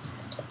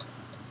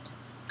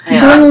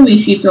 Hang on. All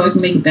these sheep so I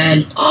can make a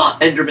bed.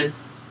 Enderman.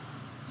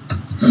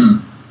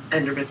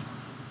 Enderman.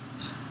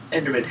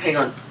 Enderman, hang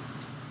on.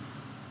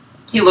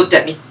 He looked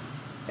at me.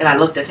 And I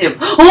looked at him.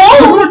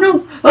 Oh,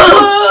 no!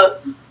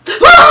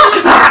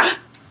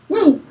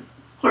 Whoa!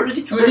 Where is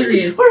he? Oh, there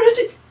he is. Where is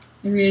he?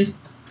 There he is.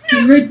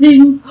 He's right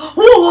thing.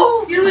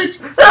 Whoa! Kill it!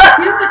 Kill it!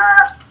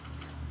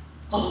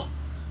 Oh,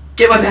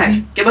 get my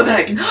bag! Get my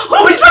bag!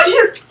 Oh, he's right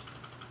here!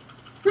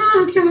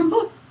 Oh, kill him.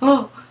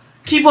 Oh,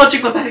 keep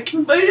watching my bag.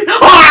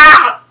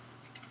 Ah!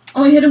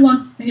 Oh, I hit him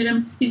once. I hit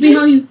him. He's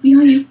behind you.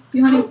 Behind you.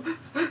 Behind you.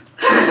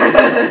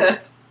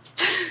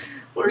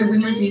 Where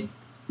is he?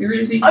 Where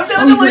is he? I'm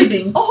down to like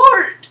a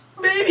heart.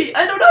 Maybe.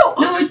 I don't know.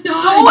 No, I died.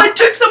 No, I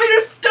took some of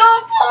your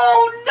stuff.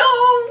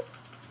 Oh,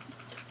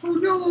 no. Oh,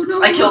 no,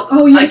 no. I killed him.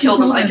 Oh, yes, I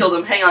killed him. I killed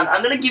him. Hang on.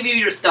 I'm going to give you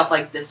your stuff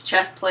like this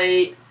chest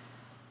plate.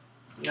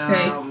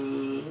 Okay.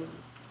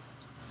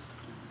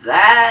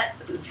 That,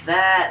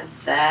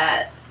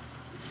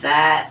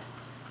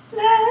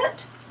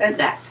 and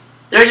that.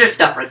 There's your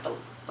stuff right below.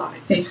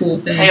 Okay, cool.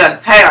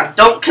 Thanks. Hang on.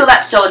 Don't kill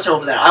that skeleton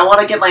over there. I want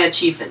to get my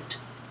achievement.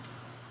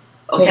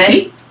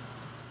 Okay?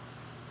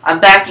 I'm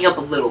backing up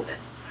a little bit.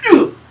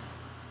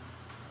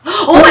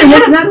 Oh, I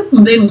hit him!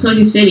 That looks like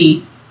a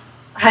city.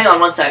 Hang on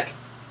 1 sec.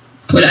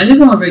 But I just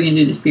want to bring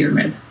into this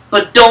pyramid.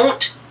 But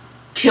don't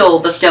kill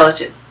the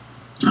skeleton.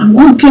 I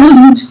won't kill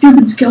you,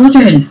 stupid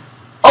skeleton.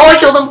 Oh, I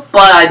killed him,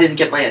 but I didn't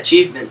get my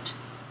achievement.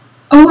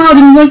 Oh wow,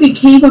 there's like a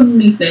cave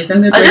underneath this.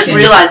 I just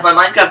realized my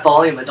Minecraft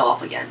volume is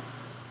off again.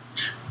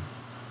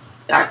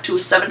 Back to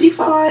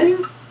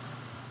 75.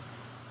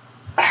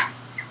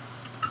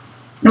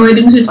 No, I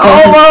think it's a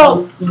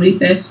skeleton underneath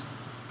this.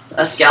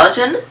 A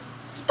skeleton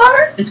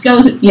spotter? A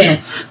skeleton,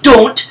 yes.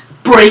 Don't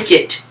break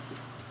it.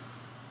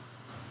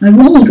 I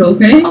won't,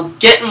 okay? I'm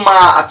getting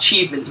my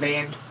achievement,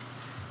 man.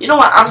 You know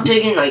what? I'm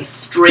digging like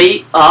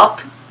straight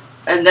up,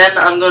 and then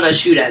I'm gonna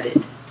shoot at it.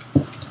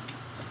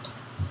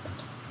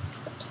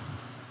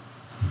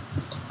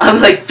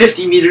 I'm like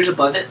 50 meters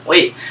above it.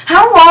 Wait,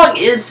 how long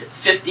is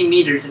 50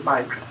 meters in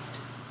Minecraft?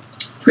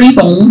 Free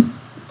phone.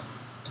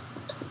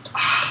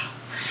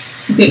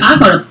 Okay, I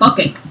got a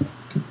bucket.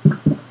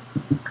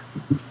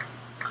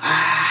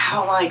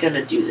 How am I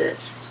gonna do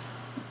this?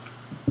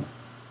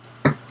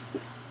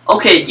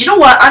 Okay, you know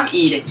what? I'm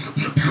eating.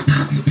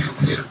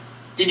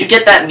 Did you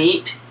get that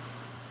meat?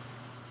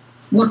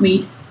 What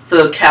meat?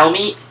 The cow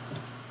meat?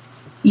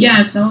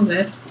 Yeah, some of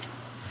it.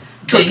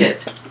 Cook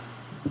it.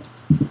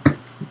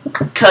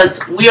 Because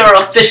we are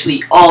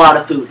officially all out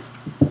of food.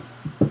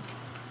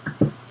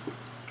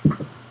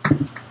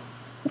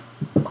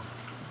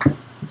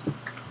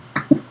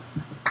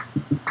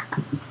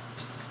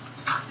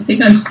 I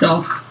think I'm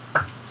stuck.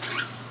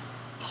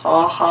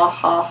 Ha ha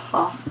ha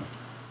ha.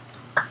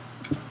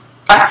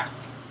 Ah.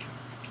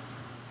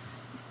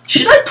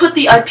 Should I put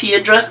the IP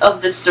address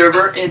of this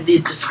server in the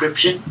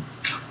description?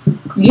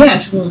 Yeah,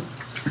 sure.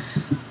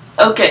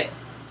 Okay.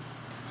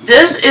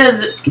 This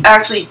is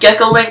actually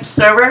GeckoLink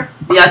server.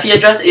 The IP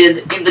address is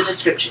in the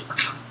description.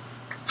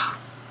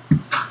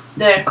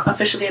 There,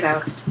 officially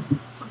announced.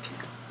 Okay.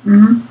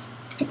 Mm-hmm.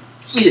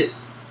 Yeah.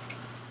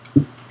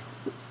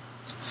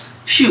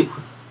 Phew.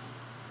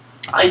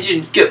 I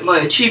didn't get my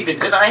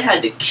achievement and I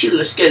had to kill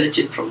a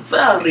skeleton from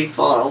very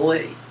far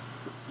away.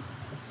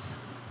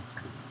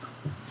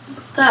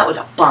 That was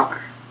a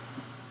bummer.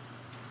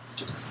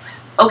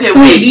 Okay, Wait,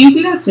 wait. do you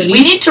see that city?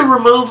 We need to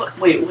remove...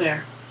 Wait,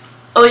 where?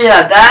 Oh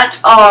yeah, that,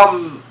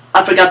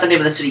 I forgot the name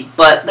of the city,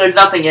 but there's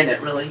nothing in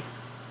it, really.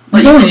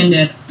 But I'm going in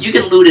there. you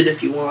can loot it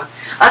if you want.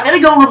 I'm gonna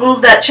go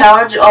remove that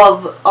challenge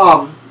of,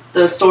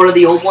 the Sword of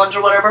the Old Ones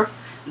or whatever.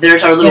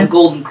 There's our little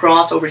golden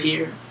cross over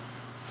here.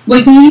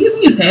 Wait, can you give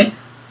me a pick?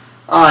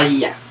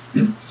 Yeah.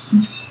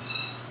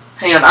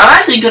 Hang on, I'm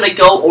actually gonna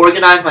go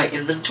organize my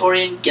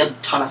inventory and get a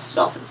ton of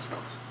stuff and stuff.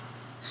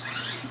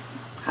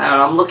 Hang on,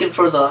 I'm looking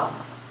for the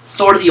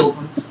Sword of the Old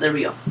Ones. There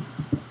we go.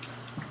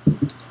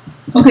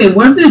 Okay,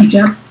 one of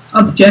the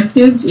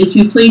objectives is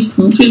to place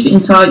torches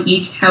inside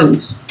each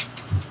house.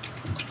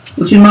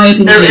 Which in my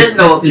opinion There is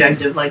no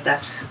objective like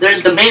that.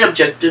 There's the main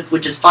objective,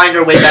 which is find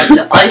our way back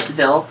to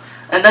Iceville,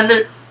 and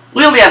then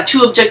we only have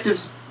two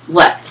objectives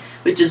left,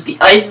 which is the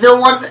Iceville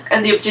one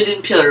and the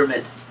Obsidian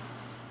Pyramid.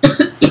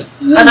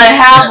 And I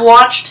have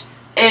watched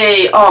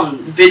a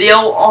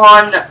video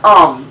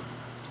on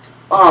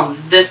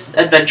this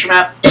adventure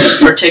map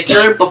in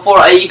particular before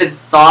I even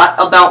thought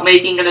about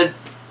making a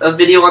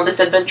video on this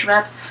adventure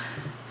map.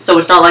 So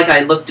it's not like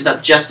I looked it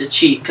up just to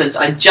cheat, because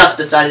I just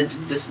decided to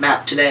do this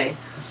map today.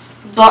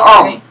 But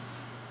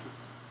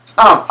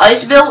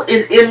Iceville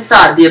is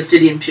inside the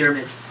Obsidian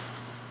Pyramid.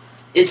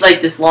 It's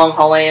like this long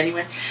hallway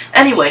anyway.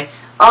 Anyway,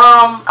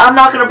 I'm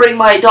not gonna bring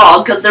my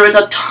dog because there is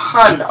a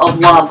ton of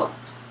lava.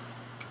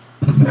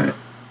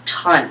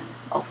 Ton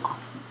of lava.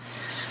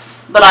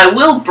 But I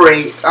will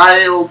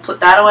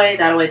put that away,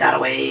 that away, that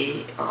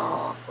away.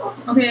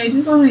 Okay, I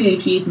just got an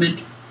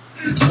achievement.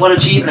 What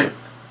achievement?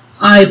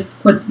 I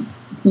put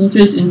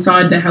torches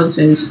inside the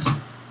houses.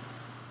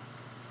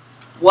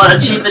 What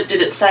achievement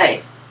did it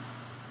say?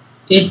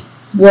 It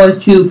was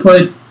to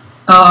put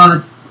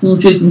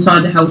torches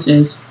inside the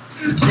houses.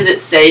 Did it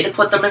say to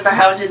put them in the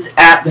houses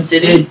at the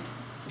city?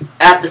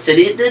 At the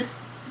city it did?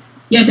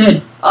 Yeah, it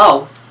did.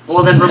 Oh.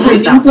 Well then remove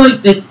It that. was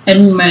like this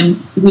Enderman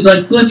who's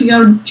like glitching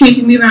out and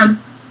chasing me around.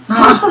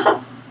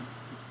 I'm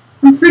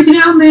freaking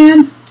out,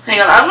 man. Hang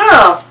on, I'm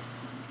gonna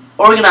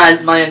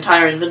organize my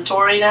entire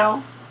inventory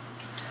now.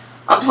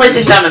 I'm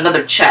placing down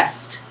another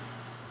chest.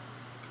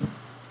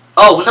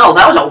 Oh no,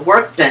 that was a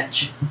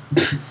workbench.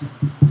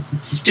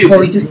 Stupid.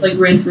 Oh, he just like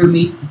ran through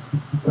me.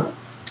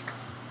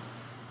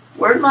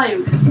 Where'd my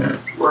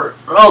work?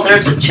 Oh,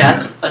 there's a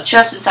chest. A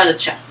chest inside a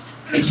chest.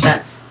 Makes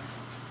sense.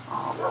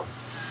 Oh,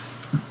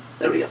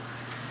 there we go.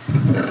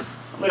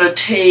 I'm gonna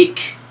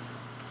take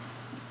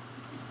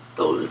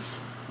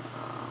those.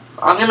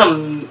 I'm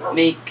gonna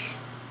make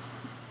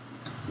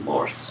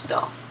more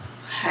stuff.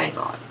 Hang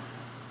on.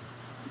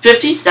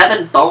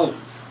 57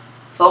 bones.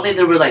 If only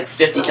there were like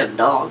 57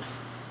 dogs.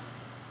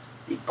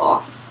 Be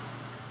boss.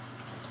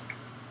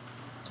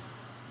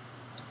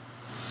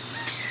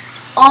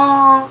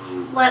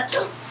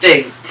 Let's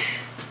think.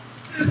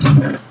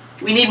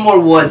 We need more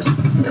wood.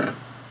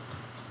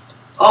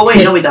 Oh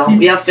wait, no we don't.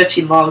 We have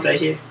 15 logs right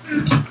here.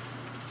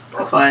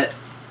 Quiet.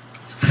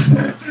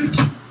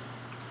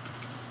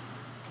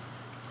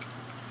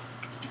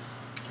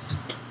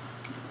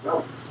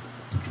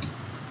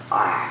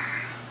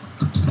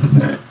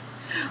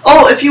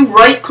 Oh, if you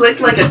right-click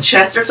like a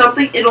chest or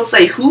something, it'll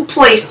say who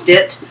placed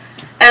it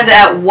and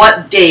at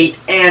what date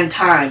and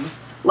time.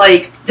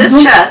 Like,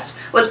 this chest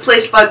was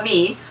placed by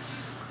me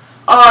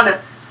on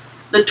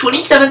the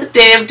 27th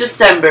day of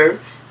December,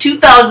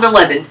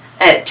 2011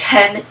 at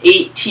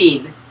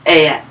 10:18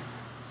 a.m.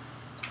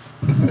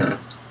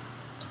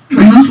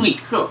 Pretty sweet,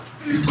 huh?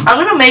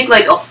 I'm gonna make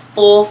like a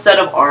full set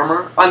of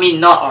armor. I mean,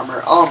 not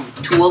armor,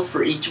 tools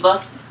for each of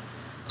us.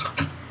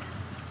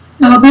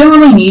 No, we don't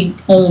really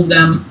need all of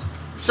them.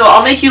 So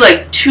I'll make you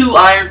like 2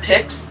 iron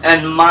picks,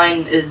 and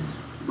mine is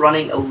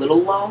running a little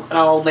low, and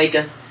I'll make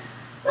us...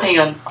 Hang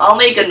on, I'll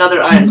make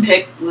another iron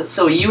pick,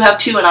 so you have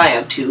 2 and I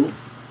have 2.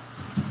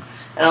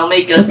 And I'll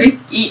make us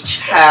each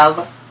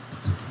have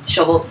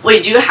shovel.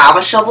 Wait, do you have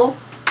a shovel?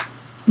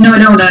 No,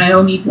 I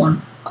don't need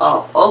one.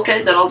 Oh,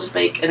 okay, then I'll just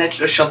make an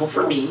extra shovel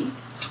for me.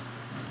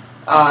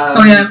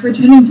 Oh yeah, I'm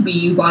pretending to be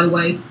you, by the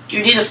way. Do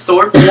you need a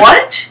sword?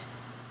 What?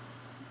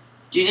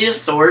 Do you need a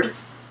sword?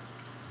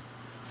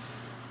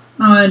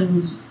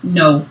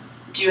 No.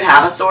 Do you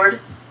have a sword?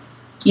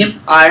 Yep.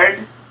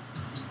 Iron?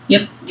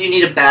 Yep. Do you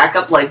need a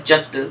backup, like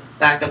just a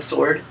backup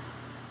sword?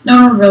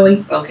 No, not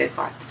really. Okay,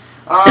 fine.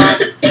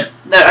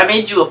 There, I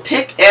made you a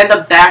pick and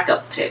a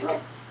backup pick.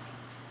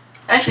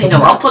 Actually,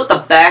 no, I'll put the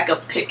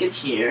backup pick in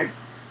here.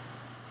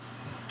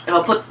 And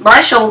I'll put...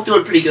 My shovel's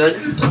doing pretty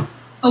good.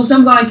 Oh,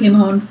 some guy came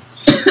on.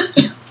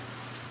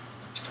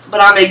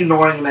 But I'm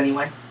ignoring him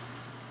anyway.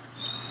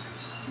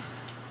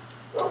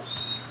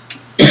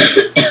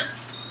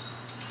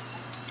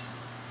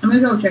 I'm gonna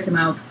go check him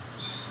out.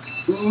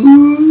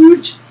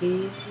 Ooh,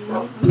 James.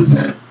 No,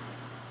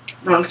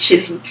 I'm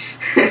kidding.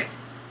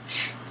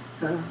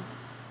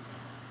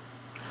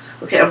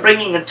 Okay, I'm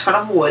bringing a ton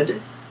of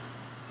wood.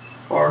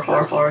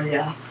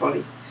 Yeah,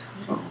 funny.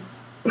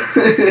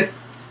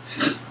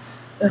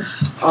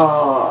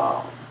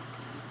 Oh.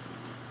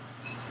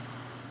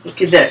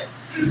 Okay, there.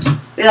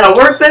 We got a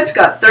workbench,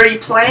 got 30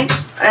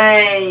 planks,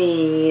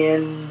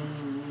 and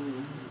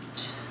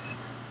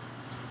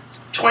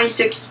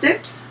 26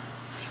 sticks.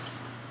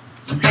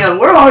 Hang on,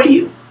 where are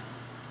you?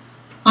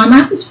 I'm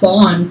at the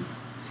spawn.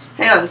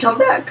 Hang on, come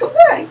back. Come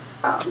back.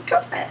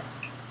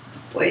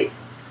 Wait,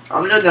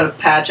 I'm just gonna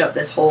patch up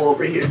this hole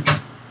over here.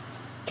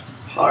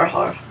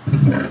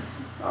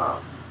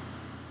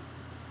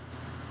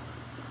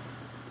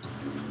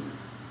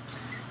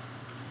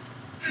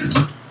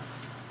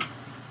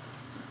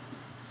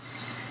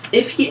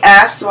 If he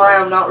asks why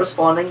I'm not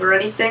responding or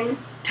anything,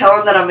 tell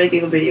him that I'm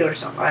making a video or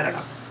something. I don't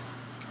know.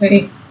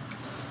 Hey.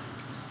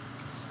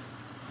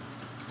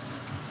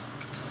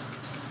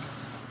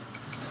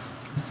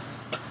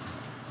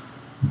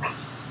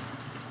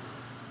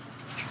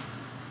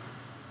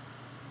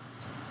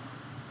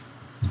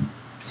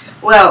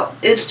 Well,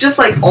 it's just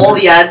like all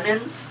the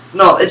admins.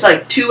 No, it's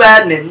like 2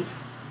 admins,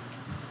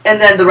 and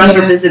then the rest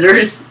are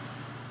visitors.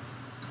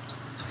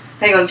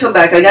 Hang on, come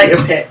back. I got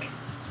your pick.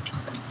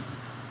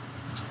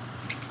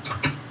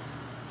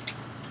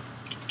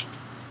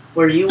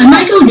 Where you? I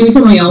might go do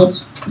something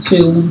else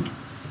soon.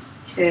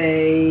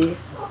 Okay,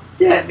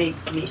 that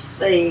makes me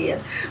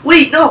sad.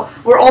 Wait, no,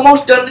 we're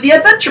almost done with the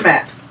adventure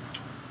map.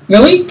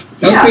 Really?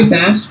 That was pretty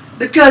fast.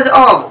 Because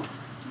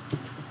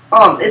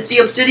it's the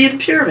Obsidian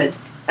Pyramid.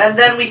 And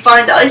then we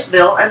find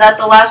Iceville, and that's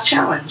the last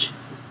challenge.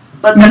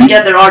 But then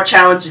again, there are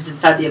challenges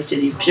inside the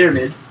Obsidian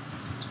Pyramid.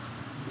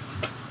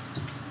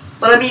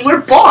 But I mean,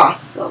 we're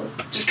boss, so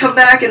just come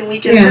back and we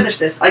can finish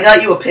this. I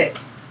got you a pick.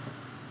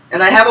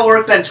 And I have a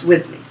workbench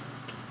with me.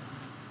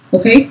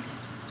 Okay.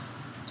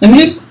 Let me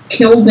just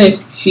kill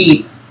this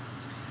sheep.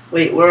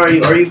 Wait, where are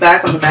you? Are you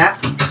back on the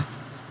map?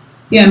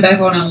 Yeah, I'm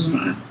back on the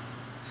map.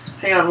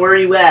 Hang on, where are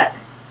you at?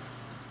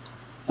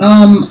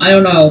 I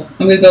don't know.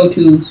 I'm gonna go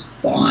to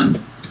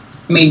spawn.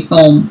 I mean,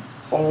 home.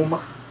 Home.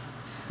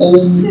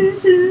 Home.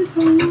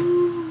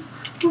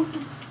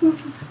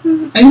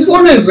 I just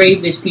want to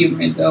raid this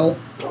pyramid, though.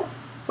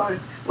 Fine.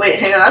 Wait,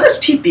 hang on. I'm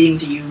just TPing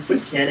to you.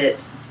 Forget it.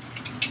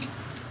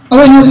 Oh,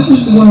 wait, no, this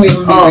is the one we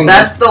only Oh, raided.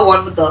 that's the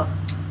one with the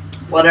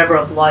whatever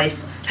of life.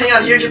 Hang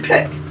on, here's your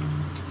pick.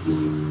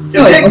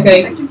 Your Oh, pick.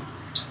 okay. Thank you.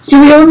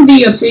 Should we own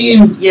the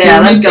obsidian? Yeah,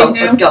 let's pyramid go. thing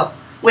now? Let's go.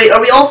 Wait,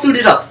 are we all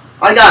suited up?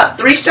 I got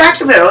 3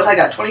 stacks of arrows. I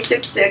got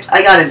 26 sticks.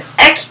 I got an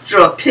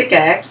extra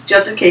pickaxe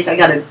just in case. I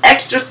got an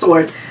extra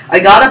sword. I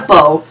got a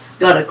bow.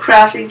 Got a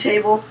crafting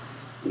table.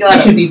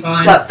 That should be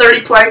fine. Got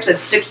 30 planks and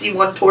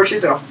 61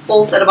 torches and a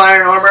full set of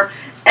iron armor.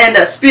 And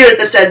a spirit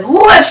that says,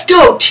 "Let's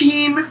go,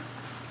 team!"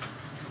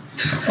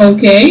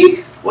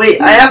 Okay. Wait,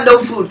 I have no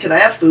food. Can I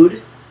have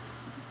food?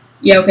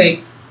 Yeah,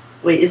 okay.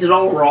 Wait, is it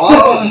all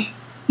raw?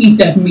 Eat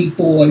that meat,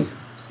 boy.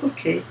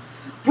 Okay.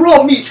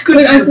 Raw meat's good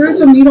Wait, for I you, heard boy.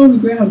 some meat on the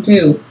ground,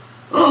 too.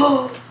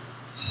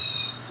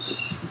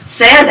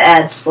 Sand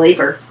adds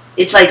flavor.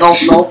 It's like all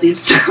salty and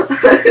stuff.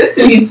 It's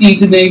like a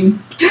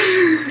seasoning.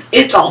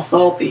 It's all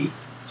salty.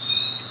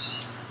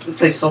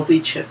 It's like salty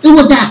chips. Look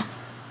at that.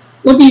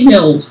 What these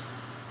hills?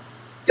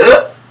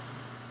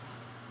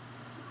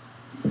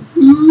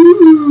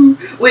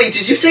 Wait,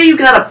 did you say you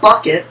got a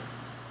bucket?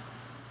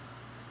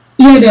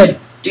 Yeah, I did.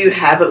 Do you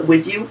have it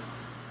with you?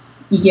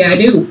 Yeah, I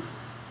do.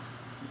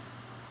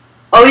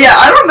 Oh yeah,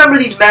 I remember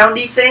these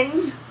moundy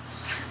things.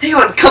 Hang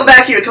on, come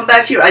back here,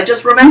 I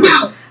just remembered.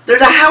 No.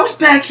 There's a house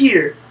back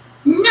here.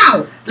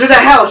 No. There's a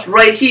house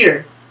right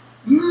here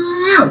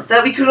No.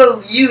 that we could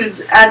have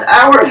used as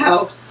our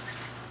house.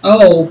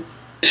 Oh.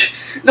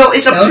 No,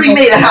 it's a Okay.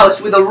 pre-made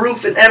house with a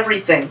roof and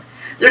everything.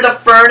 There's a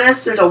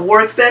furnace, there's a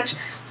workbench,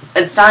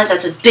 and signs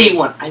that says Day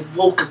 1. I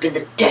woke up in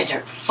the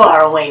desert,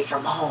 far away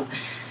from home,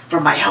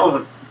 from my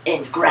home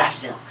in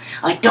Grassville.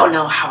 I don't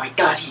know how I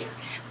got here.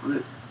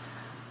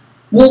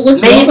 Well,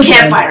 let's Made a rob it then.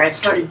 campfire and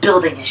started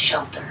building a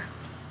shelter.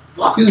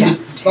 Walked Dude, down the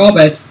let's stairs. rob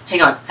it.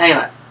 Hang on.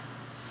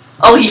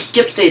 Oh, he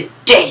skipped days.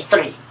 Day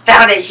 3.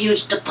 Found a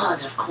huge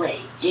deposit of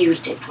clay.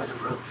 Used it for the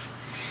roof.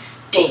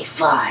 Day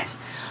 5.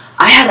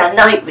 I had a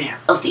nightmare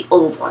of the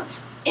old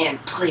ones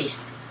and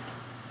place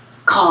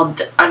called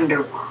the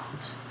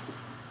Underworld.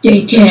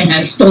 Day 10,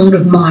 I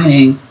started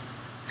mining.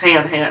 Hang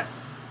on.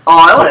 Oh,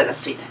 I wanted to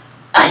see that.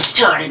 I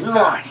started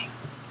mining.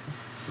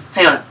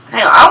 Hang on.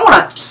 I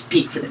want to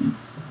speak for them.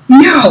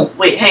 No!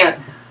 Wait, hang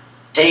on.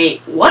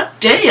 What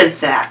day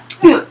is that?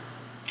 I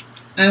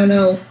don't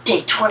know.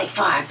 Day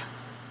 25.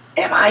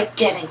 Am I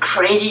getting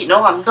crazy?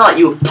 No, I'm not,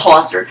 you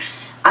imposter.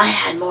 I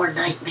had more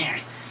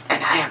nightmares,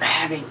 and I am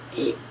having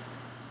a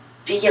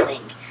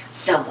feeling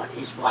someone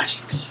is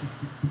watching me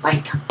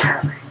like a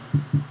pervert.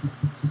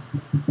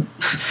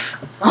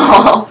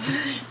 Oh,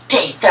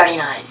 day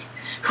 39.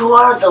 Who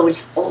are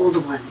those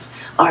old ones?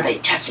 Are they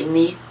testing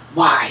me?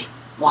 Why?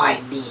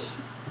 Why me?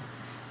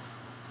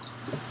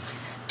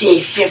 Day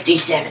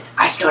 57.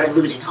 I started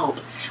losing hope.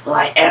 Will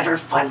I ever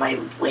find my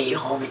way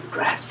home in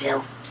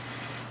Grassville?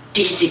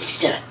 Day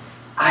 67.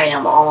 I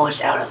am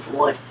almost out of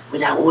wood.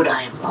 Without wood,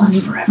 I am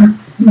lost forever.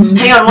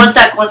 Hang on, one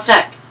sec.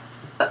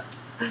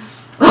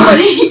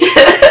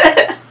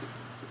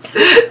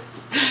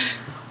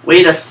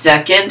 Wait a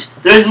second.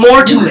 There's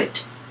more to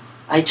it.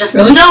 I just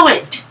know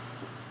it.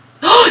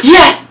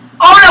 Yes!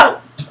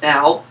 Oh no!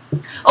 Ow.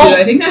 Oh, dude,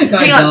 I think that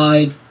guy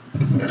died.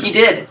 He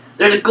did.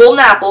 There's a golden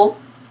apple,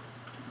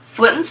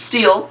 flint and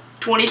steel,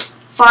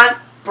 25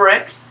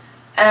 bricks,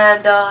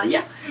 and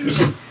yeah. It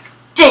says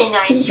day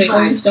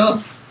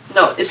 95.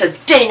 No, it says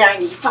day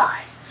 95.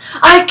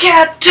 I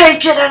can't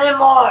take it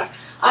anymore.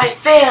 I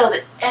failed,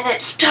 and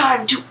it's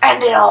time to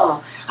end it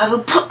all. I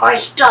will put my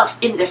stuff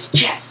in this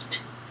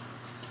chest.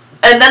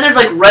 And then there's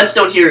like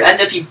redstone here, as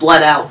if he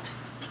bled out.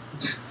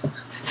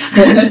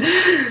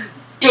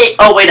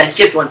 Oh wait, I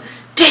skipped one.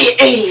 Day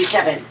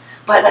 87.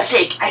 By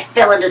mistake, I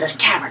fell into this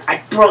cavern.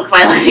 I broke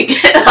my leg,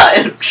 and I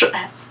am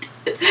trapped.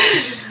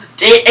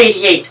 Day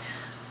 88.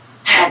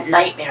 Had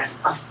nightmares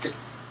of the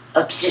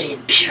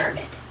obsidian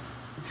pyramid.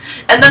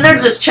 And then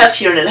there's this chest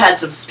here, and it had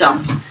some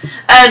stuff.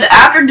 And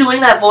after doing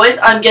that voice,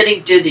 I'm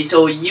getting dizzy.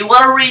 So you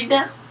want to read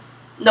now?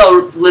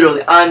 No,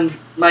 literally,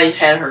 my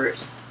head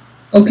hurts.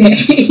 Okay.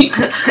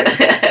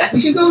 We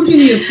should go to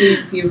the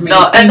obsidian pyramid.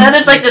 No, and then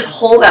it's like this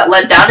hole that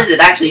led down, and it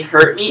actually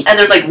hurt me. And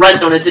there's like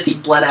redstone as if he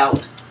bled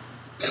out.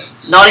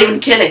 Not even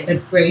kidding.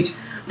 That's great.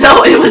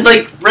 No, it was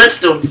like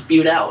redstone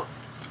spewed out.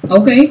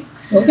 Okay.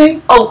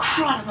 Oh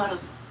crap! I'm out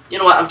of. You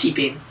know what? I'm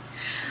TPing.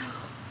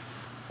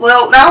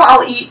 Well, now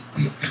I'll eat.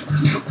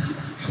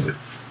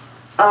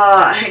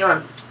 Hang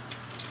on.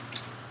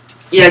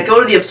 Yeah, go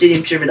to the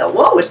obsidian pyramid.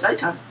 Whoa, it's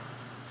nighttime.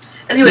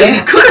 Anyway,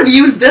 we could have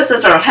used this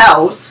as our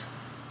house.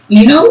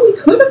 You know, we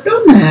could have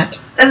done that.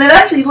 And it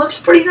actually looks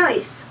pretty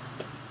nice.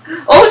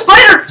 Oh,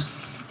 spider!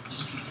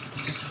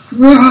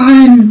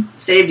 Run!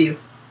 Saved you.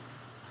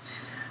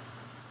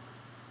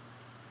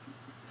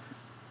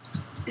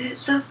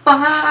 It's the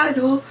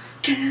final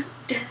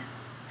countdown.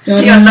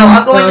 Yeah, no,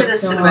 I'm going to the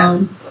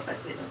cinema.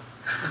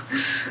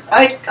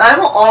 I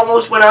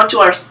almost went on to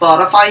our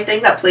Spotify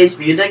thing that plays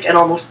music and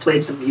almost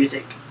played some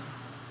music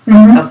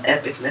of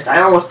epicness.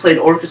 I almost played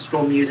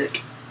orchestral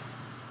music.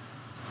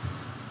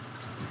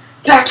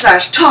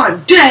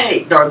 /time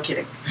day! No, I'm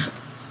kidding.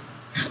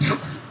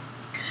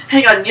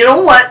 Hang on, you know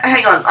what?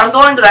 Hang on, I'm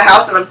going to the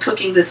house and I'm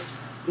cooking this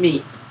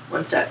meat.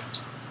 One sec.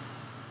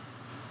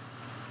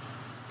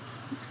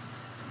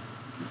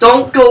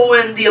 Don't go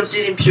in the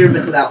obsidian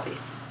pyramid without me.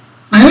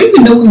 I don't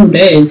even know who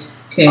it is.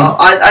 Okay.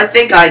 I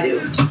think I do.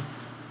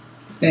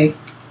 Okay.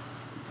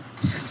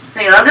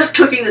 Hang on, I'm just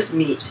cooking this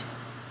meat.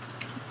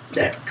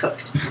 There,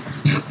 cooked.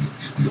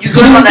 You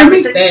good on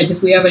everything? Beds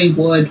if we have any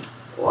wood.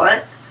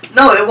 What?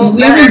 No, it won't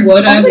matter. If we have any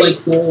wood, I have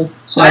like wool.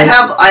 So. I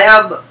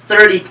have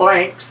 30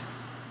 planks.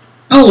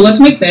 Oh, let's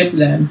make beds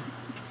then.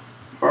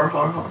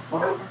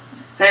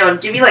 Hang on,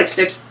 give me like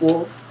 6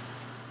 wool.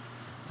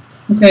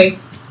 Okay.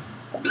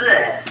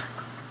 Blech.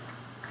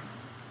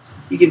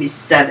 You give me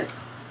 7.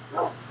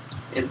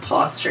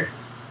 Imposter.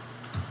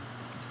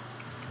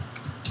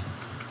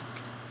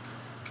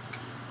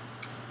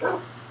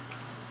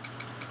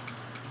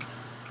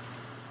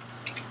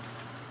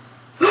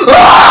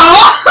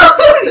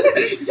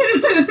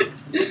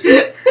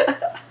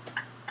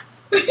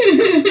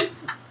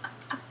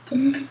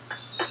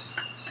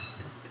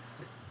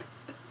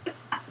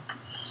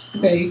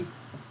 Okay.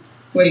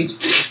 Wait.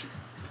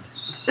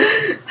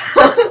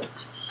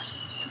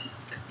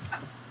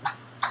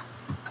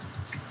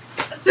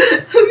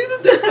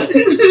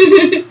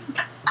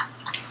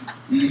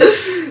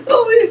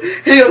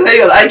 Oh,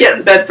 hang on, I get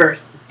in bed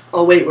first.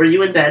 Oh wait, were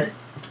you in bed?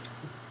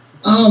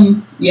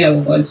 Yeah,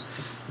 it was.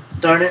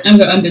 Darn it. I'm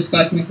gonna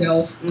undisguise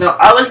myself. No,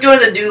 I was going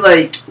to do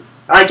like,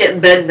 I get in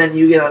bed and then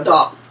you get on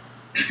top.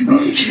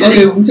 Okay,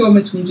 so I'm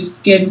gonna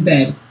just get in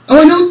bed. Oh,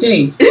 I know it's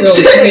day. So,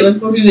 okay, let's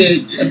go to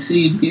the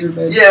obsidian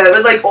pyramid. Yeah, it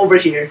was like over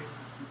here.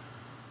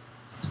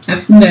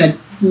 After that,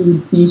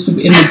 who needs to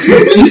be in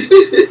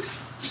the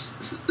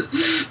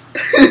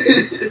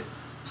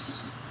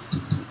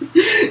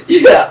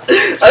Yeah,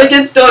 I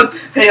get done.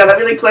 Hang on, I'm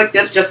gonna click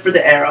this just for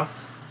the arrow.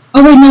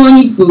 Oh wait, no, I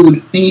need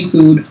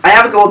food. I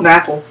have a golden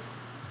apple.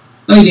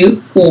 Oh, you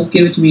do? Cool,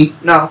 give it to me.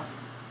 No.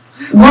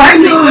 Well,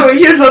 actually, no,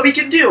 here's what we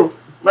can do.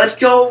 Let's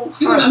go.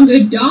 Dude, I'm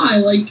gonna die,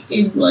 like,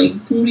 in,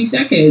 like, 20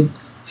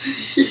 seconds.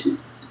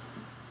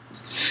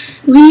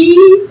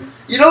 Please?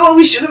 You know what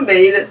we should have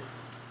made?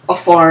 A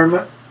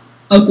farm.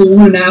 A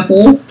golden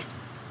apple.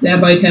 That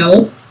might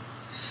help.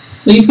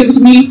 Please give it to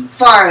me.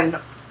 Fine.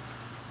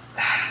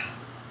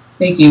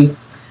 Thank you.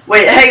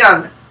 Wait, hang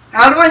on.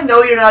 How do I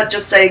know you're not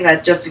just saying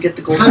that just to get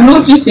the gold? I'm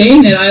not just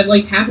saying that. I have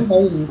like half a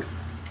hold.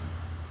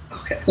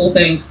 Okay. Cool,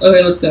 thanks.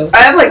 Okay, let's go. I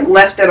have like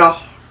less than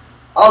a...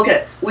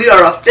 Okay, we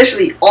are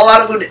officially all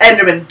out of food.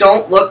 Enderman,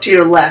 don't look to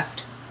your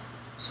left.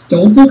 Just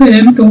don't look at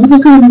him. Don't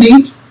look at him,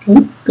 Nate.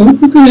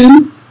 Don't look at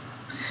him.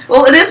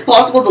 Well, it is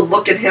possible to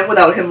look at him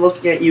without him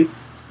looking at you.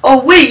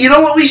 Oh, wait, you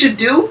know what we should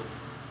do?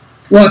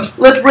 What?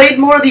 Let's raid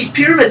more of these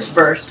pyramids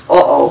first.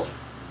 Uh-oh.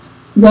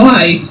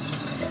 Why?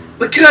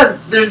 Because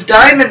there's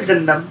diamonds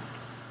in them.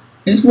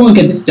 I just want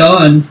to get this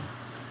done.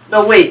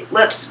 No, wait,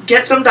 let's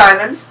get some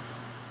diamonds.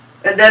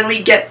 And then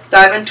we get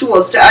diamond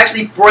tools to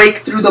actually break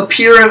through the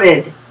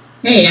pyramid.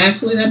 Hey,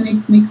 actually, that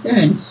makes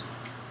sense.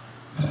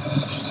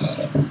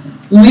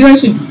 Maybe I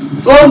should...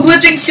 Well,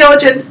 glitching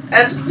skeleton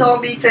and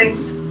zombie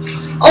things.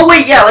 Oh,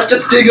 wait, yeah, let's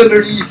just dig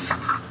underneath.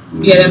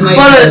 Yeah, that might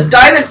But a help.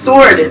 diamond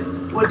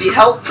sword would be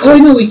helpful. Oh,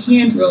 no, we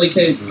can't really,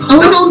 because... Oh,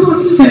 no,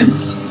 we can.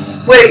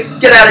 Wait,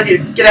 get out of here,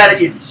 get out of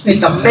here.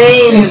 It's a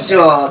main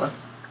job.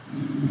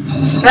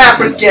 Ah,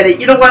 forget it.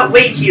 You know what?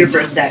 Wait here for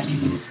a sec.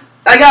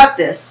 I got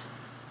this.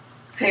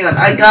 Hang on,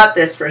 I got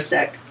this for a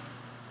sec.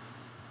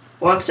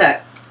 One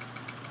sec.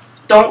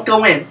 Don't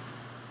go in.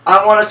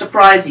 I want to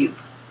surprise you.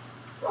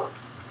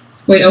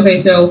 Wait, okay,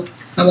 so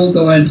I won't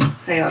go in.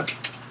 Hang on.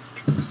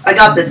 I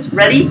got this.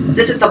 Ready?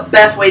 This is the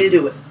best way to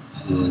do it.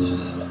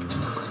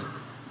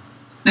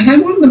 I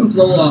had one of them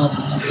blow up.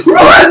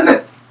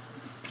 Run!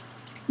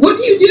 What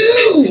do you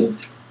do?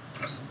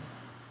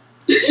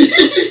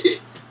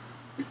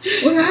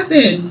 What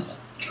happened?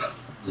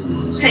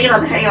 Hang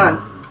on, hang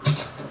on.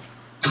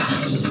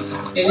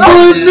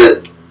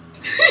 Run!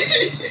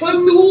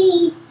 I'm the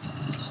hole.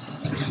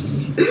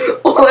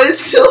 Oh,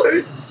 it's still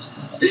hurt.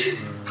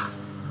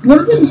 One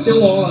of them's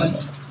still on.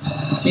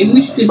 Maybe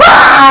we should just...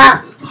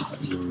 Ah!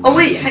 Oh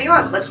wait, hang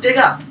on. Let's dig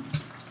up.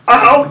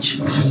 Ouch!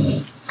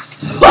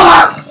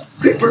 Ah!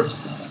 Creeper.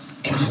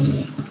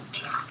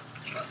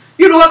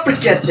 You know what?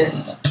 Forget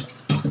this.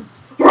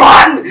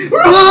 Run!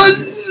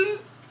 Run!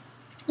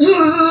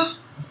 Ah!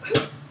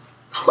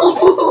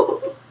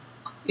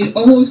 It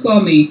almost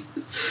got me.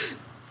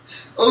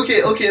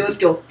 Okay, okay, let's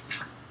go.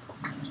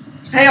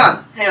 Hang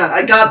on,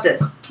 I got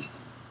this.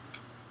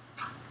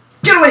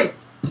 Get away!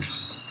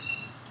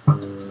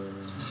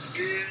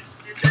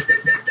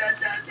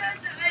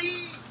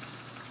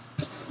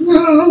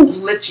 No!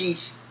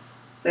 Glitchy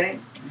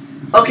thing.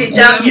 Okay,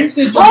 down here. I'm just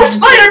Oh, gonna a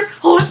jump spider!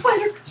 Oh, a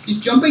spider! He's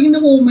jumping in the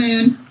hole,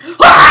 man.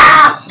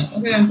 Ah!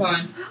 Okay, I'm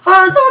fine.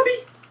 Ah,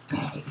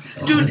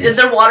 zombie! Dude, is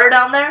there water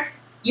down there?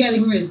 Yeah,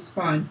 there is. It's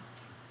fine.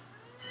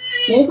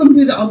 Welcome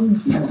to the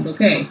world.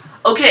 Okay.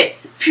 Okay,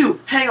 phew,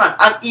 hang on.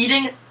 I'm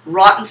eating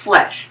rotten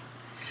flesh.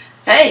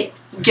 Hey,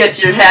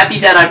 guess you're happy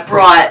that I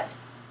brought...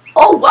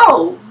 Oh,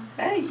 whoa.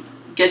 Hey,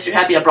 guess you're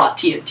happy I brought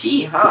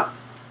TNT, huh?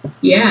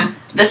 Yeah.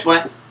 This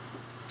way.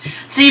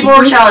 See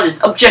more challenges.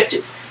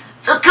 Objective.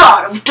 The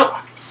God of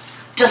Darkness.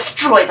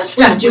 Destroy the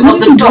statue where of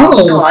did the you Dark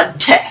go? God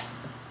Teth.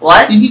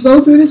 What? Did you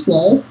go through this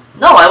wall?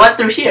 No, I went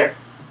through here.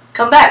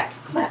 Come back.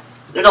 Come back.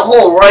 There's a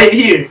hole right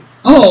here.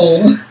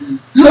 Oh.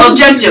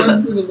 Objective.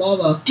 Run through the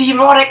lava.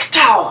 Demonic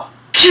Tower.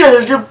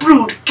 Kill the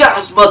brute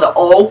gas mother.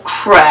 Oh,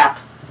 crap.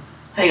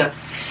 Hang on.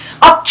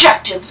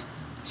 Objective.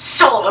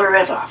 Soul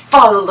River.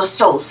 Follow the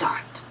soul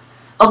side.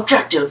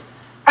 Objective.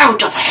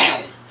 Out of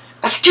hell.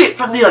 Escape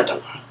from the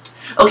underworld.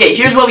 Okay,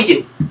 here's what we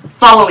do.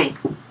 Follow me.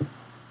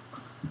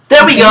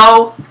 There we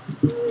go.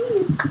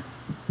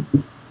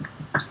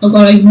 Oh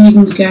god, I can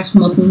even gas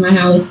him up in my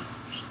house.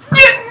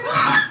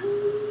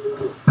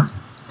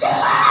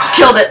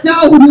 Killed it.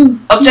 No!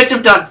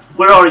 Objective done.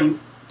 Where are you?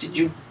 Did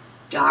you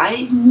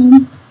die?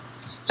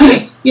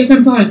 Yes,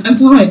 I'm fine. I'm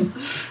fine.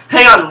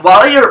 Hang on.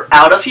 While you're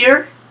out of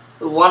here,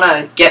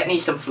 wanna get me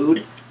some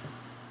food?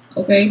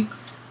 Okay.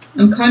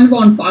 I'm kind of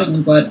on fire,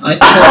 but I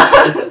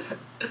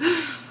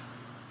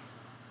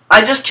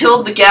I just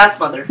killed the gas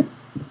mother.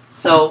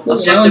 So, well, that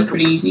was objective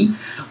pretty easy.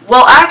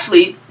 Well,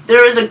 actually,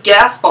 there is a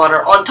gas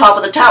spawner on top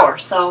of the tower,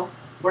 so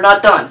we're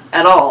not done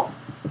at all.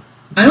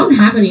 I don't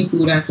have any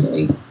food,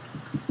 actually.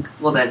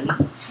 Well then,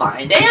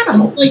 find Don't,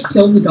 animals. like,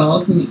 kill the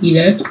dog and eat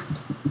it.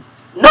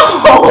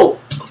 No!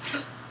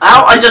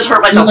 Ow, I just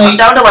hurt myself. Like- I'm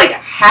down to like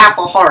half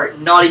a heart,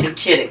 not even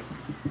kidding.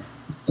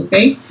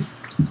 Okay?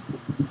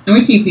 I'm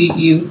gonna keep feed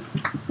you.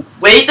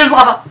 Wait, there's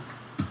lava!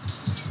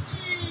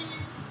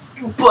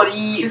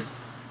 Buddy.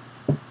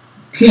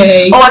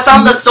 Okay. Oh, I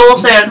found the Soul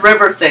Sand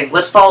River thing.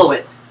 Let's follow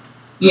it.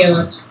 Yeah,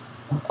 let's...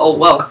 Oh,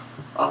 whoa.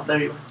 Oh, there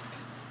you are.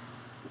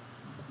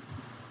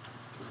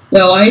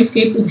 Well, I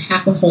escaped with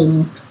half a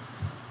home.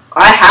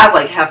 I have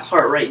like half a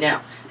heart right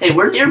now. Hey,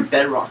 we're near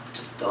bedrock,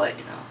 just to let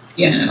you know.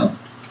 Yeah, I know.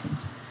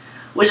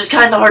 Which is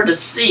kind of hard to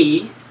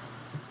see.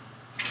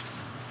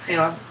 Hang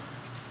on.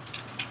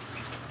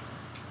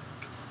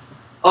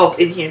 Oh,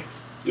 in here.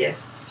 Yeah.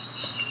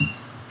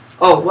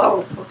 Oh,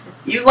 whoa. Okay.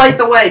 You light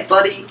the way,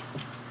 buddy.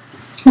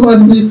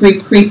 Oh,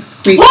 God, creep.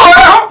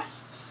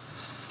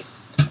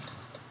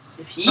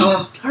 If he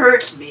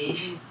hurts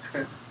me...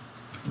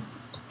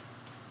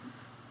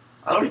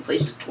 I already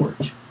placed a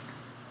torch.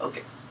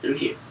 Okay, through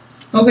here.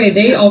 Okay,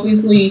 they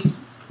obviously...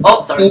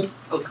 Oh, sorry.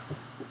 Okay.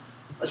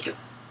 Let's go.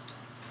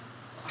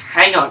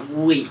 Hang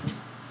on, wait.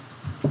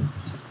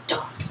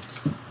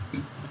 Darkness.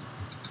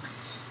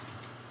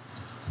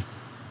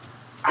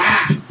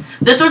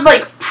 This was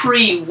like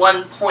pre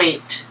 1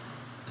 point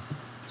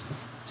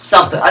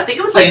something. I think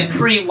it was like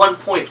pre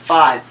 1.5.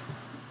 I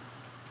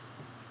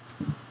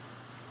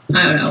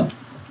don't know.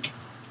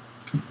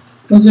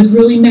 Does it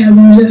really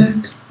matter,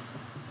 Zach?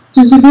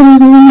 Does it really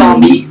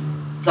matter?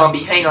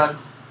 Zombie, hang on.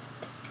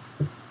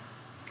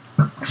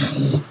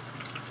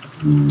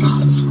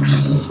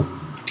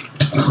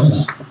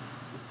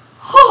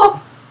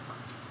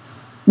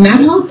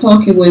 Matt Hot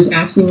Pocket was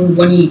asking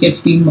when he gets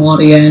to be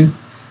mod again.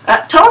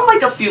 Tell him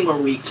like a few more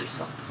weeks or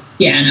something.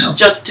 Yeah, I know.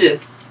 Just to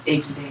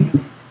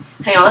examine.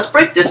 Hang on, let's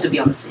break this to be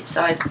on the safe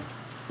side.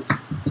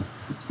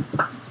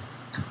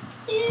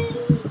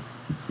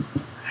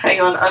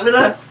 Hang on, I'm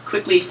gonna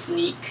quickly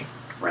sneak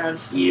around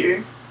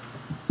here.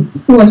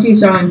 Oh, I see a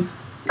sign.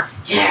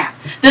 Yeah,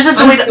 this is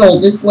the way to...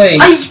 this way.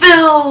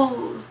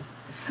 Iceville!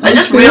 I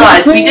just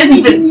realized we didn't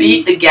even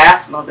beat the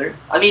gas mother.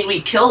 I mean,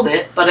 we killed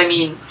it, but I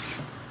mean...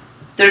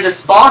 There's a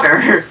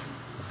spawner.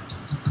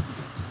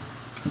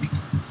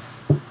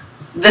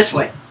 This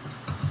way.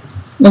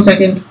 1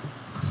 second.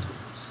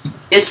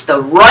 It's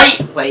the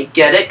right way,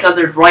 get it? Because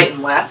there's right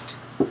and left.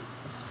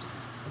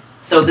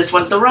 So this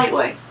one's the right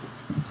way.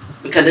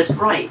 Because it's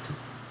right.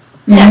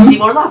 Yeah, I see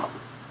more lava.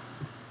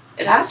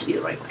 It has to be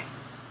the right way.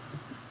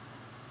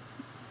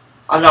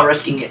 I'm not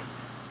risking it.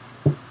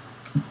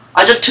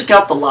 I just took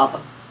out the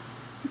lava.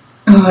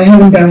 Oh, I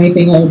haven't done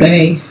anything all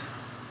day.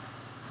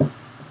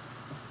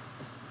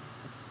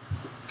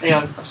 Hang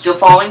on, I'm still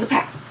following the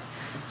path.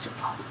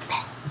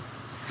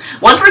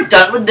 Once we're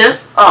done with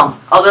this,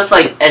 I'll just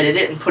like edit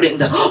it and put it in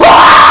the...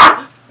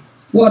 Ah!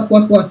 What?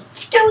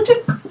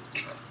 Skeleton!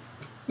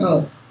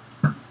 Oh.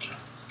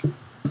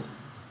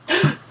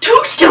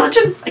 2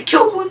 skeletons! I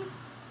killed one!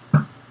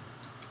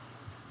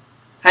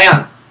 Hang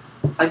on.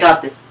 I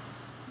got this.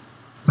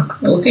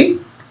 Okay.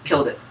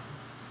 Killed it.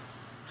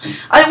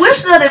 I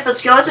wish that if a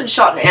skeleton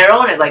shot an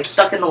arrow and it like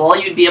stuck in the wall,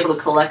 you'd be able to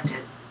collect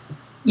it.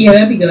 Yeah,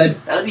 that'd be good.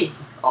 That would be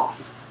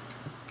awesome.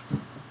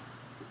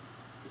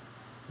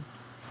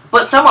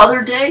 But some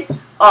other day,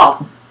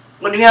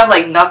 when you have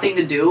like nothing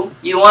to do,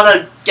 you want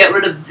to get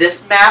rid of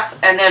this map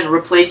and then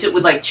replace it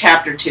with like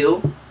chapter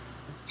 2.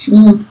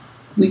 Sure,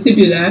 we could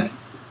do that.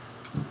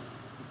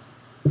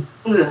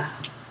 Ugh.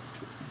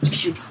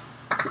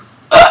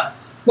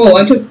 Whoa,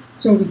 I took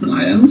some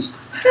items.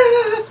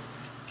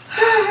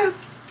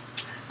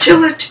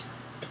 Kill it!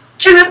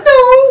 Kill it,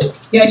 no!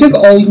 Yeah, I took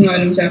all your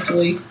items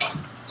actually.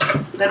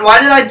 Then why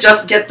did I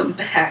just get them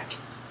back?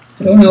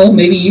 I don't know,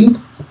 maybe you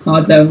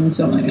caught them or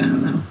something, I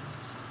don't know.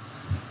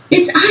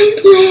 It's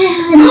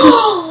Iceland!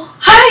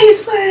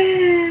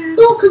 Iceland!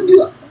 Welcome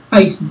to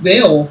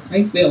Iceville.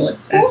 Iceville,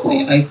 it's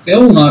actually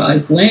Iceville, not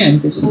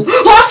Iceland.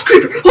 Lost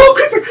creeper! Oh,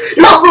 creeper!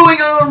 You're not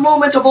ruining our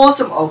moment of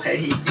awesome! Okay,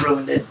 he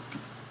ruined it.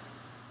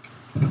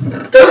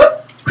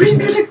 The green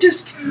music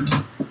disc!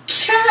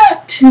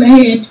 Cat!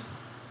 Play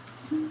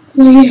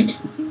it.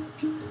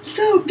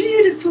 So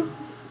beautiful.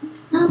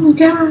 Oh my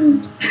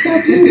god,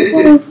 so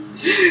beautiful.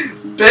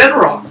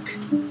 Bedrock.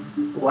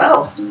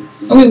 Well.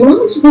 Okay, what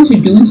am I supposed to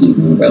do here,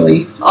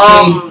 really?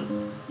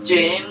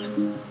 James,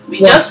 we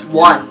just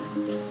won.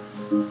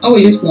 Oh,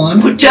 we just won?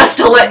 Just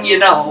to let you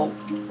know.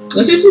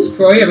 Let's just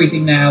destroy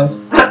everything now.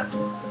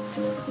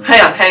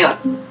 Hang on.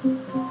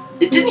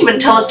 It didn't even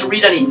tell us to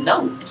read any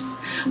notes.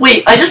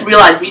 Wait, I just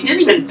realized we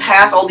didn't even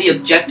pass all the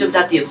objectives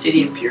at the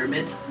Obsidian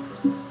Pyramid.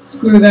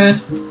 Screw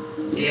that.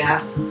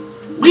 Yeah.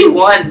 We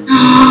won.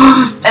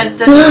 And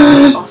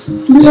then...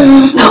 awesome.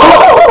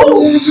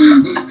 No!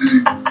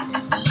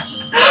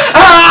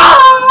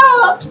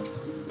 Ah!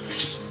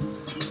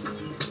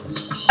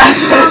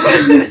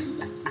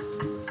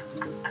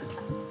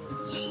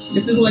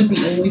 This is like the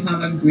only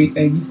time I'm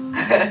griefing.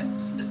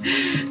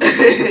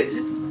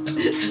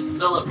 It's a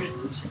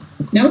celebration.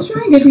 Now let's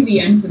try and get to the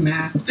end of the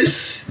map.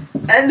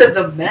 End of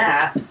the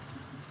map?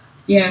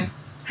 Yeah.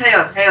 Hang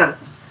on.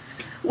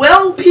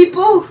 Well,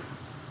 people,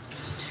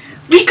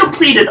 we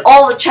completed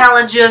all the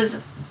challenges.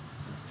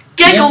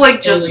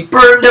 GeckoLink just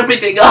burned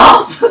everything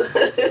up.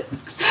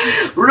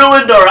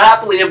 Ruined our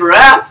happily ever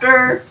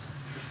after.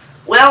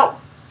 Well,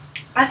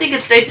 I think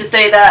it's safe to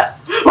say that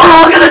we're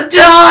all gonna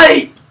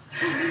die!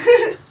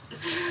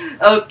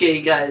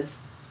 Okay, guys.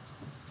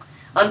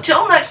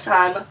 Until next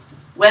time,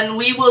 when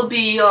we will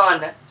be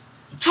on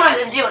Try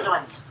the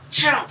Ones,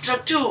 Chapter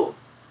 2.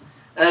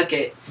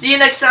 Okay, see you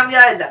next time,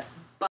 guys.